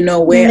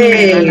 Where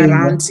I run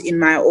around in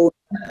my own,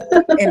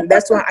 and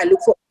that's why I look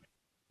for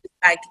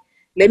like,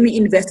 let me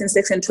invest in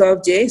Section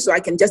 12J so I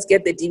can just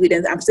get the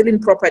dividends. I'm still in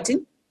property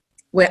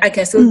where I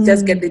can still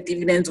just get the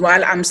dividends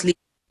while I'm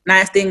sleeping.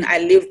 Nice thing, I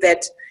live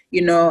that,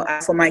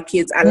 for my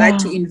kids. I like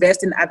to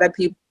invest in other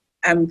people,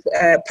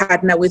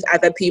 partner with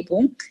other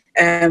people.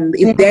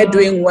 If they're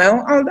doing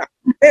well,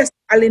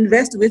 I'll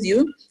invest with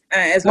you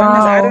as long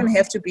as I don't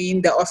have to be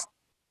in the office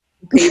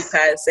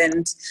papers.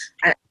 And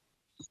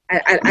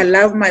I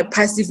love my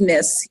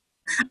passiveness.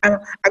 I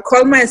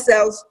call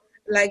myself,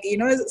 like,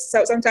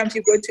 so sometimes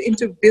you go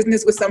into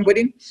business with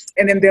somebody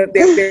and then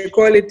they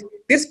call it,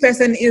 this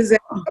person is,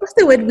 what's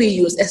the word we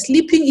use? A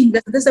sleeping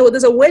investor.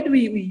 There's a word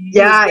we use.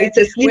 Yeah, it's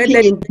a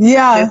sleeping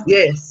investor.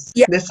 Yes.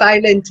 The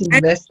silent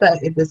investor.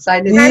 The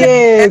silent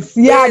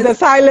the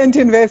silent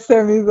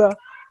investor, Misa.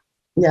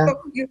 Yeah.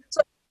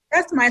 So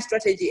that's my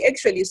strategy,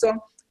 actually. So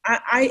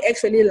I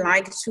actually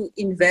like to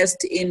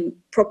invest in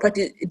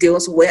property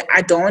deals where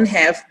I don't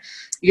have,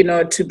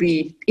 to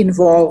be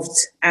involved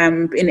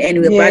in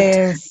any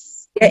way.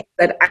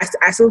 But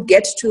I still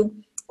get to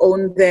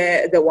own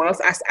the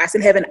wealth. I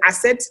still have an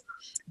asset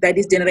that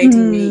is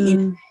generating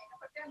me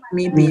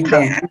being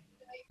there. I'm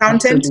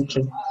accountant.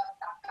 Absolutely.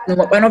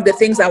 One of the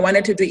things I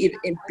wanted to do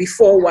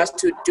before was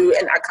to do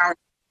an account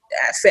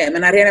firm,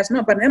 and I realized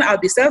no, but then I'll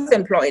be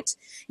self-employed.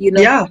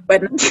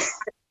 But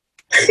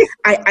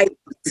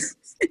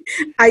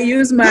I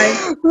use my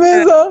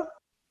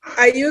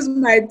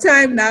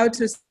time now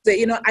to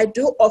say, I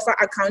do offer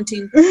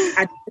accounting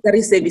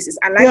advisory services.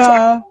 I like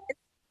to.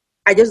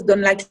 I just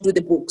don't like to do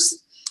the books.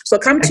 So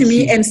come to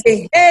me and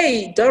say,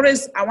 hey,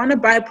 Doris, I want to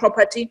buy a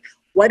property.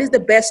 What is the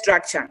best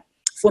structure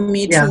for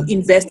me to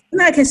invest?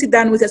 And I can sit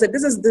down with you and say,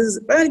 this is.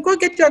 Go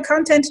get your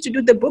accountant to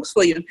do the books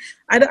for you.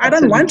 I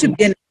don't want to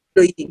be an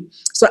employee.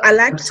 So I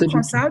like to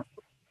consult.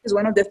 It's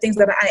one of the things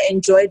that I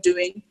enjoy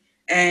doing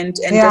and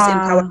just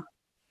empower.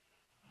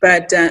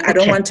 But I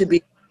don't want to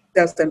be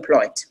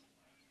self-employed.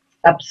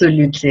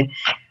 Absolutely.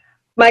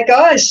 My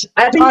gosh,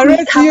 I think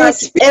we covered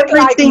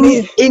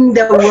everything in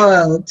the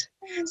world.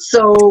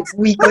 So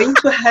we're going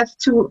to have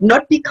to,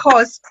 not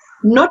because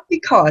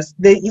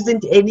there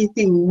isn't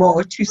anything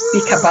more to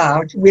speak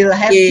about, we'll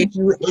have to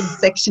do a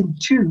section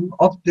 2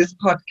 of this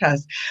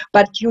podcast.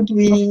 But could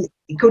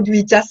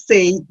we just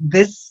say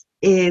this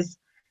is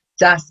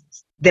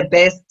just the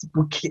best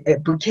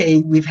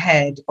bouquet we've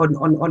had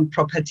on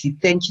property.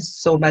 Thank you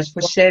so much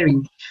for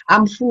sharing.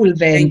 I'm full,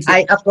 Van.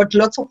 I've got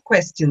lots of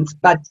questions,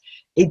 but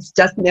it's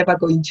just never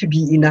going to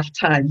be enough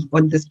time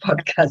on this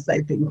podcast,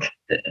 I think.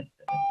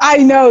 I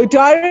know.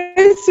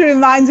 Doris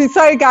reminds me,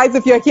 sorry guys,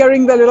 if you're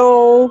hearing the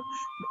little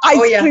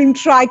ice cream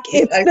truck,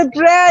 it's the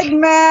bread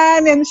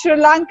man in Sri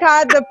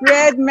Lanka. The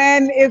bread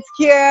man is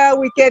here.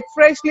 We get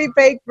freshly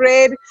baked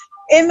bread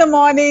in the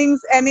mornings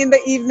and in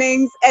the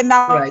evenings. And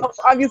now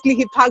obviously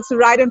he parks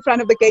right in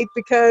front of the gate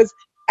because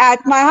at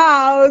my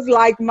house,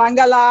 like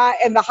Mangala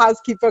and the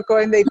housekeeper go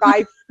and they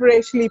buy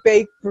freshly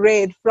baked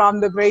bread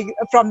from the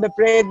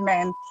bread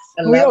man.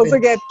 We also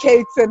get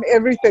cakes and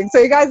everything. So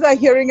you guys are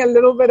hearing a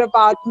little bit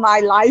about my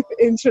life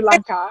in Sri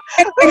Lanka.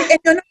 And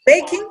you're not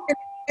baking?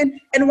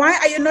 And why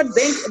are you not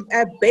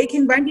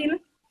baking, Bangila?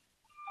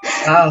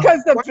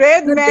 Because the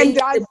bread man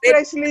does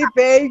freshly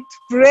baked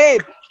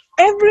bread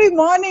every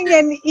morning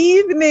and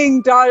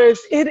evening,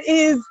 Doris. It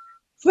is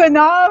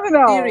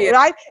phenomenal,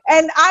 right?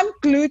 And I'm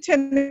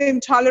gluten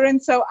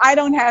intolerant, so I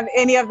don't have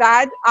any of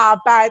that.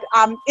 But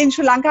in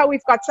Sri Lanka,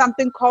 we've got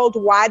something called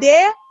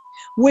wade,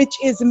 which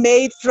is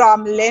made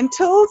from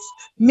lentils.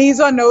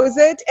 Miso knows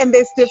it, and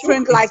there's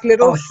different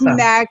little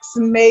snacks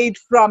made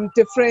from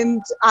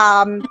different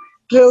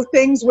little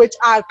things which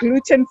are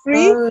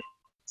gluten-free.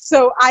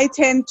 So I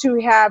tend to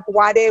have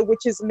wade,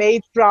 which is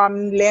made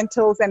from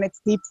lentils, and it's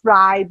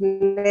deep-fried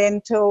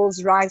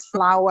lentils, rice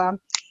flour,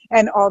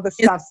 and all the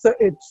stuff. So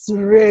it's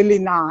really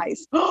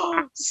nice.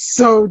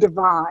 So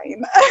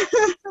divine.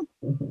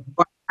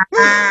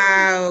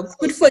 Wow.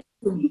 Good for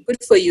you.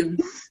 Good for you.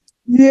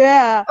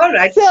 Yeah. All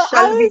right. So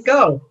shall we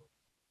go?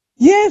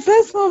 Yes,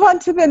 let's move on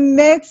to the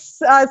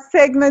next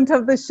segment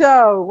of the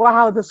show.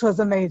 Wow, this was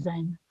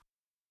amazing.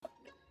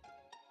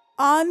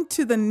 On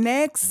to the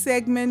next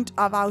segment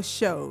of our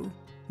show,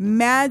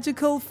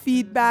 magical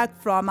feedback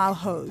from our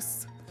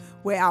hosts,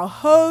 where our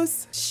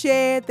hosts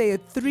share their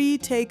 3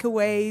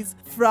 takeaways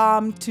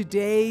from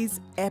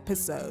today's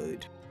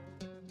episode.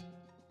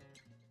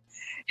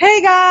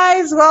 Hey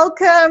guys,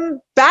 welcome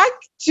back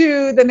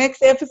to the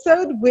next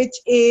episode, which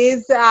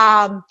is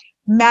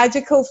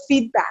magical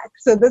feedback.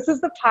 So this is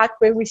the part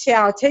where we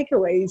share our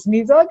takeaways.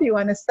 Mizo, do you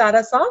want to start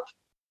us off?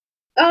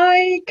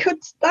 I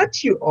could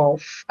start you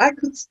off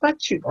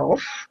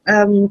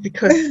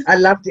because I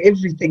loved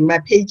everything. My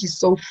page is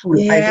so full.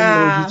 I don't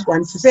know which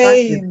one to start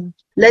with.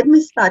 Let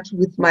me start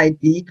with my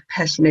big,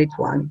 passionate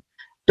one.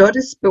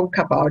 Doris spoke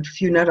about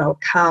funeral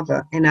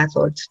cover, and I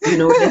thought,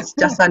 let's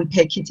just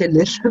unpack it a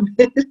little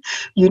bit.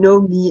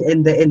 Me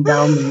and the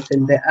endowment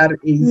and the RA.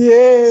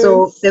 Yes.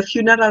 So the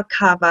funeral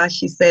cover,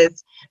 she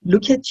says,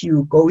 look at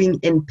you going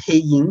and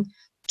paying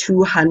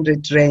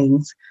 200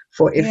 rands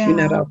for a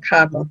funeral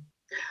cover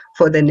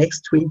for the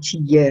next 20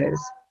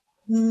 years.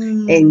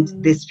 And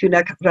this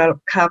funeral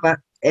cover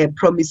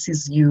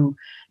promises you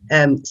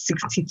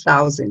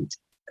 60,000.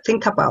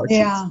 Think about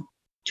it.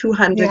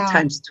 200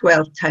 times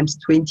 12 times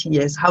 20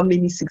 years. How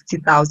many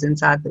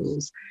 60,000s are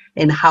those?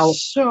 And how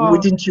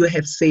wouldn't you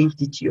have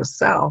saved it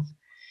yourself?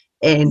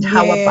 And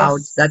how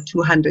about that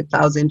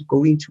 200,000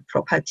 going to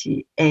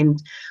property?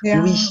 And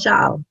we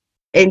shall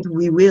and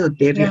we will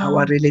bury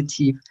our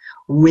relative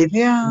with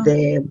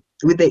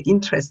the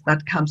interest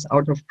that comes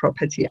out of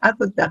property. I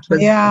thought that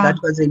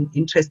was an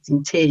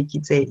interesting take.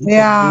 It's a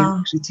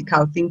very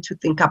critical thing to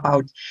think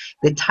about,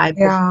 the type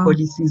of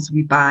policies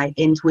we buy.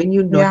 And when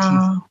you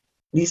notice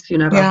these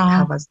funeral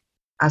covers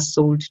are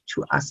sold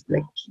to us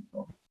Black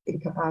people,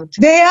 think about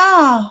it. They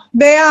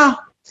are.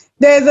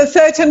 There's a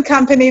certain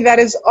company that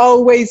is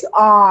always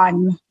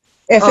on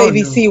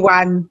SABC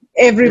One.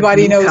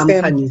 Everybody knows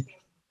them.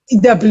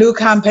 The Blue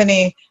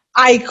Company.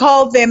 I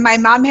called them. My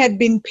mom had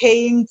been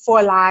paying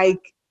for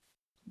like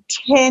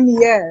 10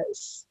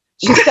 years.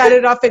 She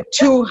started off at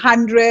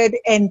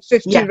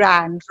 250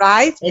 rand,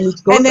 right? And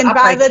then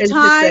by the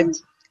 10%.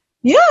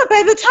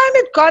 By the time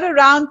it got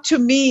around to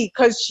me,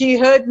 because she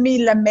heard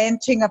me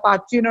lamenting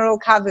about funeral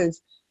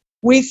covers,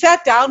 we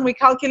sat down, we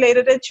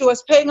calculated it. She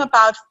was paying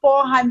about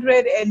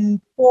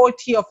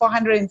 440 or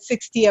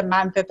 460 a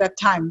month at that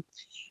time.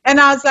 And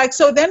I was like,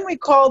 so then we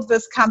called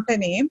this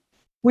company.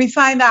 We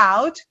find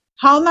out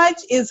how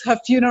much is her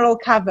funeral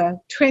cover,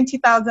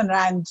 20,000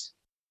 rand.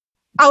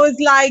 I was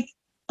like,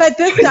 but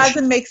this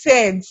doesn't make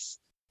sense.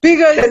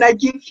 Because so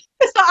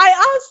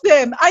I asked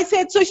them, I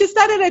said, so she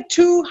started at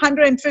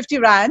 250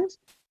 rand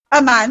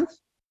a month,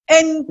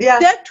 and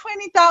that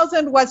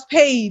 20,000 was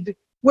paid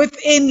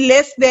within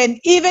less than,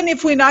 even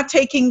if we're not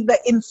taking the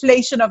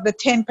inflation of the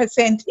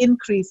 10%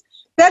 increase,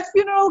 that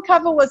funeral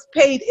cover was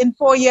paid in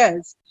 4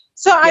 years.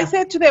 So I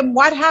said to them,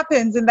 what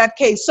happens in that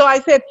case? So I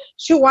said,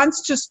 she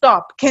wants to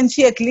stop. Can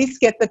she at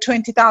least get the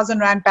 20,000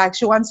 rand back?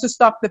 She wants to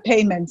stop the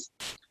payments.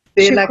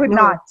 She could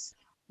not.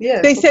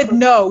 Yes, they said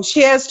no,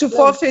 she has to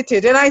forfeit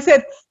it. And I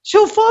said,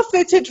 she'll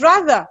forfeit it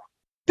rather.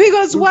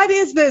 Because what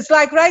is this?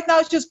 Like right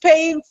now she's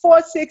paying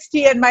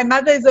 460 and my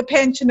mother is a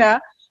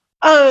pensioner.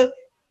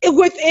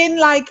 Within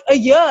like a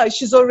year,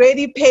 she's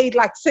already paid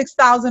like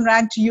 6,000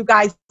 rand to you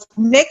guys.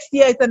 Next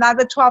year it's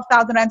another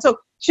 12,000 rand. So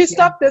she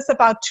stopped this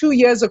about 2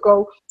 years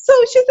ago. So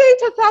she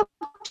saved herself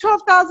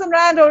 12,000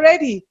 rand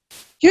already,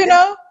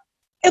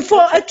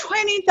 for a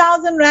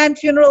 20,000 rand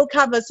funeral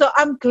cover. So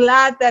I'm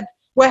glad that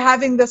we're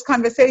having this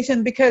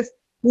conversation, because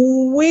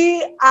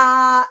we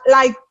are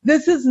like,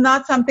 this is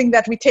not something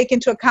that we take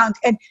into account.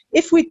 And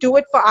if we do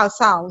it for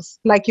ourselves,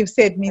 like you've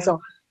said, Mizo,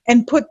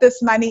 and put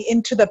this money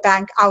into the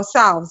bank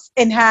ourselves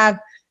and have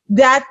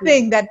that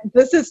thing that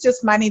this is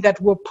just money that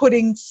we're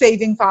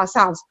saving for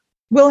ourselves,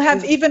 we'll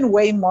have even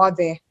way more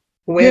there.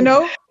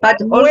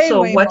 But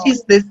also, what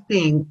is this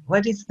thing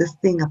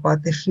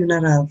about the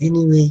funeral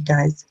anyway,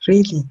 guys?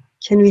 Really?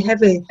 Can we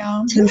have a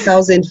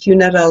 10,000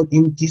 funeral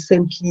and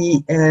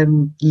decently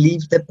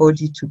leave the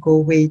body to go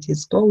where it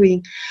is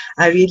going?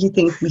 I really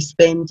think we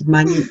spend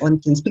money on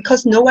things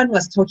because no one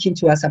was talking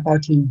to us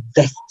about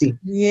investing.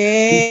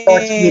 We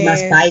thought we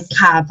must buy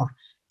cover.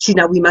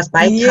 Tina, we must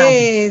buy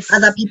cover.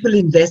 Other people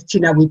invest,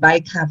 Tina, we buy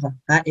cover.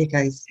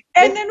 Guys.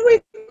 And then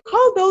we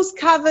call those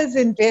covers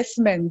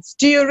investments.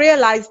 Do you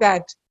realize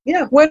that?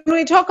 Yeah. When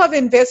we talk of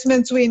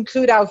investments, we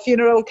include our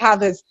funeral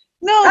covers.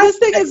 No, this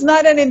thing is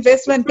not an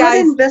investment, guys.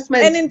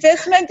 An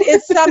investment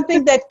is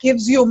something that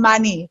gives you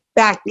money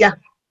back. Yeah.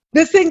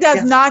 This thing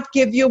does not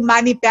give you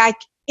money back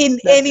in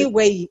any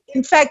way.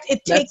 In fact,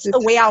 it takes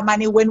away our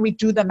money when we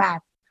do the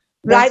math,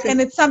 right?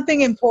 And it's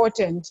something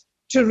important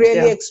to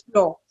really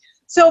explore.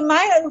 So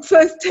my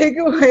first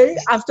takeaway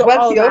after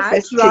all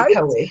that,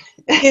 right,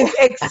 is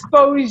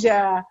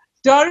exposure.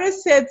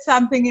 Doris said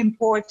something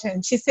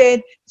important. She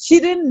said she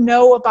didn't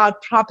know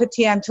about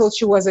property until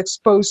she was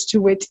exposed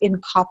to it in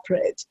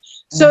corporate.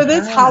 So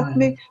this helped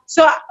me.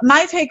 So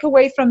my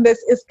takeaway from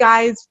this is,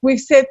 guys,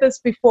 we've said this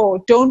before,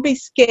 don't be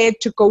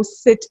scared to go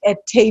sit at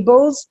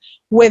tables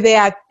where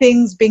there are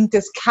things being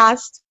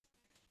discussed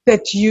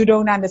that you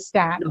don't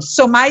understand. No,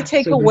 So my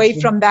absolutely.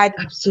 takeaway from that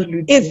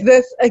Absolutely. is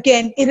this,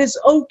 again, it is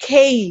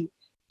okay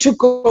to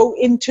go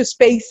into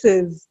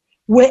spaces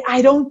where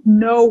I don't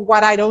know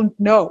what I don't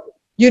know,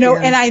 Yeah.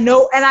 and I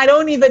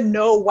don't even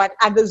know what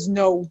others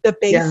know, the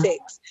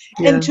basics,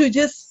 Yeah. and to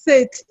just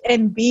sit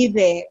and be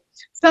there.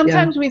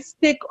 Sometimes we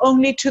stick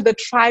only to the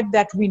tribe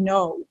that we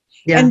know.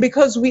 Yeah. And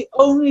because we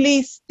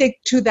only stick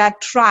to that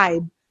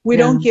tribe, we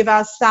don't give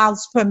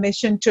ourselves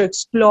permission to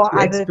explore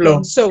other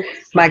things. So,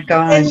 my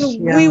gosh,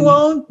 and we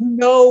won't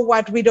know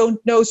what we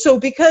don't know. So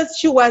because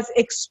she was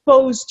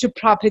exposed to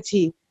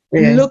property,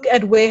 look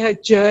at where her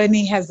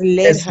journey has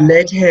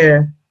led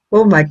her.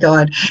 Oh my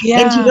God.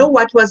 Yeah. And you know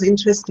what was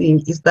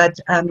interesting is that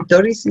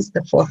Doris is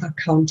the fourth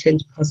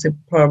accountant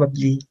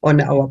probably on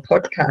our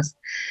podcast.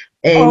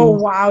 And oh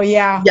wow,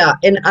 yeah. Yeah,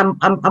 and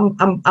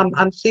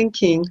I'm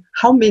thinking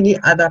how many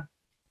other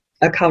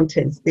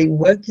accountants, they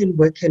work and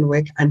work and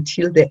work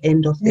until the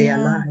end of their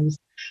lives.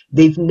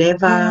 They've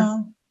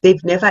never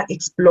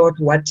explored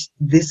what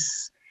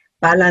this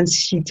balance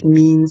sheet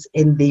means,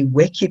 and they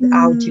work it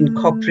out in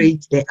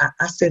corporate. There are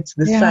assets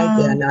this side,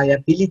 there are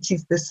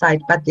liabilities this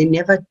side, but they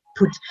never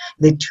put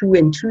the 2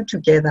 and 2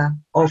 together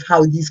of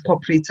how these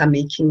corporates are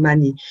making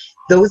money.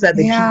 Those are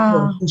the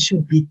people who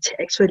should be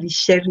actually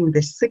sharing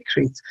the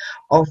secrets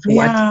of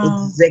what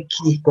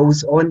exactly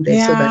goes on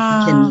there, so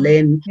that we can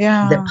learn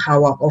the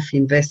power of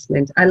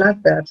investment. I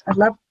love that. I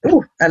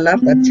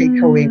love that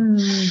takeaway.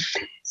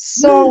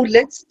 So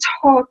let's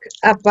talk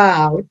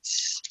about,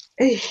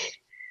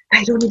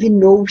 I don't even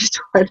know which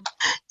one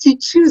to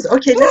choose.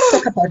 Okay, let's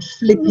talk about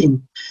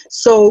flipping.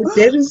 So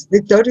Doris,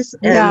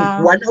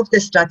 one of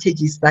the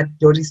strategies that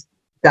Doris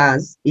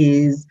does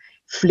is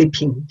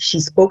flipping.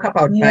 She spoke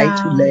about buy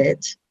to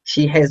let.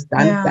 She has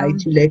done buy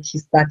to let. She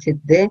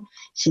started there.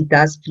 She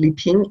does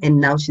flipping, and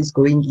now she's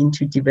going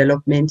into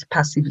development,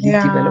 passively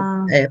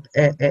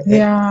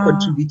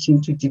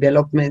contributing to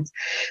development.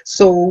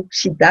 So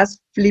she does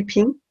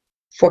flipping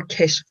for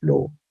cash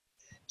flow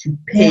to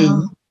pay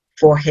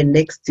for her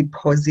next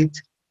deposit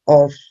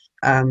of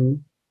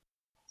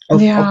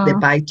the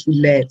buy to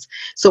let.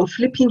 So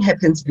flipping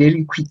happens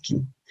very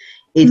quickly.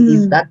 It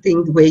is that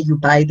thing where you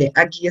buy the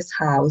ugliest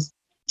house,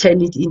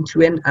 turn it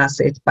into an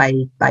asset by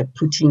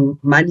putting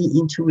money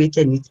into it,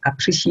 and it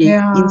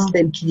appreciates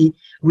instantly.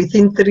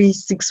 Within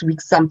 3-6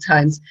 weeks,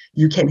 sometimes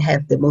you can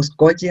have the most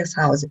gorgeous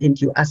house, and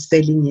you are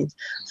selling it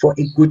for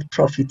a good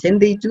profit. And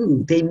they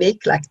do. They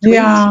make like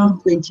 20,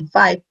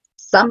 25,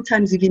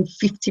 sometimes even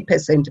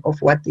 50% of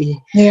what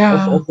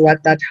of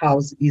what that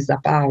house is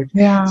about.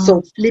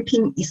 So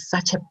flipping is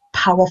such a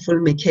powerful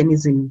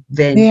mechanism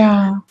then.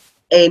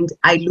 And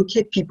I look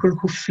at people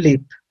who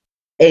flip,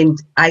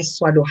 and I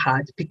swallow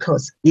hard,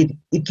 because it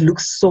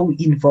looks so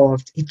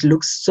involved. It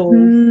looks so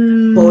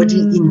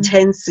body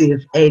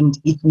intensive, and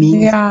it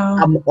means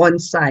I'm on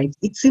site.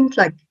 It seems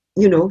like,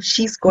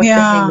 she's got the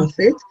hang of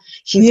it.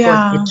 She's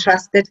got a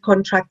trusted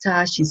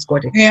contractor. She's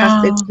got a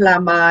trusted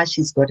plumber.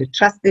 She's got a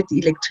trusted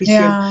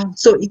electrician.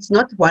 So it's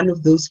not one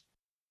of those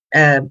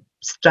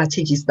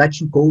strategies that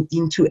you go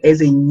into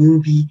as a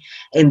newbie,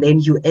 and then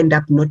you end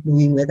up not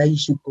knowing whether you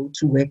should go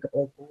to work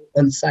or go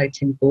on site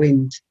and go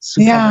and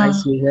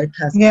supervise your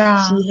workers. She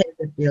has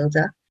a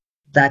builder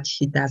that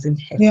she doesn't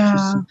have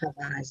to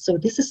supervise. So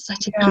this is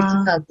such a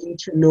critical thing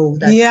to know,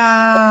 that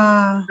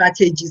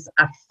strategies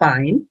are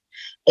fine.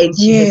 And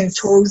she has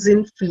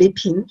chosen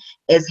flipping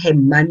as her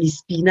money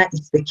spinner.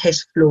 It's the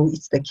cash flow,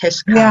 it's the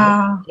cash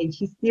cow. And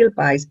she still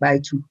buys buy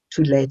to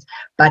let.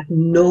 But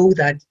know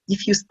that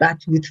if you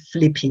start with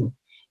flipping,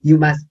 you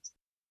must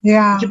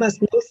know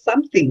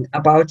something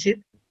about it,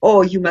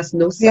 or you must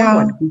know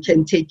someone who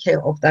can take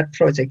care of that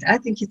project. I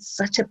think it's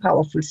such a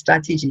powerful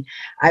strategy.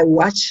 I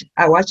watch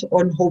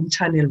on Home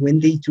Channel when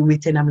they do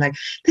it, and I'm like,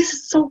 this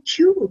is so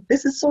cute.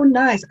 This is so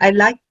nice. I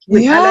like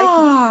it,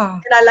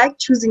 and I like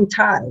choosing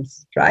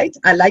tiles, right?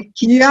 I like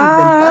kitchens and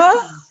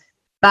bathrooms.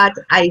 But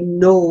I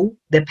know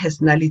the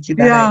personality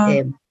that I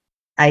am.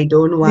 I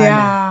don't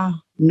want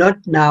not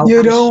now. You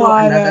I'm don't sure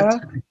another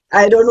time.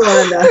 I don't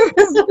want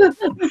to.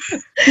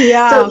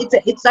 So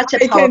it's such a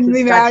powerful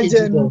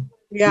strategy, though.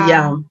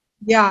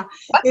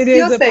 It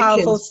is a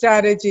powerful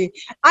strategy.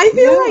 I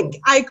feel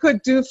like I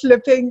could do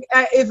flipping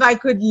if I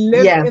could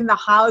live in the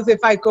house,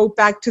 if I go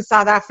back to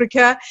South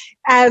Africa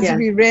as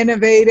we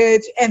renovate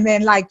it and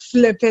then like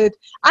flip it.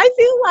 I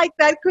feel like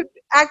that could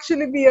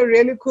actually be a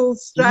really cool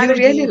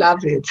strategy. You really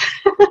love it.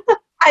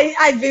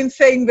 I've been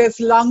saying this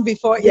long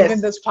before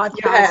even this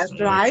podcast,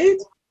 right?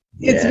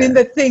 It's been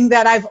the thing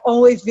that I've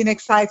always been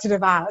excited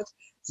about.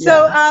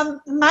 So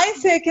my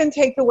second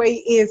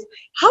takeaway is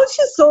how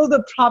she sold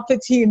the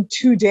property in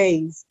 2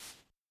 days.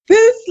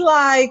 This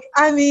guys,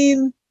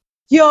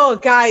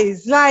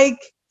 I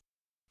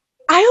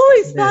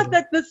always thought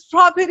that this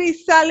property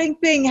selling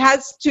thing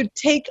has to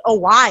take a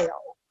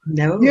while.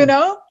 No.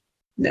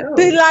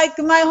 But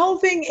my whole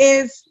thing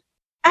is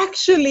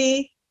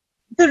actually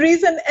the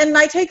reason, and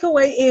my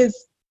takeaway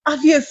is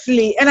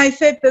obviously, and I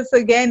said this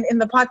again in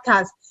the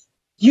podcast,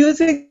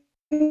 using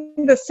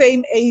the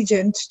same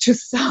agent to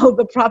sell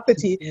the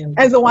property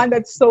as the one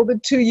that sold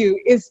it to you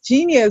is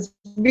genius,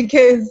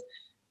 because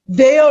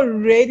they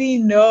already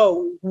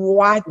know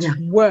what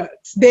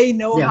works. They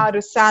know how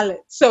to sell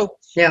it. So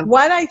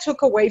what I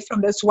took away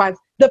from this was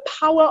the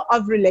power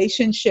of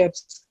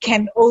relationships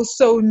can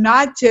also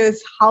not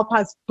just help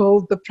us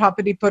build the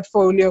property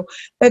portfolio,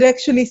 but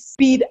actually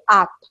speed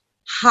up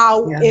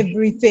how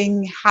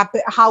everything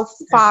happens, how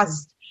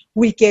fast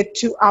we get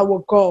to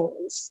our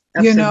goals,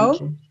 you know?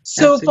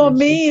 So for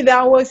me,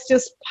 that was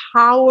just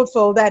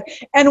powerful.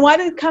 And what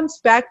it comes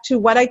back to,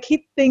 what I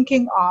keep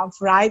thinking of,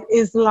 right,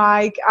 is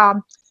like,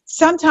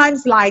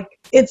 sometimes like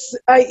it's,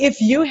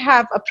 if you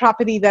have a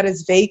property that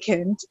is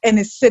vacant and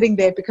is sitting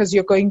there because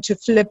you're going to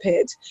flip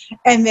it,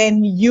 and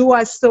then you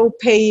are still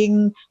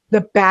paying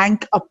the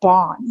bank a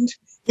bond,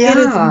 it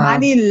is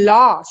money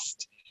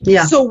lost.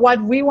 So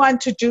what we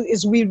want to do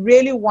is we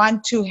really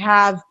want to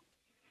have,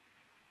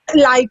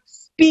 like,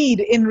 speed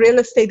in real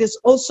estate is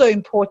also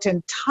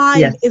important.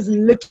 Time is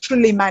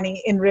literally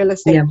money in real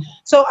estate.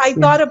 So I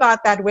thought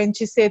about that when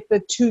she said the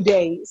 2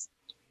 days.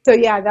 So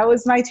that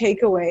was my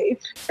takeaway.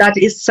 That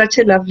is such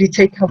a lovely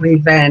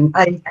takeaway, Van.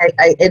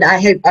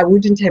 I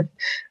wouldn't have,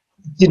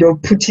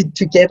 put it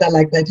together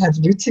like that. I've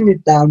written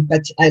it down,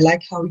 but I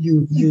like how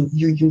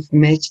you've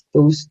matched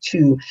those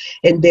two,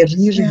 and the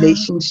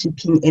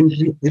relationshiping and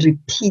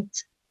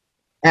repeat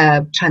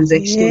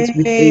transactions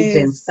with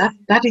agents.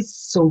 That is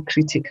so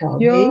critical.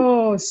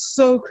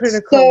 So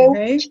critical.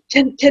 So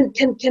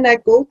can I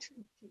go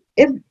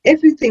to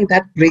everything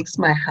that breaks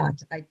my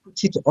heart? I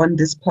put it on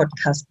this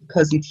podcast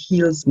because it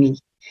heals me.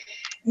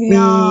 We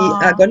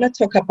are going to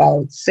talk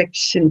about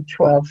Section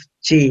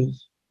 12J.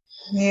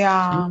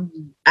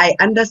 I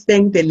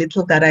understand the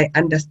little that I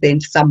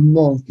understand, some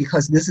more,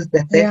 because this is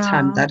the third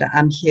time that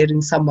I'm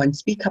hearing someone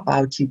speak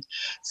about it.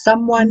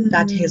 Someone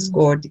that has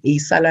got a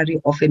salary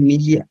of $1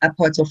 million,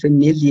 upwards of $1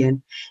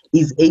 million,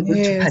 is able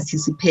to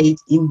participate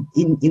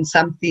in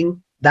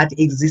something that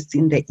exists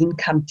in the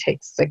income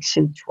tax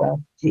Section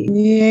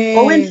 12J.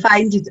 Go and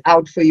find it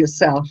out for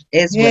yourself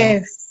as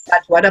well.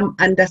 But what I'm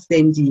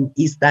understanding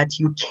is that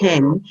you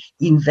can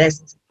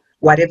invest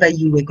whatever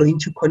you were going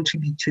to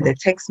contribute to the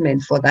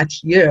taxman for that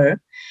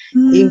year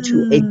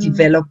into a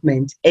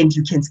development, and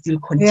you can still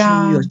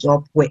continue your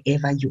job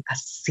wherever you are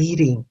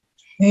sitting.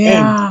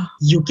 And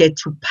you get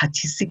to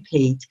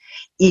participate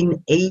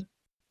in a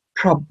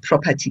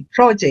property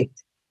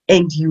project,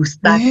 and you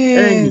start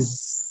earning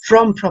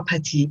from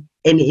property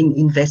and in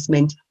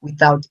investment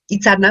without.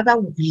 It's another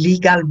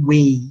legal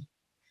way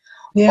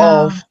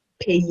of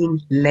paying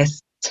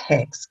less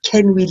tax.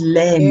 Can we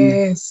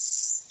learn?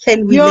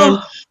 Can we learn?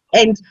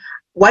 And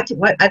what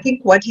I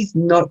think what is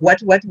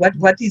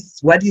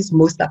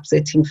most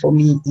upsetting for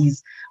me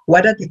is,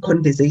 what are the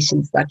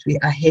conversations that we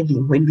are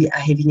having when we are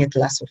having a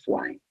glass of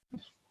wine?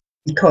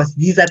 Because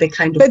these are the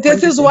kind of. But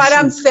this is what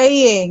I'm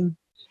saying.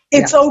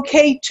 It's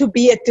okay to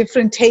be at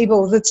different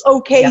tables. It's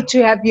okay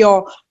to have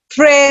your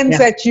friends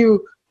that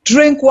you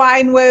drink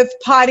wine with,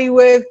 party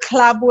with,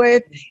 club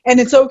with, and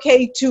it's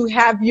okay to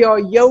have your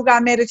yoga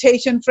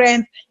meditation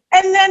friends.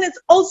 And then it's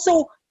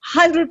also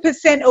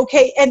 100%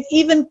 okay, and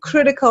even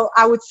critical,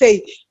 I would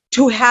say,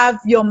 to have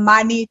your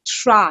money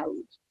tribe.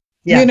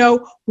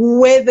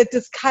 Where the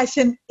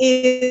discussion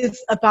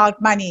is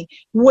about money,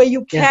 where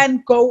you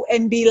can go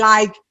and be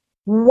like,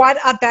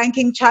 what are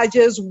banking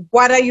charges?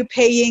 What are you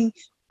paying?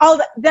 All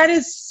that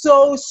is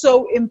so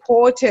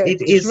important.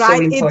 It is so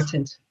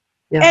important.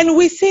 And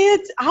we see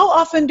it, how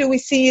often do we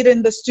see it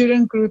in the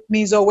student group,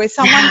 Mizo, where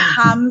someone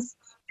comes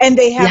and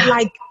they have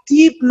like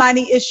deep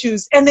money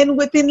issues, and then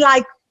within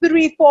like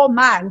 3-4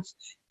 months,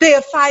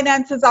 their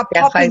finances are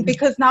popping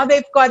because now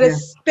they've got a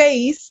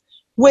space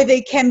where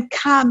they can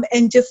come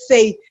and just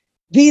say,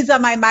 these are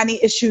my money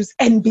issues,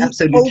 and be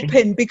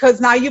open, because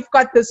now you've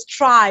got this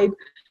tribe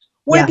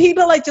where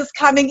people are just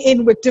coming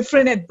in with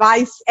different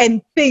advice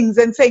and things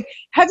and saying,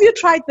 have you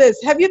tried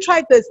this? Have you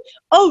tried this?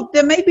 Oh,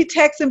 there may be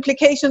tax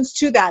implications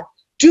to that.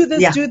 Do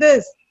this, do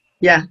this.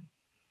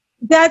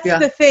 That's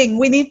the thing.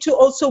 We need to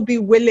also be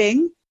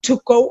willing to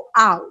go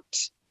out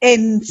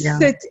and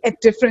sit at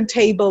different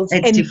tables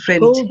and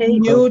build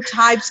new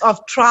types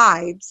of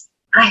tribes.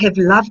 I have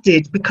loved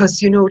it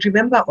because,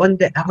 remember on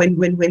the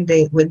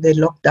when the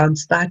lockdown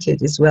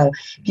started as well,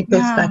 people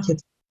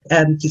started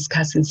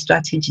discussing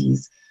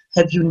strategies.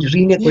 Have you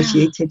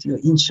renegotiated your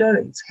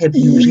insurance? Have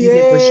you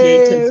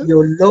renegotiated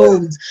your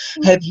loans?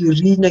 Have you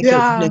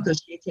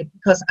renegotiated?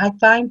 Because I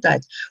find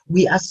that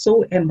we are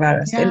so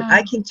embarrassed. And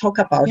I can talk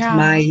about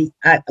my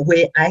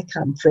where I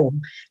come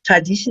from.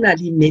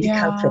 Traditionally,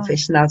 medical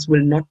professionals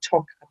will not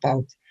talk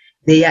about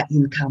their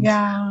incomes.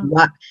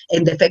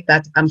 And the fact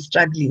that I'm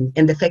struggling,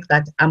 and the fact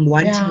that I'm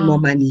wanting more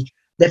money,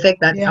 the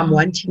fact that I'm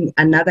wanting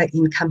another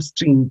income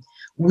stream.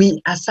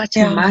 We are such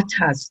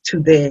martyrs to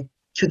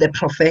the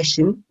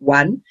profession,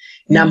 one.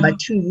 Number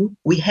two,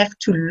 we have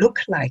to look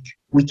like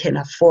we can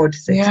afford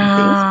certain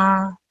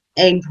things.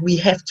 And we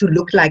have to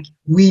look like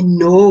we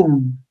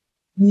know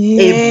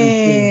every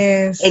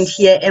day. Yes. And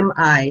here am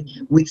I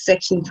with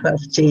Section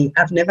 12J.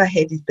 I've never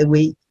heard it the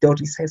way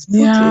Doris has put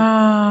it.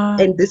 Yeah.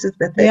 And this is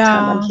the third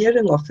time I'm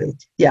hearing of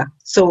it. Yeah.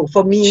 So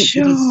for me, it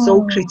is so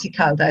Sure.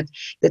 critical that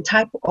the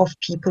type of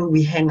people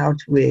we hang out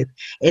with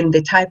and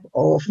the type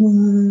of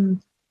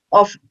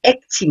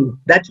acting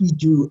that we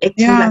do,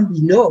 acting Yeah. like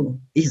we know,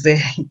 is a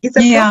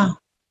Yeah. problem.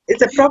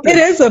 It's a problem. It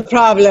is a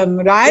problem,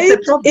 right?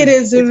 It's a problem. It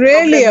is It's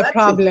really a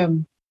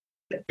problem.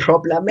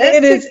 Problematic,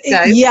 It is,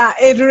 guys. yeah,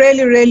 it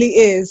really, really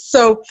is.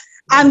 So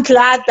I'm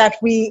glad that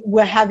we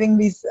were having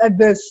this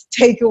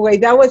takeaway.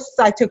 That was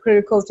such a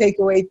critical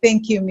takeaway.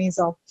 Thank you,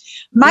 Mizo.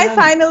 My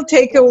final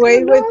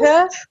takeaway with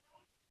her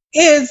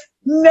is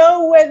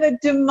know where the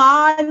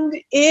demand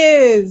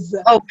is.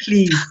 Oh,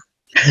 please.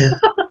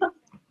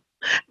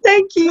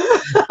 Thank you.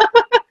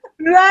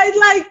 Right?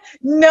 Like,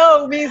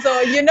 no,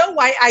 Mizo, you know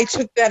why I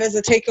took that as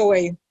a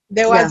takeaway?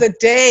 There was a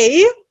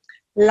day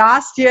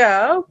last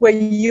year where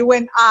you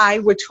and I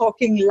were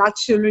talking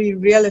luxury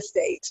real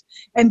estate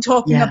and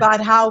talking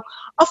about how,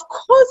 of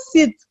course,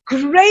 it's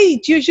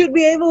great. You should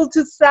be able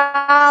to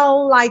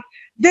sell, like,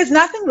 there's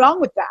nothing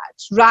wrong with that,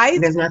 right?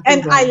 There's nothing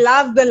and wrong. I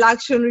love the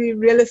luxury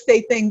real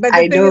estate thing. But the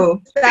I thing know.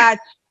 is that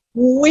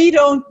we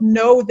don't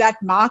know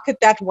that market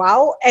that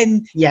well.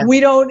 And we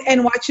don't,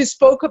 and what you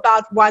spoke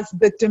about was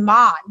the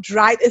demand,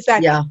 right? Is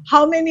that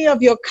how many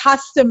of your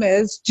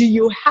customers do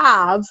you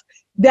have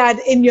that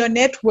in your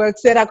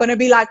networks that are going to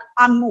be like,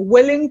 I'm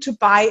willing to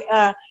buy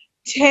a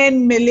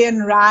 10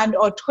 million rand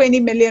or 20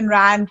 million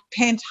rand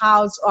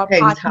penthouse or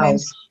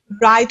apartment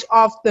right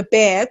off the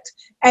bat,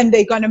 and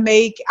they're going to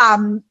make,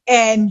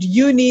 and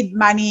you need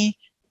money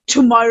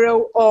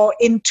tomorrow or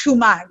in 2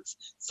 months.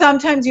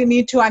 Sometimes you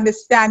need to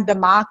understand the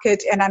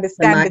market and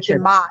understand the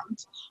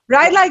demand,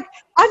 right? Like,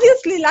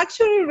 obviously,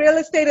 luxury real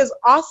estate is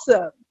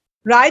awesome,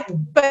 right?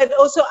 But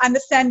also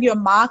understand your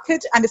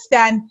market,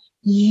 understand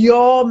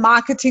your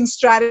marketing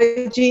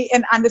strategy,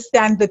 and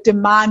understand the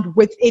demand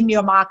within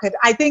your market.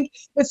 I think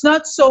it's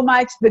not so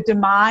much the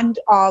demand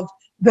of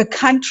the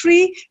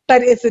country,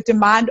 but it's the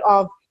demand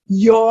of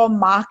your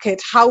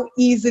market. How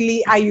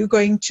easily are you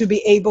going to be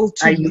able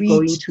to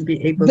reach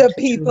the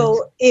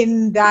people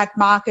in that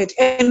market?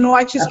 And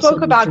what you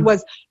spoke about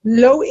was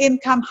low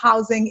income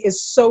housing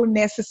is so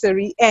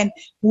necessary. And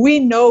we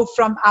know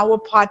from our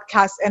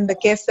podcast and the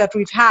guests that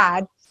we've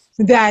had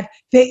that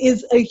there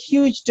is a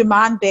huge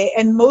demand there.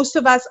 And most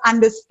of us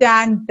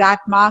understand that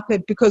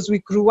market because we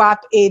grew up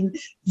in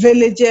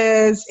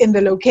villages, in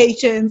the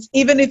locations.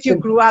 Even if you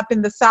grew up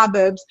in the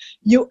suburbs,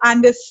 you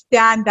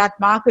understand that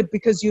market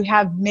because you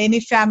have many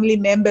family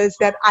members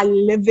that are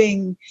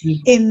living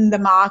in the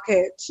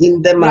market.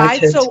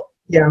 Right? So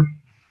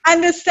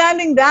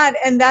understanding that,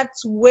 and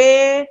that's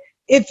where,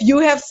 if you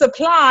have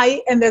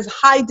supply and there's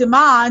high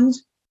demand,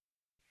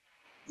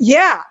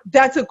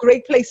 that's a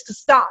great place to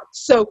start.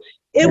 So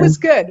it was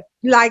good.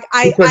 Like,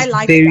 I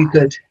like very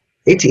good.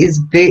 It is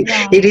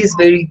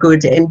very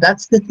good. And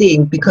that's the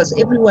thing, because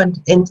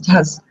everyone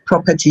enters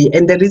property.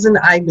 And the reason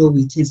I know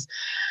it is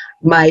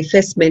my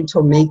first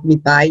mentor made me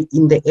buy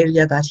in the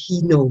area that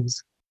he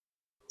knows.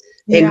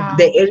 And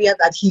the area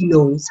that he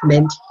knows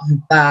meant you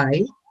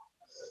buy,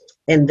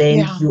 and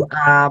then you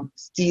are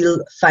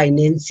still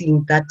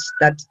financing that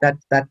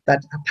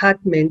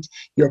apartment.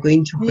 You're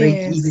going to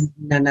break even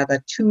in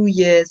another 2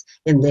 years,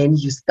 and then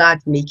you start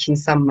making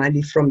some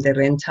money from the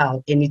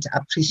rental, and it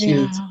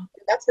appreciates.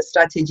 That's a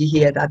strategy he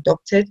had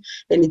adopted,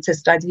 and it's a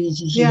strategy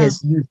he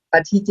has used.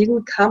 But he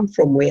didn't come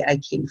from where I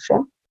came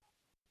from.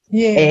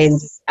 And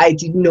I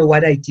didn't know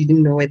what I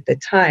didn't know at the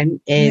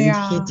time, and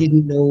he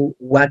didn't know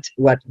where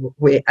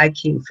I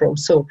came from.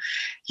 So,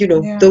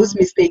 those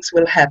mistakes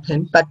will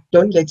happen, but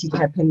don't let it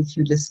happen if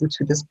you listen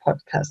to this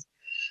podcast.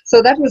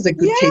 So that was a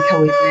good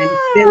takeaway, man.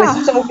 There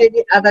were so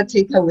many other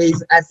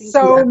takeaways. I think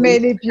so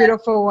many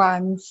beautiful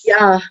ones.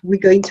 Yeah, we're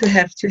going to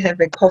have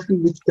a coffee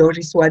with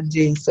Doris one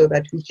day so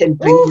that we can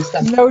bring you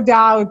some. No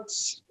doubt.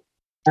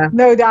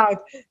 No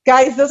doubt.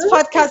 Guys, this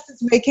podcast is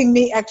making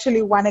me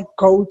actually want to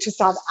go to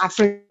South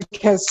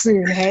Africa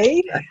soon,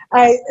 hey?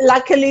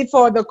 Luckily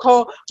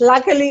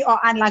or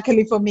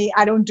unluckily for me,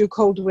 I don't do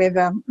cold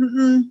weather.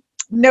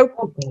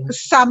 Nope.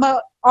 Summer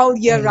all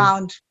year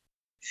round.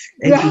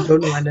 And you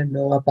don't want to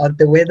know about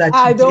the weather today.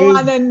 I don't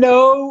want to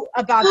know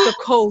about the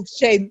cold,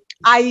 Shane.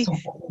 I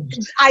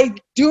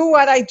do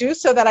what I do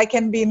so that I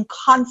can be in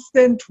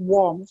constant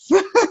warmth.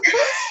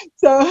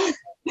 So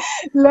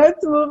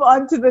let's move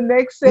on to the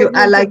next segment.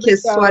 You are like a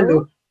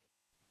swallow.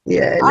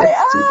 Yeah, I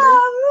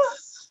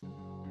am.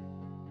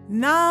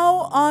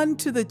 Now on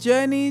to the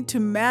journey to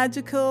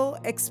magical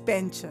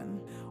expansion,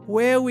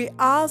 where we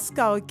ask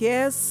our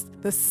guests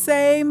the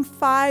same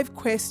 5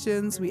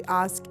 questions we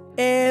ask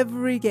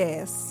every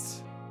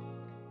guest.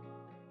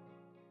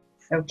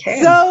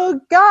 Okay. So,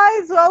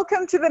 guys,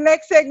 welcome to the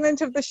next segment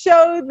of the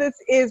show. This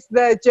is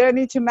the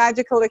journey to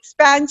magical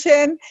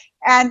expansion.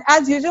 And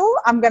as usual,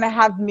 I'm going to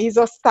have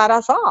Mizo start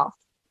us off.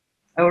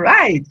 All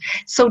right.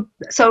 So,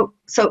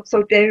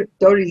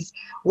 Doris,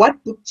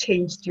 what book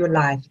changed your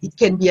life? It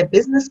can be a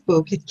business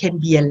book. It can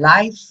be a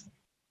life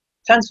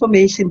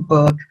transformation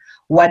book.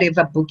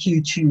 whatever book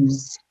you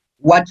choose,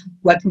 what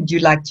would you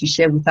like to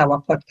share with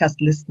our podcast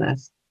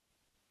listeners?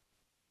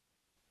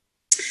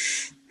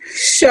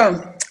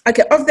 Sure.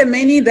 Okay, of the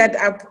many that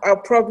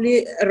I've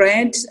probably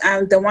read,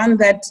 the one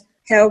that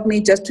helped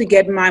me just to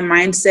get my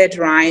mindset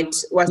right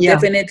was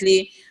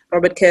definitely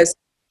Robert Kiyosaki,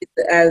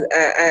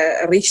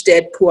 Rich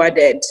Dad, Poor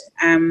Dad.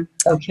 And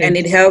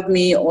it helped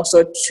me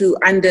also to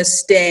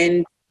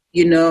understand,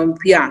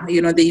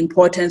 the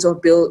importance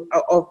of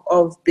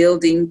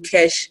building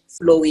cash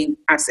flowing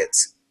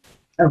assets.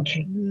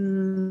 Okay.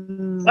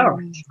 All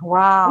right.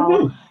 Wow.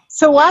 Mm-hmm.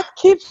 So what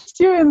keeps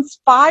you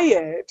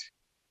inspired?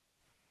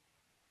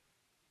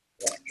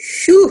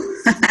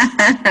 Phew.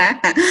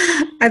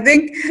 I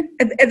think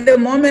at the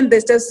moment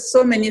there's just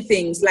so many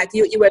things like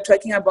you were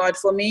talking about.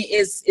 For me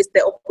is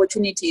the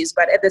opportunities,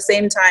 but at the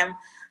same time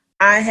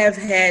I have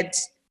had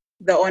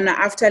the honor,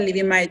 after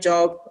leaving my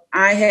job,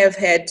 I have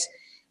had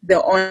the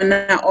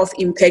honor of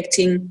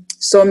impacting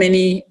so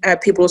many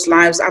people's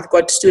lives. I've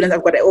got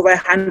over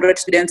 100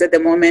 students at the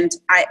moment.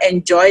 I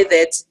enjoy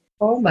that.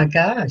 Oh my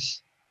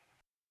gosh.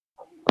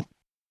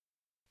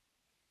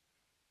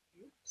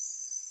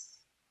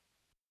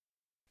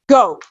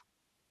 Go.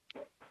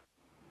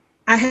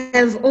 I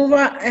have over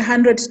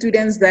 100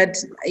 students that,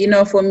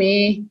 for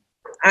me,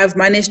 I've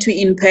managed to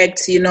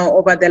impact,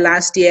 over the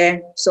last year.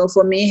 So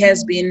for me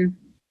has been,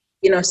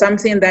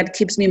 something that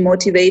keeps me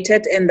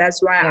motivated, and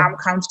that's why I'm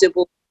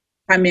comfortable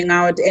coming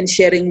out and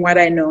sharing what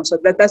I know. So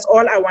that's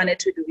all I wanted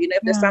to do.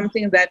 If there's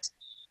something that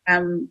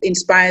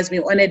inspires me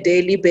on a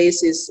daily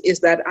basis, is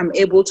that I'm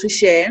able to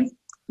share,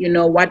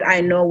 what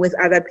I know with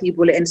other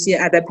people and see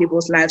other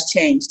people's lives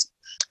changed.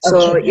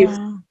 So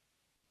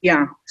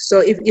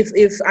so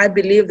if I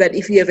believe that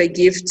if you have a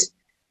gift,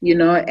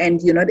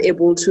 and you're not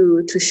able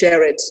to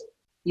share it,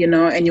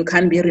 and you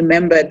can't be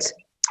remembered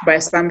by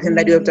something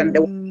that you have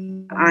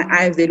done,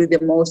 I value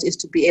the most is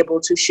to be able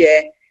to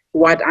share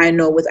what I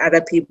know with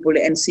other people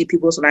and see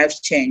people's lives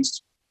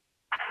changed.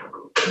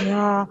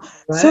 Yeah.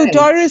 Right. So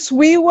Doris,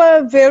 we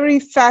were very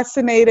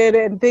fascinated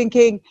and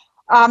thinking,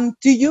 how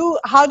do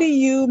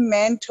you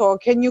mentor?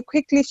 Can you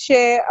quickly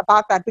share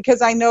about that?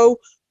 Because I know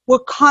we're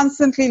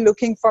constantly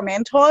looking for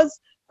mentors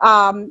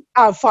for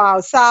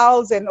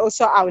ourselves and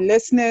also our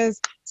listeners.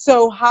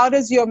 So how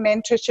does your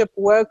mentorship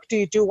work? Do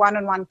you do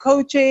one-on-one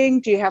coaching?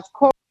 Do you have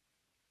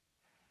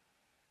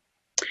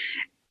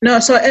No,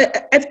 so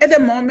at the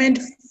moment,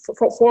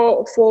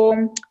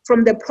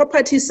 from the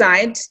property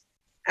side,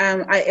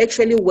 I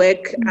actually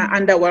work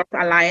under Wealth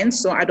Alliance,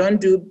 so I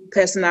don't do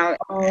personal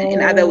in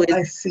other ways.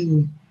 I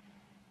see.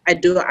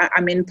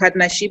 I'm in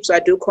partnership, so I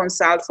do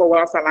consult for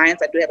Wealth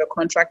Alliance. I do have a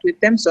contract with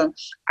them, so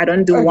I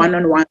don't do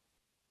one-on-one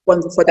for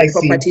the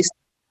properties.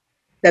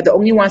 That the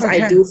only ones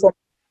I do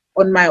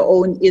on my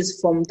own is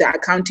from the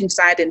accounting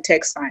side and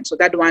tax side. So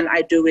that one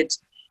I do it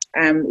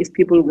if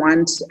people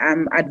want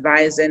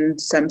advice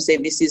and some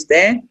services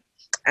there.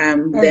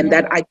 Then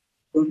that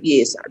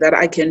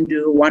I can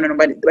do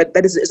one-on-one, but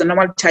that is a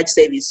normal charge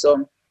service.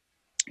 So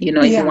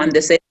if you want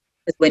the service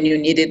when you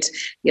need it,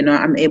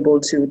 I'm able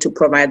to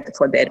provide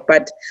for that.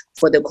 But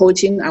for the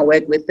coaching, I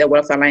work with the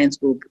Wealth Alliance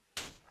group.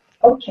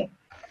 Okay.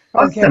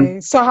 Awesome. Okay,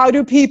 so how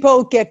do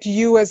people get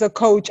you as a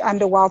coach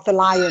under Wealth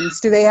Alliance?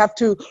 Do they have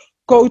to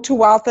go to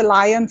Wealth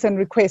Alliance and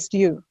request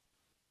you?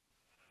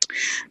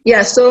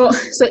 Yeah, so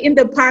in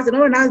the past,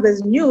 now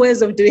there's new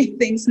ways of doing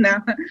things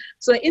now.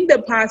 So in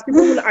the past,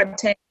 people will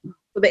attend.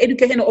 So the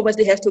education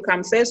obviously has to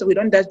come first. So we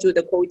don't just do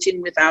the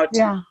coaching without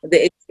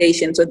the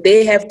education. So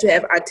they have to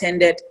have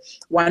attended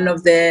one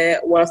of the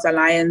Wealth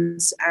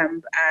Alliance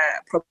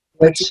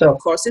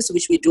courses,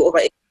 which we do over.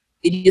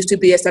 It used to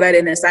be a Saturday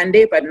and a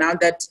Sunday, but now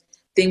that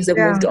things have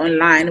moved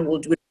online, we'll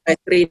do a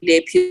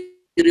 3-day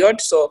period.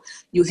 So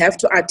you have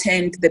to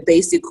attend the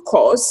basic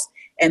course.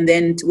 And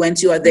then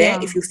once you are there,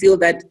 if you feel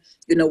that,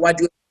 what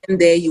you're in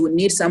there, you will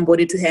need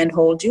somebody to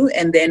handhold you.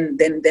 And then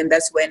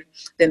that's when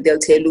they'll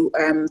tell you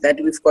that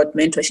we've got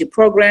mentorship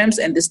programs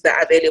and this is the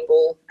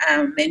available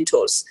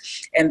mentors.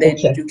 And then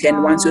you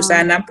can, once you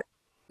sign up,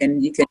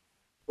 and you can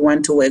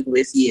want to work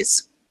with,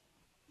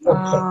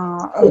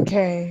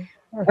 Okay.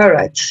 All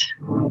right.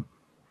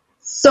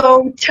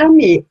 So tell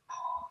me,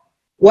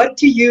 what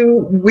do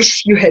you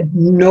wish you had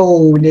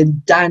known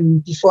and done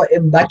before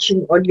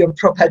embarking on your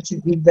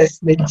property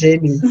investment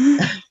journey?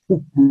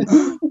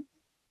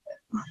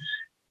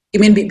 You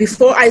mean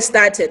before I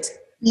started?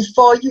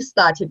 Before you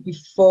started,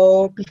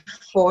 before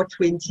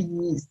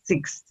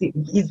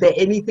 2016, is there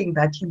anything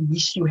that you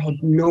wish you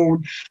had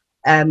known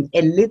a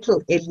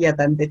little earlier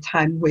than the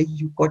time where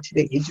you got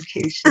the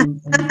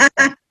education?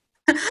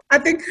 I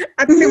think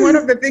one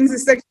of the things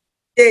is Section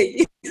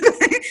 12J.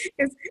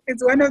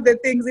 it's one of the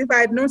things. If I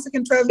had known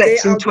Section 12J,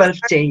 Section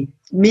 12J.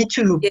 Me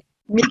too. Yeah.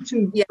 Me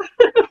too. Yeah.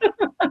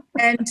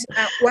 And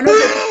one of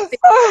the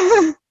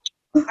things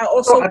I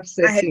also so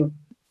upsetting.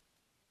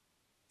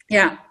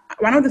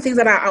 One of the things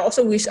that I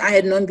also wish I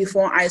had known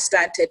before I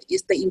started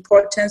is the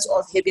importance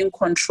of having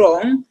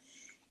control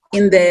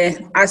in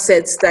the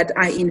assets that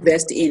I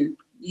invest in.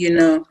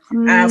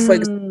 For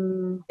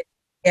example,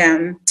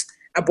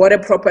 I bought a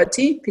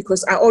property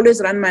because I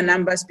always run my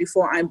numbers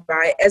before I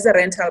buy as a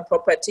rental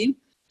property.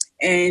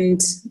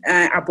 And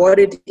I bought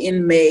it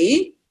in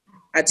May.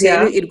 I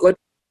tell you, it got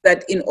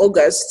that in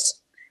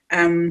August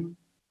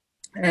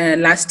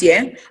last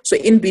year. So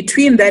in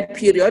between that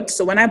period,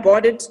 so when I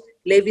bought it,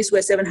 levies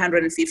were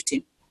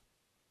 750.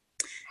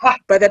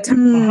 By the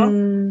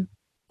time,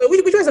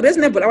 which was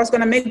reasonable. I was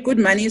going to make good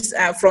money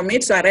from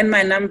it. So I ran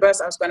my numbers.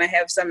 I was going to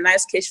have some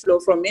nice cash flow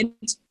from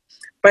it.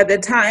 By the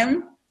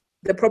time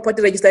the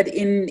property registered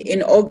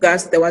in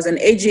August, there was an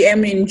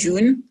AGM in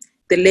June.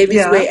 The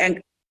levies were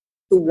to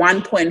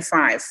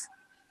 1.5,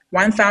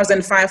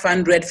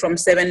 1,500 from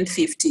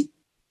 750.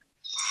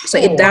 So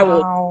it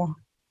doubled. Wow.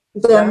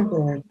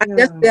 So I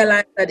just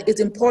realized that it's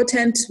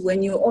important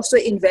when you also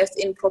invest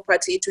in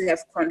property to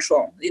have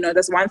control. You know,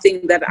 that's one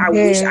thing that I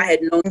wish I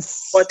had known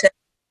important,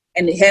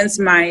 and hence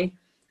my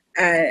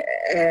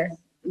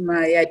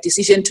my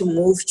decision to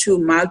move to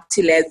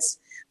multi-lets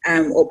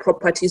or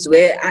properties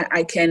where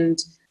I can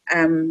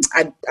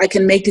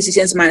make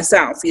decisions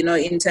myself. You know,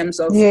 in terms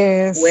of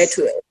where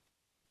to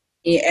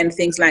and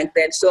things like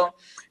that. So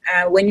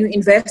when you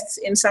invest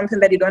in something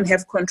that you don't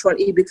have control,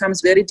 it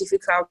becomes very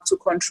difficult to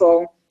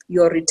control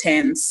your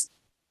returns,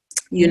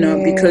 you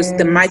know, because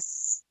the market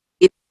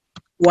is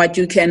what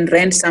you can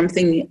rent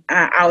something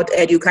out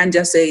at. You can't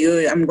just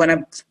say, I'm going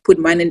to put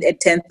money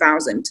at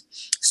 10,000.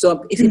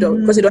 So if you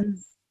don't, because you don't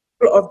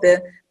of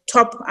the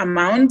top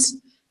amount,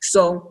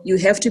 so you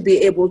have to be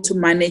able to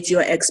manage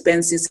your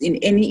expenses in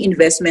any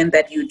investment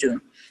that you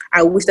do.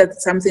 I wish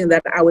that something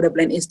that I would have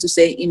learned is to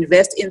say,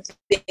 invest in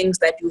things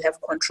that you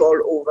have control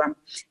over,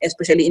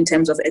 especially in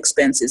terms of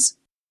expenses.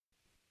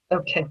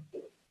 Okay.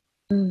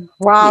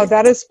 Wow,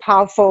 that is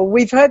powerful.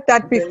 We've heard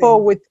that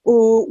before with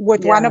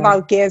one of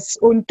our guests,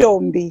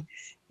 Untombi.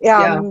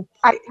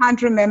 I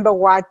can't remember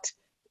what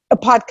a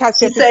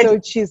podcast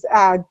episode she's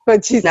at,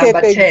 but she said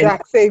the 10.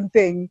 Exact same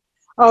thing.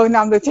 Oh,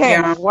 number 10.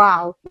 Yeah.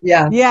 Wow.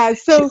 Yeah.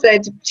 So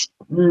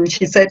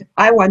she said,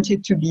 I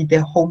wanted to be the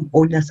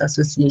homeowners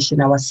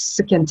association. I was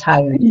sick and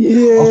tired of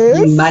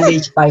being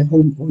managed by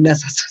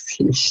homeowners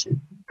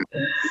association.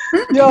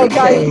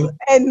 Guys,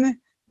 and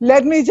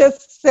let me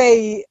just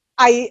say,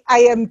 I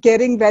am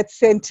getting that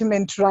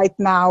sentiment right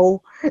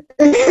now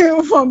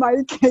for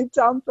my Cape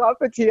Town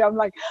property. I'm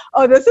like,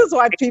 oh, this is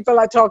what people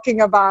are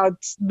talking about,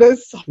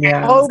 this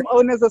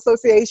homeowners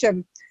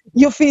association.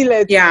 You feel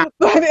it. Yeah.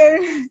 But,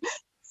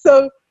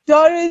 so,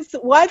 Doris,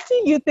 what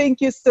do you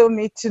think you still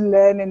need to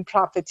learn in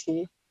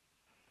property?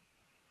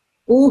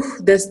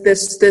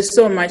 There's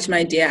so much,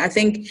 my dear. I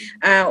think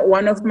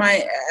one of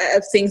my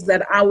things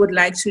that I would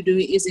like to do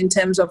is in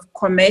terms of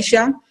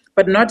commercial,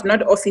 but not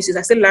offices.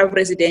 I still love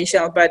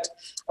residential, but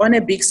on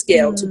a big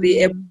scale, to be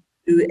able to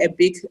do a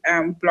big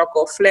block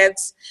of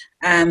flats.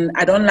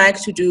 I don't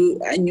like to do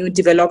new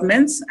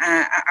developments.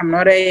 I'm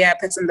not a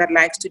person that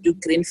likes to do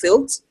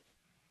greenfields,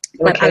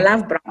 but I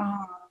love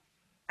brown.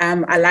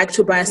 I like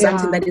to buy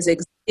something that is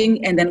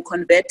existing and then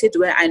convert it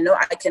where I know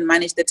I can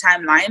manage the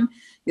timeline.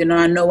 You know,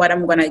 I know what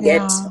I'm going to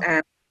get.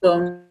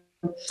 So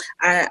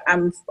I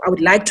would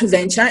like to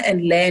venture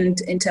and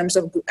land in terms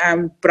of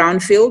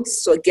brownfields.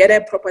 So get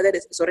a property that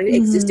is already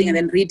existing and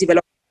then redevelop.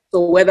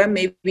 So whether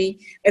maybe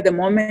at the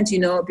moment, you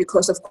know,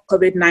 because of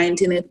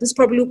COVID-19, this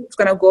probably is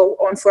going to go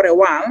on for a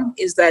while,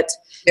 is that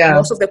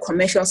most of the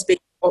commercial space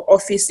or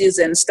offices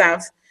and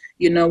stuff,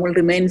 you know, will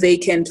remain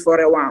vacant for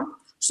a while.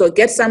 So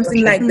get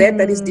something like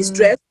that is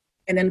distressed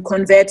and then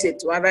convert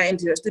it, whether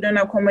into a student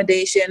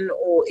accommodation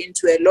or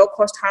into a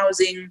low-cost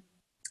housing,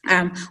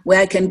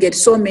 where I can get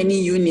so many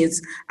units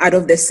out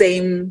of the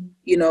same,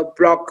 you know,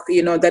 block,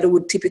 you know, that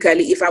would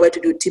typically, if I were to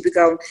do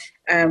typical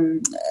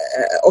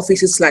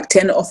offices, like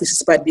 10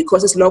 offices, but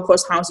because it's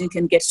low-cost housing, you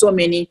can get so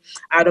many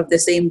out of the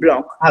same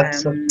block.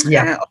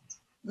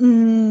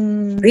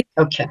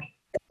 Okay.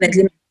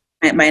 Definitely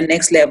my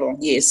next level,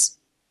 yes.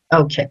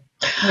 Okay.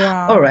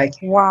 Yeah. All right.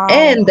 Wow.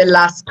 And the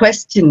last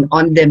question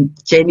on the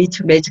journey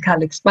to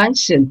magical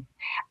expansion.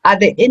 Are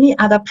there any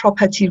other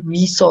property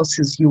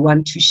resources you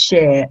want to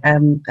share,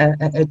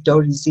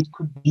 Doris? It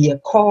could be a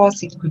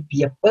course, it could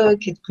be a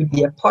book, it could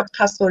be a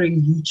podcast or a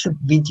YouTube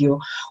video.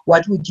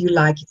 What would you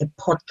like a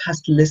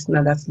podcast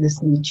listener that's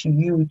listening to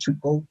you to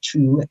go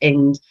to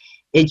and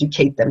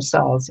educate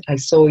themselves? I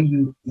saw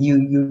you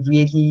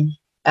really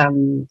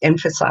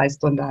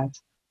emphasized on that.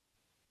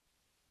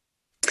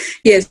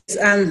 Yes,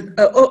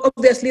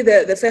 obviously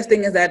the first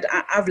thing is that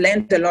I've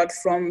learned a lot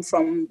from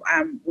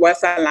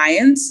Wealth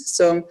Alliance.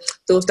 So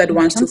those that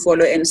want to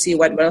follow and see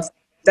what Wealth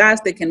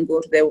does, they can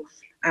go to the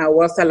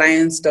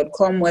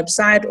wealthalliance.com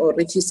website or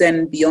Riches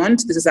and Beyond.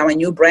 This is our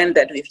new brand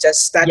that we've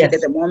just started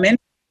at the moment,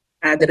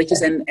 the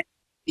Riches and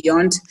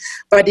Beyond.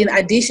 But in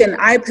addition,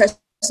 I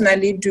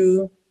personally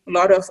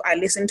I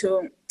listen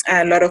to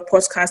a lot of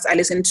podcasts. I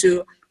listen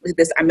to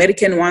this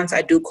American ones.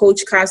 I do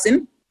Coach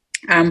Carson.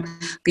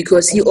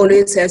 Because he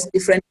always has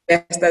different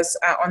investors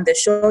on the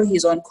show.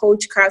 He's on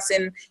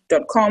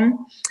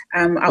coachcarson.com.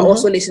 I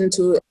also listen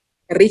to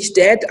Rich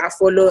Dad. I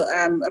follow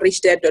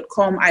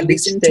richdad.com. I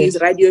listen to his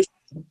radio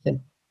show.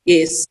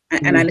 Yes,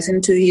 and I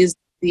listen to his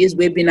these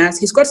webinars.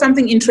 He's got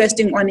something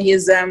interesting on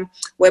his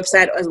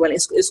website as well.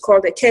 It's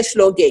called the Cash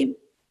Flow Game.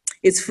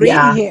 It's free.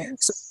 Yeah.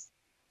 Yes.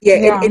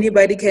 So,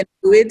 anybody can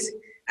do it.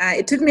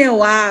 It took me a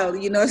while,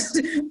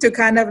 to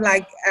kind of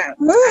like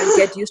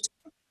get used to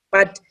it.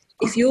 But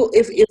if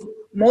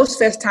most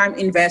first-time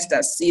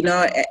investors, you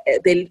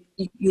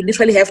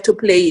literally have to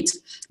play it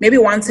maybe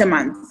once a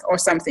month or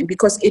something,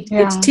 because it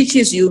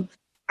teaches you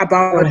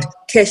about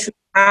cash,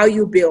 how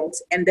you build,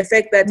 and the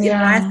fact that in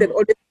life there are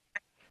always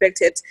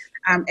unexpected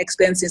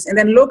expenses. And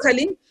then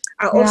locally,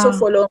 I also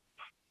follow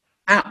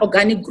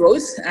Organic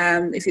Growth.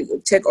 If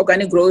you check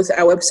Organic Growth,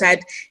 our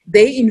website,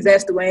 they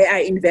invest where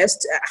I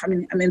invest. I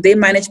mean, they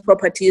manage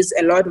properties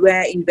a lot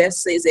where I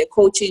invest. There's a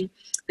coaching.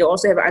 They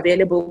also have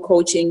available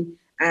coaching.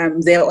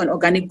 They're on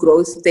Organic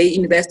Growth. They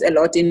invest a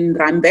lot in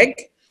Randburg.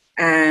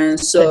 And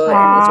it's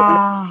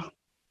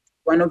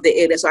one of the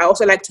areas. So I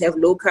also like to have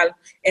local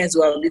as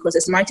well, because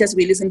as much as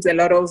we listen to a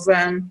lot of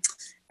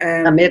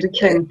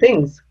American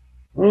things.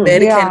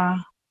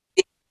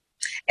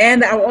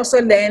 And I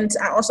also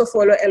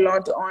follow a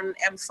lot on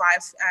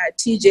M5.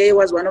 TJ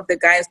was one of the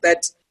guys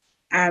that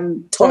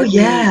taught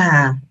me.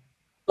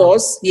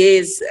 Those,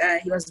 yes,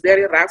 he was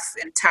very rough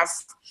and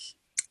tough.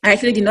 I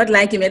actually did not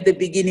like him at the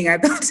beginning. I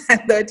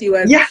thought he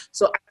was. Yeah.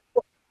 So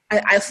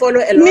I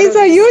follow a lot.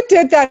 Lisa, you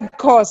did that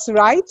course,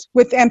 right,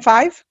 with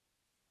M5?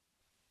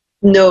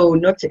 No,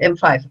 not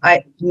M5.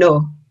 I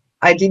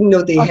didn't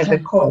know they have a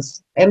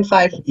course.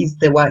 M5 is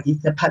the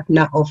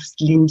partner of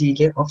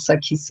Slindile of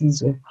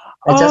Sakisizo.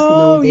 I just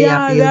know they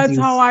are buildings. That's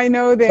how I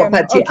know them.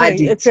 Property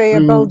addict. It's a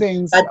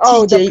buildings. But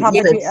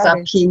TJ is at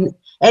Sapin,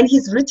 and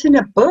he's written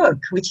a book,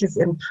 which is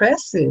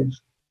impressive.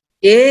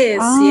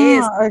 Yes.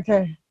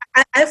 Okay.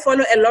 I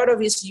follow a lot of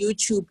his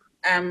YouTube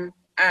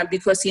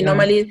because he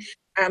normally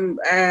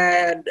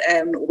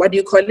what do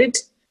you call it?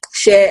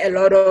 Share a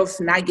lot of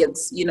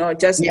nuggets,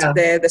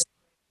 the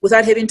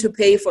without having to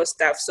pay for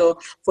stuff. So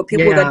for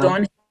people that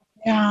don't,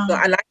 so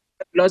I like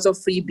lots of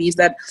freebies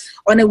that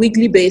on a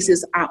weekly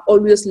basis I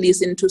always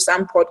listen to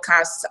some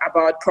podcasts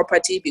about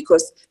property,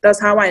 because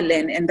that's how I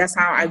learn and that's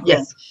how I grow.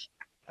 Yes,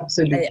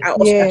 absolutely. I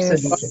also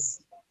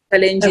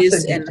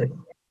challenges and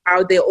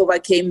how they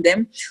overcame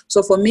them.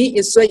 So for me,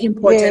 it's so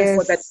important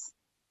for that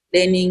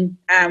learning.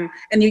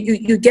 And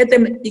you get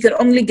them. You can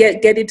only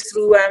get it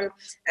through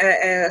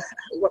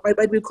what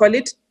do we call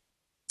it?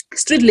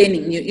 Street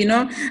learning.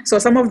 So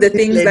some of the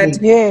things that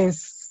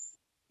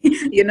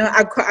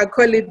I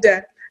call it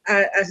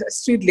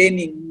street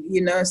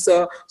learning.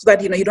 So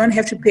that you don't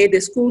have to pay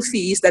the school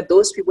fees that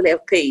those people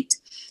have paid.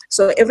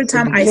 So every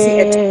time I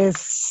see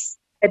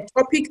a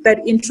topic that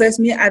interests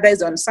me, either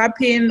is on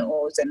Sapin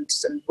or on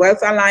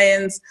Wealth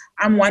Alliance,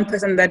 I'm one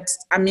person that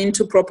I'm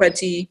into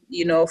property,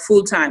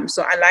 full time.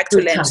 So I like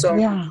to learn. So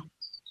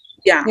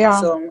so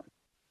to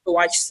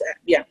watch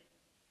that.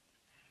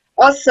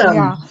 Awesome.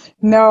 Yeah.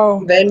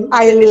 No,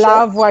 I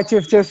love what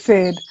you've just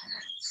said.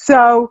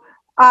 So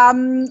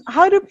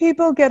how do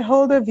people get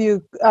hold of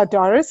you,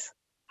 Doris?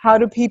 How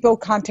do people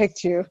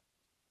contact you?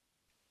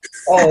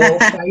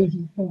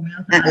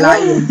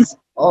 Alliance.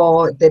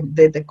 Or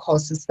the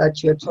courses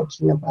that you're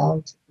talking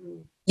about.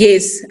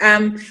 Yes.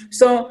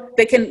 So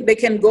they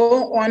can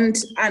go on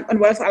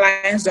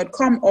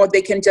wealthalliance.com, or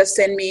they can just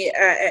send me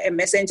a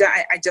messenger.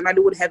 I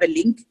generally would have a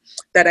link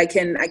that I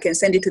can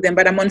send it to them.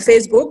 But I'm on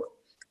Facebook.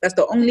 That's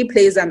the only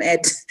place I'm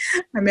at.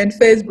 I'm on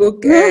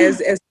Facebook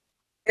as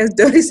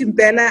Doris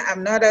Impela.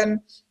 I'm not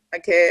on. I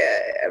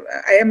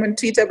am on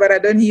Twitter, but I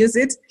don't use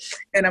it,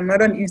 and I'm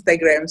not on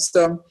Instagram.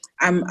 So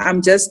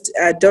I'm just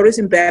Doris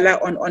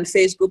Impela on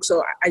Facebook.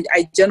 So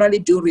I generally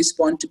do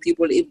respond to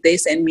people if they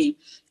send me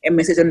a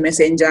message on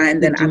Messenger,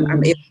 and then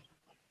I'm able to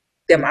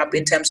them up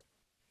in terms of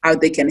how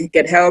they can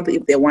get help,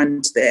 if they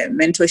want the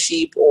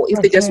mentorship, or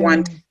if they just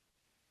want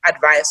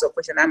advice or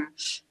question.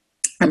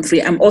 I'm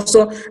free. I'm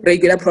also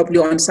regular probably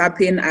on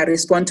Sapin. I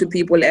respond to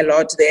people a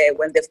lot there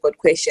when they've got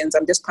questions.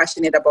 I'm just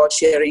passionate about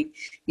sharing,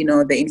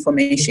 the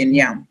information.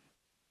 Yeah.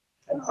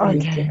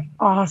 Absolutely. Okay.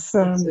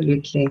 Awesome.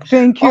 Absolutely.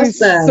 Thank you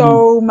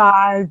so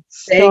much,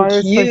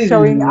 Doris, for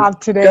showing up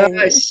today.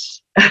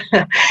 Gosh.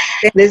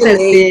 This has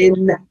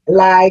been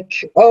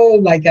like, oh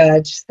my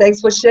gosh,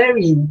 thanks for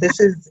sharing. This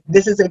is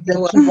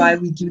exactly why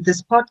we do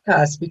this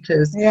podcast,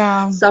 because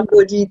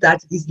somebody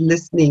that is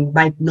listening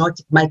might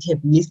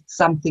have missed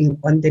something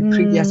on the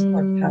previous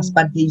podcast,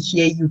 but they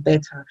hear you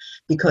better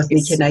because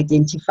they can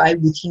identify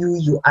with you.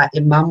 You are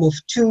a mom of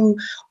two,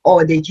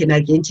 or they can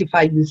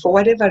identify you for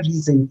whatever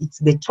reason. It's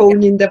the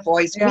tone in the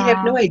voice. We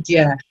have no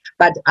idea,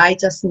 but I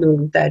just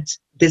know that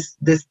this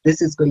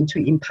is going to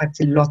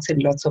impact lots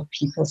and lots of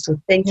people. So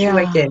thank you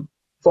again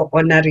for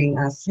honoring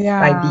us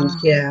by being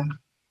here.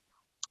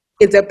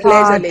 It's a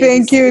pleasure.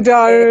 Thank you,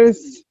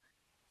 Doris.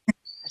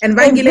 And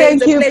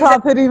thank you,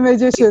 Property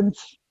Magicians.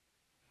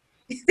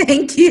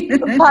 Thank you.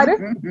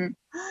 Pardon?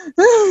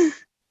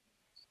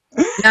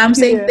 I'm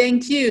saying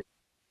thank you.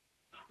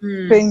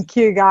 Thank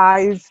you,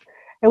 guys.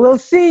 And we'll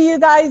see you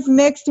guys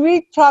next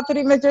week,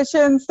 Property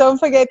Magicians. Don't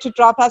forget to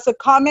drop us a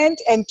comment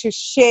and to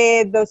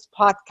share this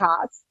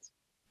podcast.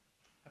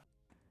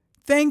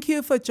 Thank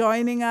you for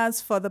joining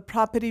us for the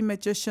Property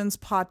Magicians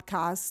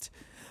podcast.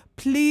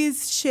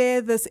 Please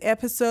share this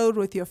episode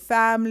with your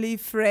family,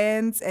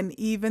 friends, and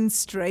even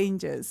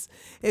strangers.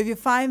 If you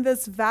find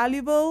this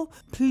valuable,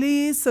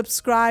 please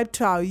subscribe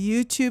to our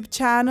YouTube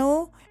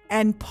channel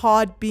and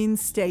Podbean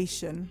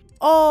station.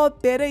 Or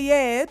better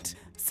yet,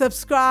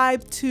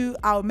 subscribe to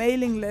our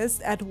mailing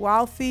list at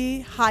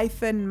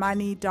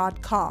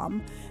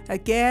wealthy-money.com.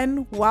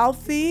 Again,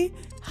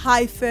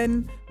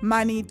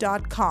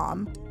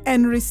 wealthy-money.com,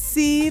 and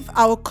receive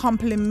our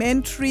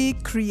complimentary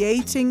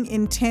Creating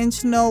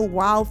Intentional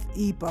Wealth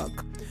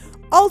ebook.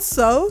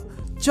 Also,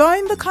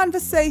 join the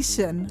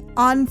conversation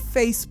on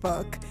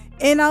Facebook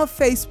in our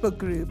Facebook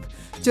group.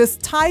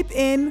 Just type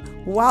in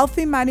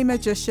Wealthy Money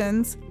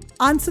Magicians,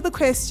 answer the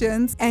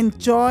questions, and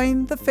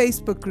join the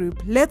Facebook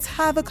group. Let's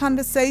have a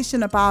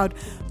conversation about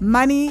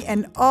money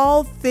and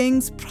all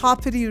things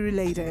property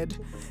related.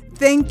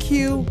 Thank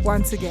you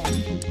once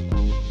again.